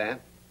question, Dan.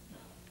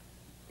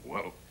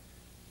 Well...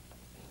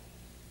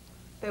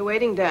 They're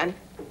waiting, Dan.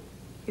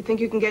 You think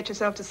you can get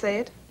yourself to say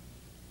it?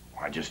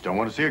 I just don't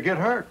want to see her get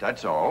hurt,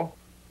 that's all.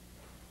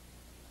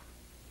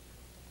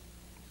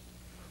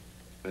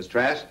 Miss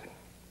Trask,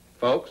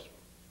 folks,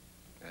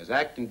 as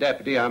acting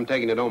deputy, I'm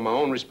taking it on my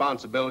own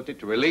responsibility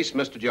to release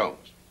Mr.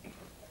 Jones.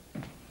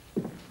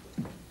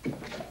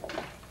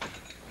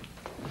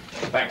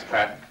 Thanks,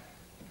 Pat.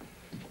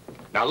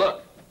 Now,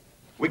 look.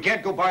 We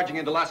can't go barging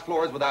into Las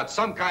Flores without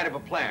some kind of a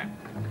plan.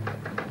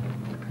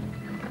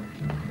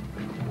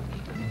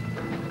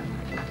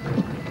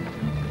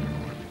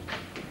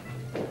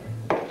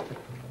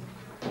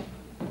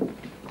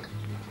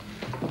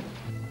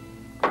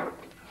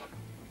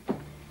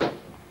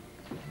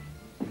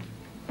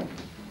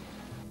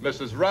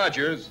 Mrs.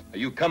 Rogers, are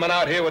you coming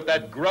out here with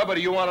that grub, or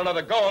do you want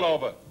another going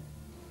over?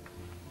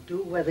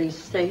 Do what they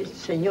say,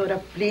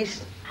 senora,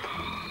 please.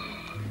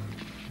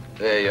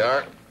 There you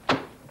are.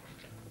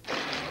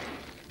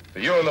 For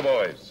you and the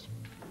boys.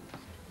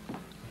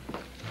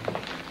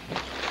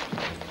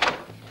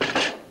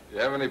 You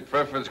have any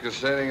preference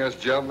concerning us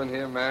gentlemen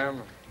here,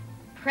 ma'am?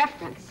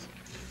 Preference?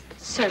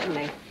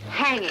 Certainly.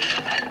 Hanging.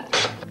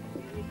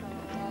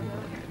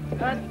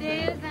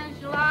 Tortillas,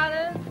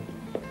 enchiladas.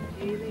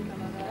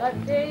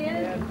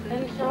 Tortillas,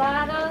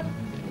 enchiladas.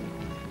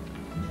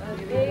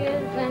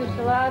 Tortillas,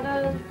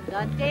 enchiladas.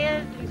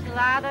 Tortillas,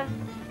 enchiladas.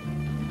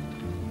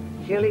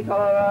 Chili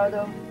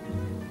Colorado.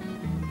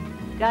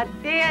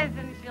 Tortillas,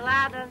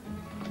 enchiladas.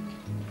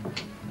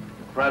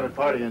 Private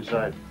party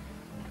inside.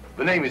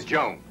 The name is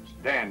Jones,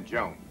 Dan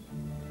Jones.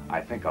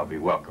 I think I'll be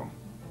welcome.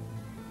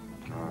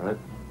 All right.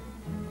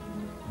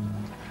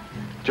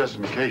 Just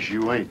in case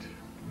you ain't.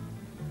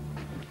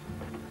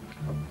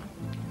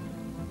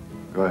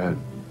 Go ahead.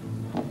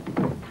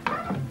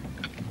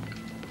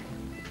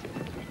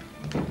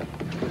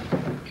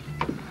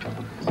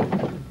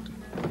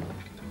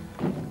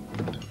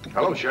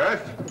 Hello,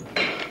 Sheriff.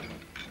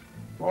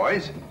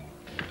 Boys.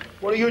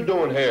 What are you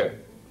doing here?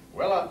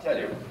 Well, I'll tell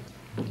you.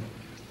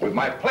 With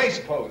my place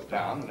closed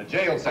down and a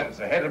jail sentence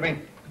ahead of me,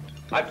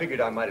 I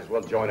figured I might as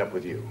well join up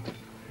with you.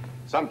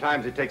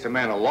 Sometimes it takes a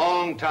man a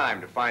long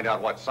time to find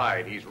out what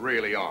side he's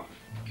really on.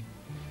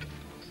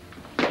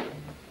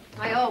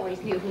 I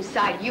always knew whose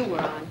side you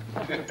were on.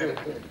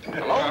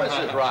 Hello,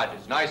 Mrs.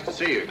 Rogers. Nice to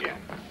see you again.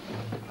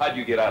 How'd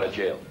you get out of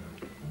jail?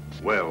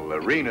 Well,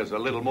 Rena's a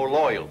little more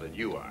loyal than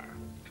you are.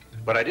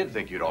 But I did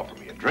think you'd offer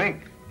me a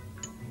drink.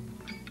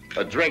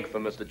 A drink for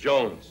Mr.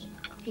 Jones.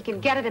 He can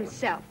get it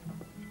himself.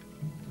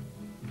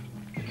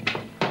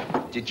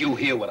 Did you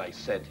hear what I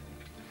said?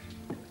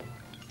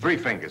 3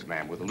 fingers,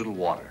 ma'am, with a little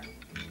water.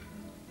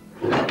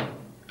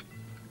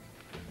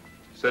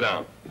 Sit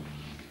down.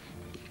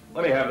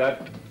 Let me have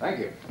that. Thank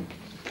you.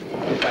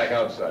 Get back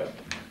outside.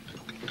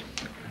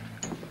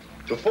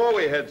 Before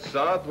we head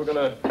south, we're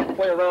gonna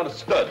play around a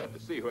stud to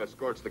see who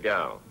escorts the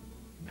gal.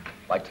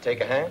 Like to take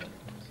a hand?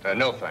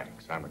 No,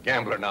 thanks. I'm a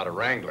gambler, not a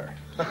wrangler.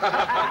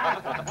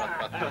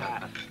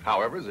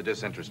 However, as a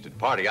disinterested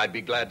party, I'd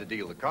be glad to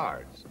deal the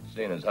cards.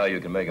 Seeing as how you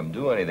can make him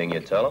do anything you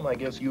tell him, I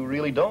guess you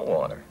really don't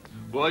want her.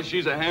 Boy,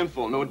 she's a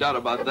handful, no doubt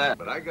about that.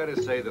 But I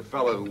gotta say, the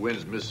fellow who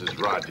wins Mrs.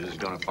 Rogers is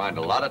gonna find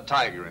a lot of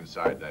tiger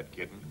inside that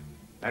kitten.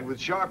 And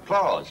with sharp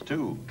claws,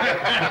 too. Give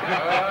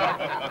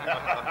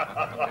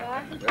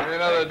me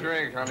another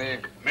drink, honey.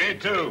 Me,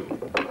 too.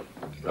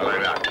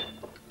 Right out.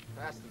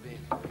 Pass the bean.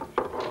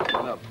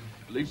 No,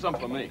 leave some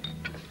for me.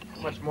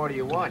 How much more do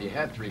you want? You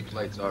had 3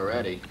 plates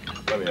already.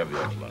 Let me have the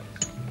enchilada.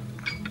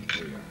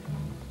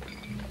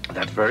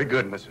 That's very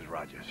good, Mrs.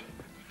 Rogers.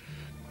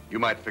 You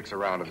might fix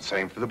around the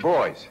same for the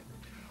boys.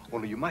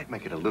 Only you might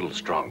make it a little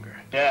stronger.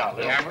 Yeah, a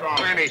little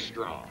stronger. Plenty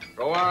strong.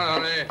 Go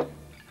on, honey.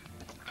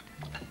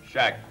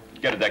 Shack,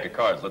 get a deck of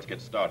cards. Let's get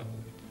started.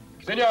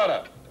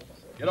 Senora,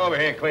 get over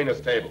here and clean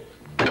this table.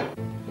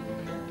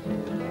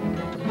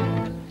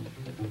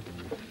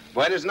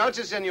 Buenas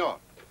noches, senor.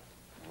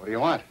 What do you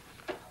want?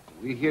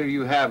 We hear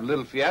you have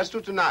little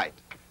fiesta tonight.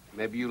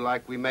 Maybe you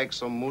like we make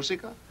some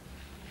música?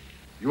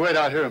 You wait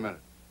out here a minute.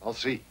 I'll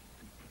see.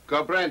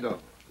 Comprendo.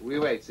 We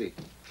wait, see.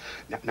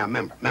 Now,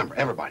 remember,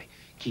 everybody,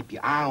 keep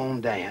your eye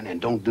on Dan and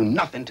don't do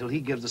nothing till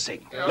he gives the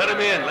signal. Let him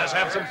in. Let's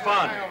have some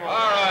fun.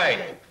 All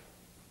right.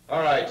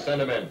 All right,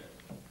 send him in.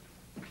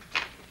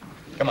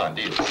 Come on,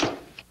 Dito.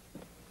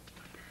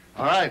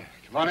 All right,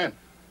 come on in.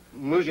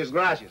 Muchas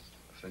gracias.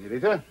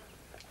 Senorita?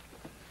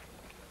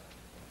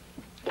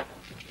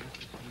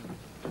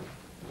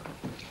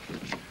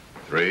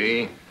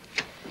 Three.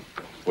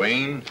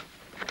 Queen.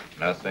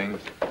 Nothing.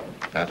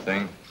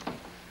 Nothing.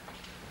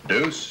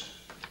 Deuce.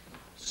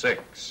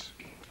 6.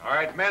 All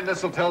right, men,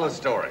 this'll tell the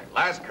story.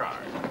 Last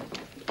card.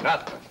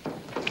 Nothing.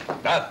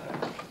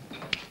 Nothing.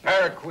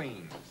 Pair of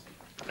queens.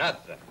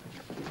 Nothing.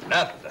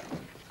 Nothing.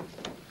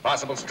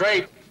 Possible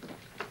straight.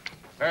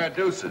 Pair of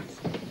deuces.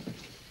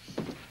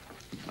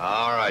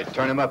 All right,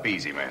 turn him up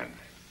easy, man.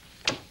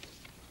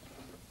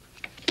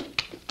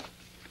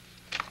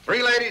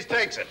 3 ladies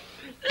takes it.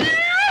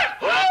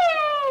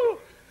 Woo!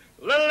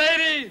 Little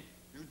lady,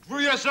 you drew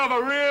yourself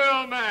a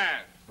real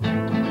man.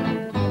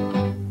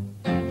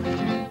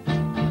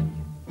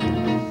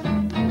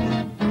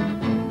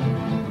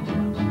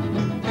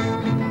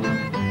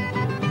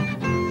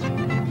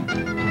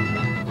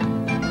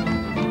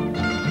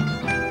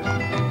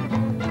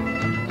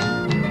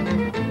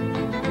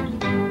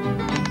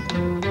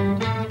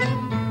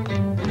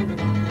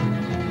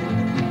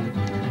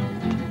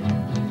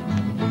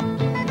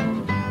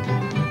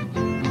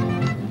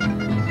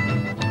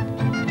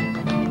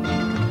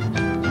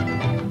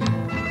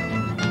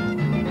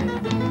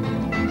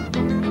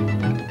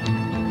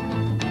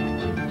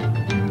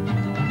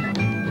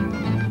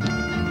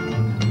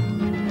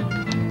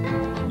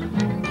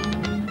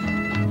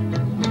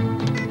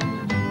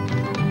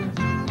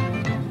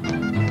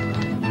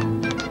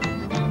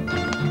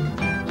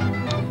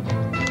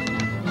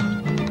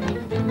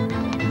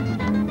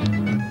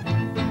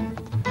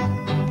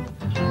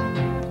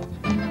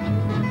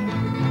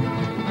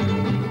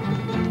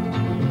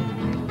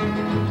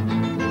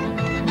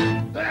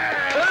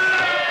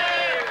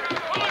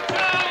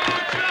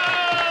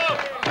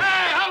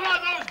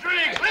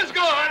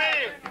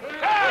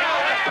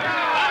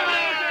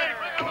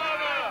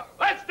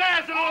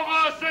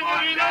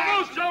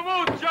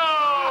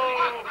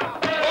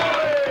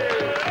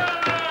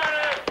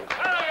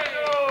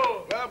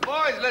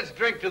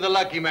 drink to the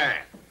lucky man.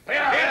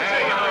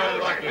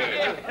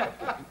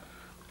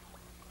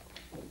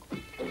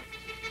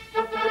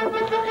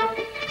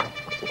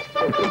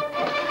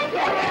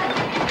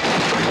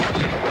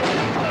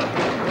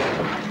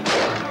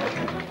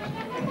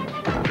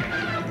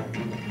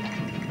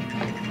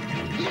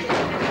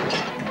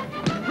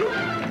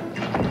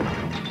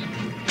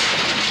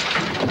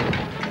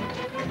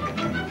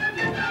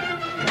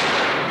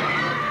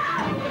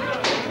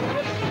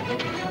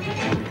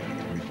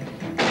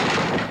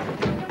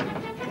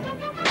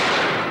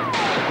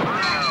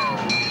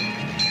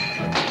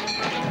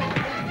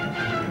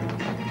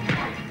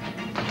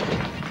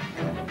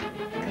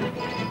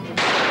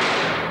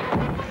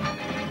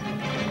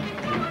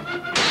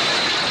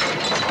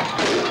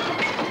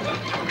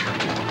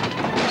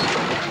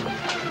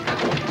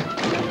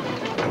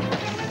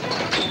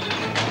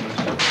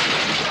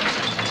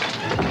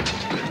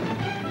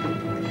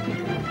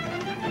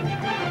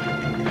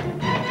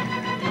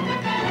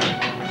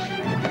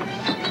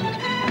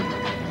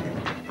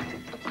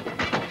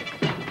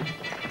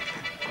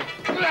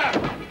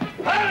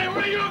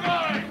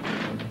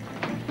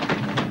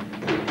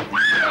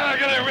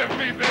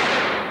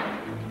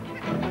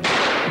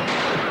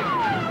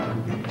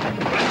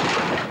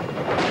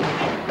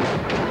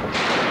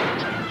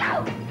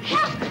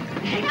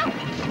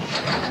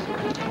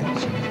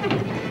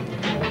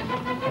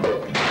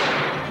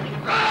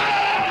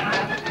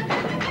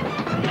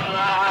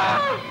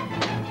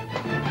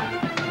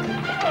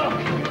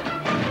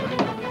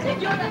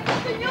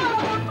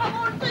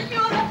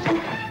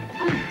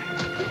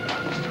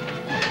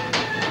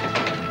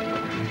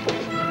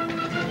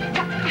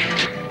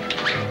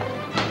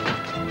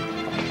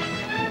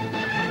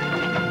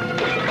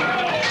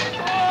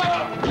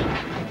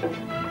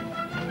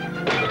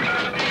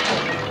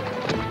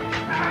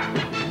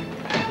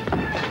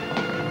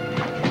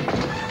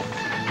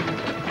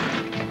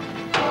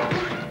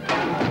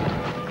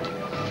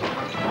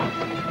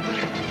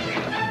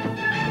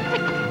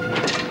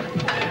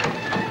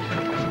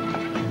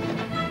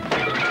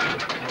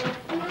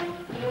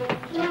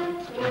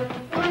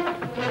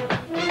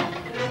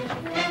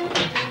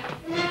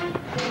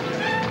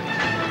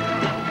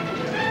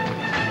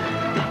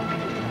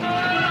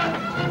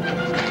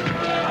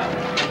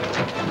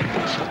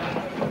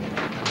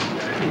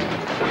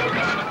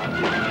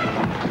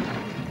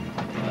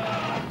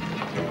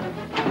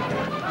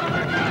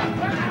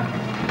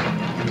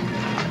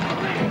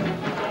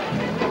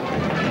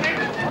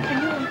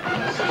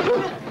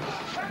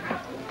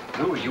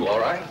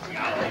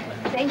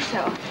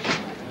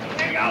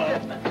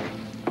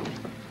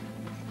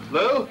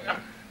 Lou?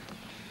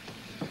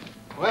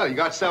 Well, you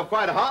got yourself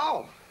quite a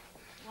haul.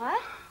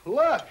 What?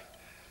 Look.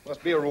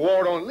 Must be a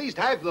reward on at least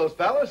half of those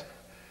fellas.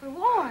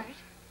 Reward?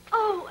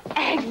 Oh,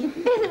 Aggie,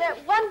 isn't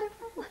that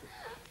wonderful?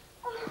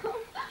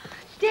 Oh,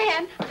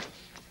 Dan.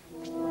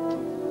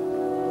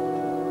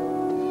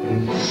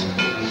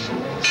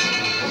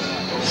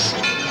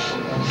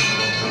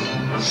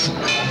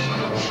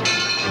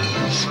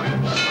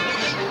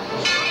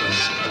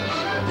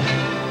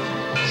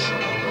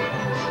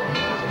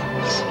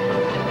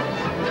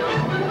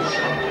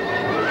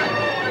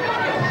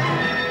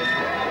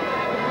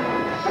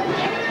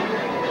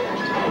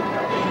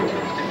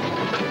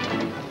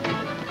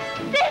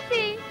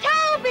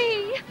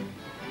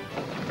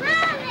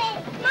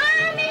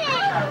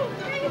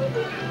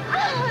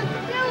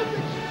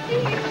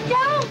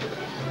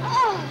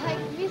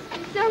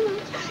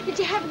 Did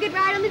you have a good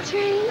ride on the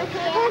train?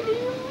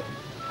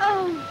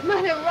 Oh,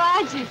 Mother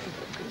Rogers.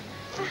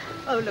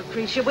 Oh,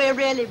 Lucretia, we're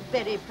really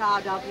very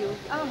proud of you.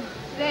 Oh,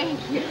 thank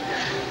you.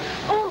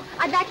 Oh,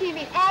 I'd like you to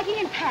meet Aggie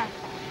and Pat,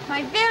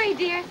 my very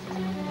dearest.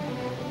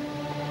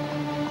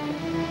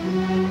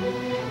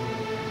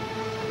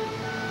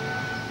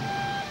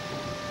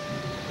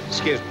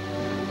 Excuse me.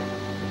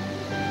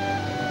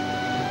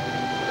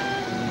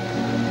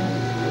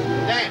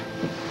 Dan!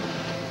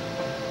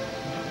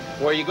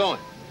 Where are you going?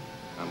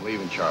 I'm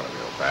leaving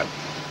Charleville, Pat.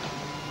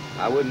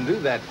 I wouldn't do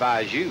that if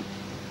I was you.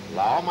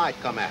 Law might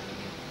come after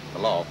you. The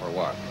law for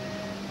what?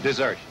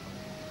 Desertion.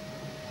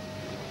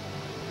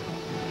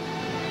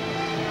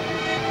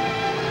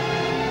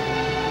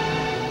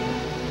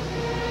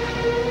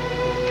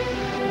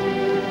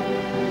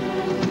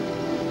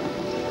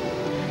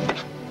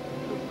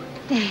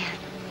 Dan.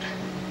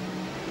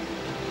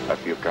 I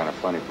feel kind of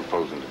funny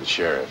proposing to the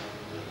sheriff.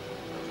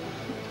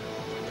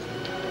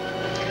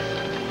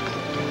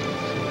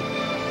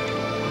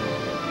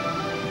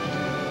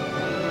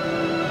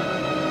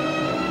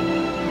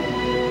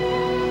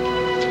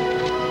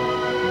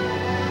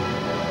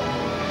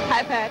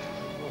 Hi, Pat.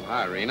 Oh,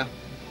 hi, Rena.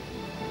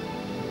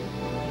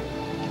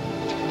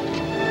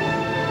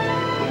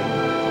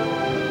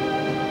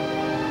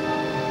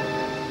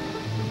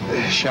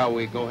 Shall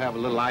we go have a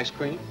little ice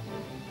cream?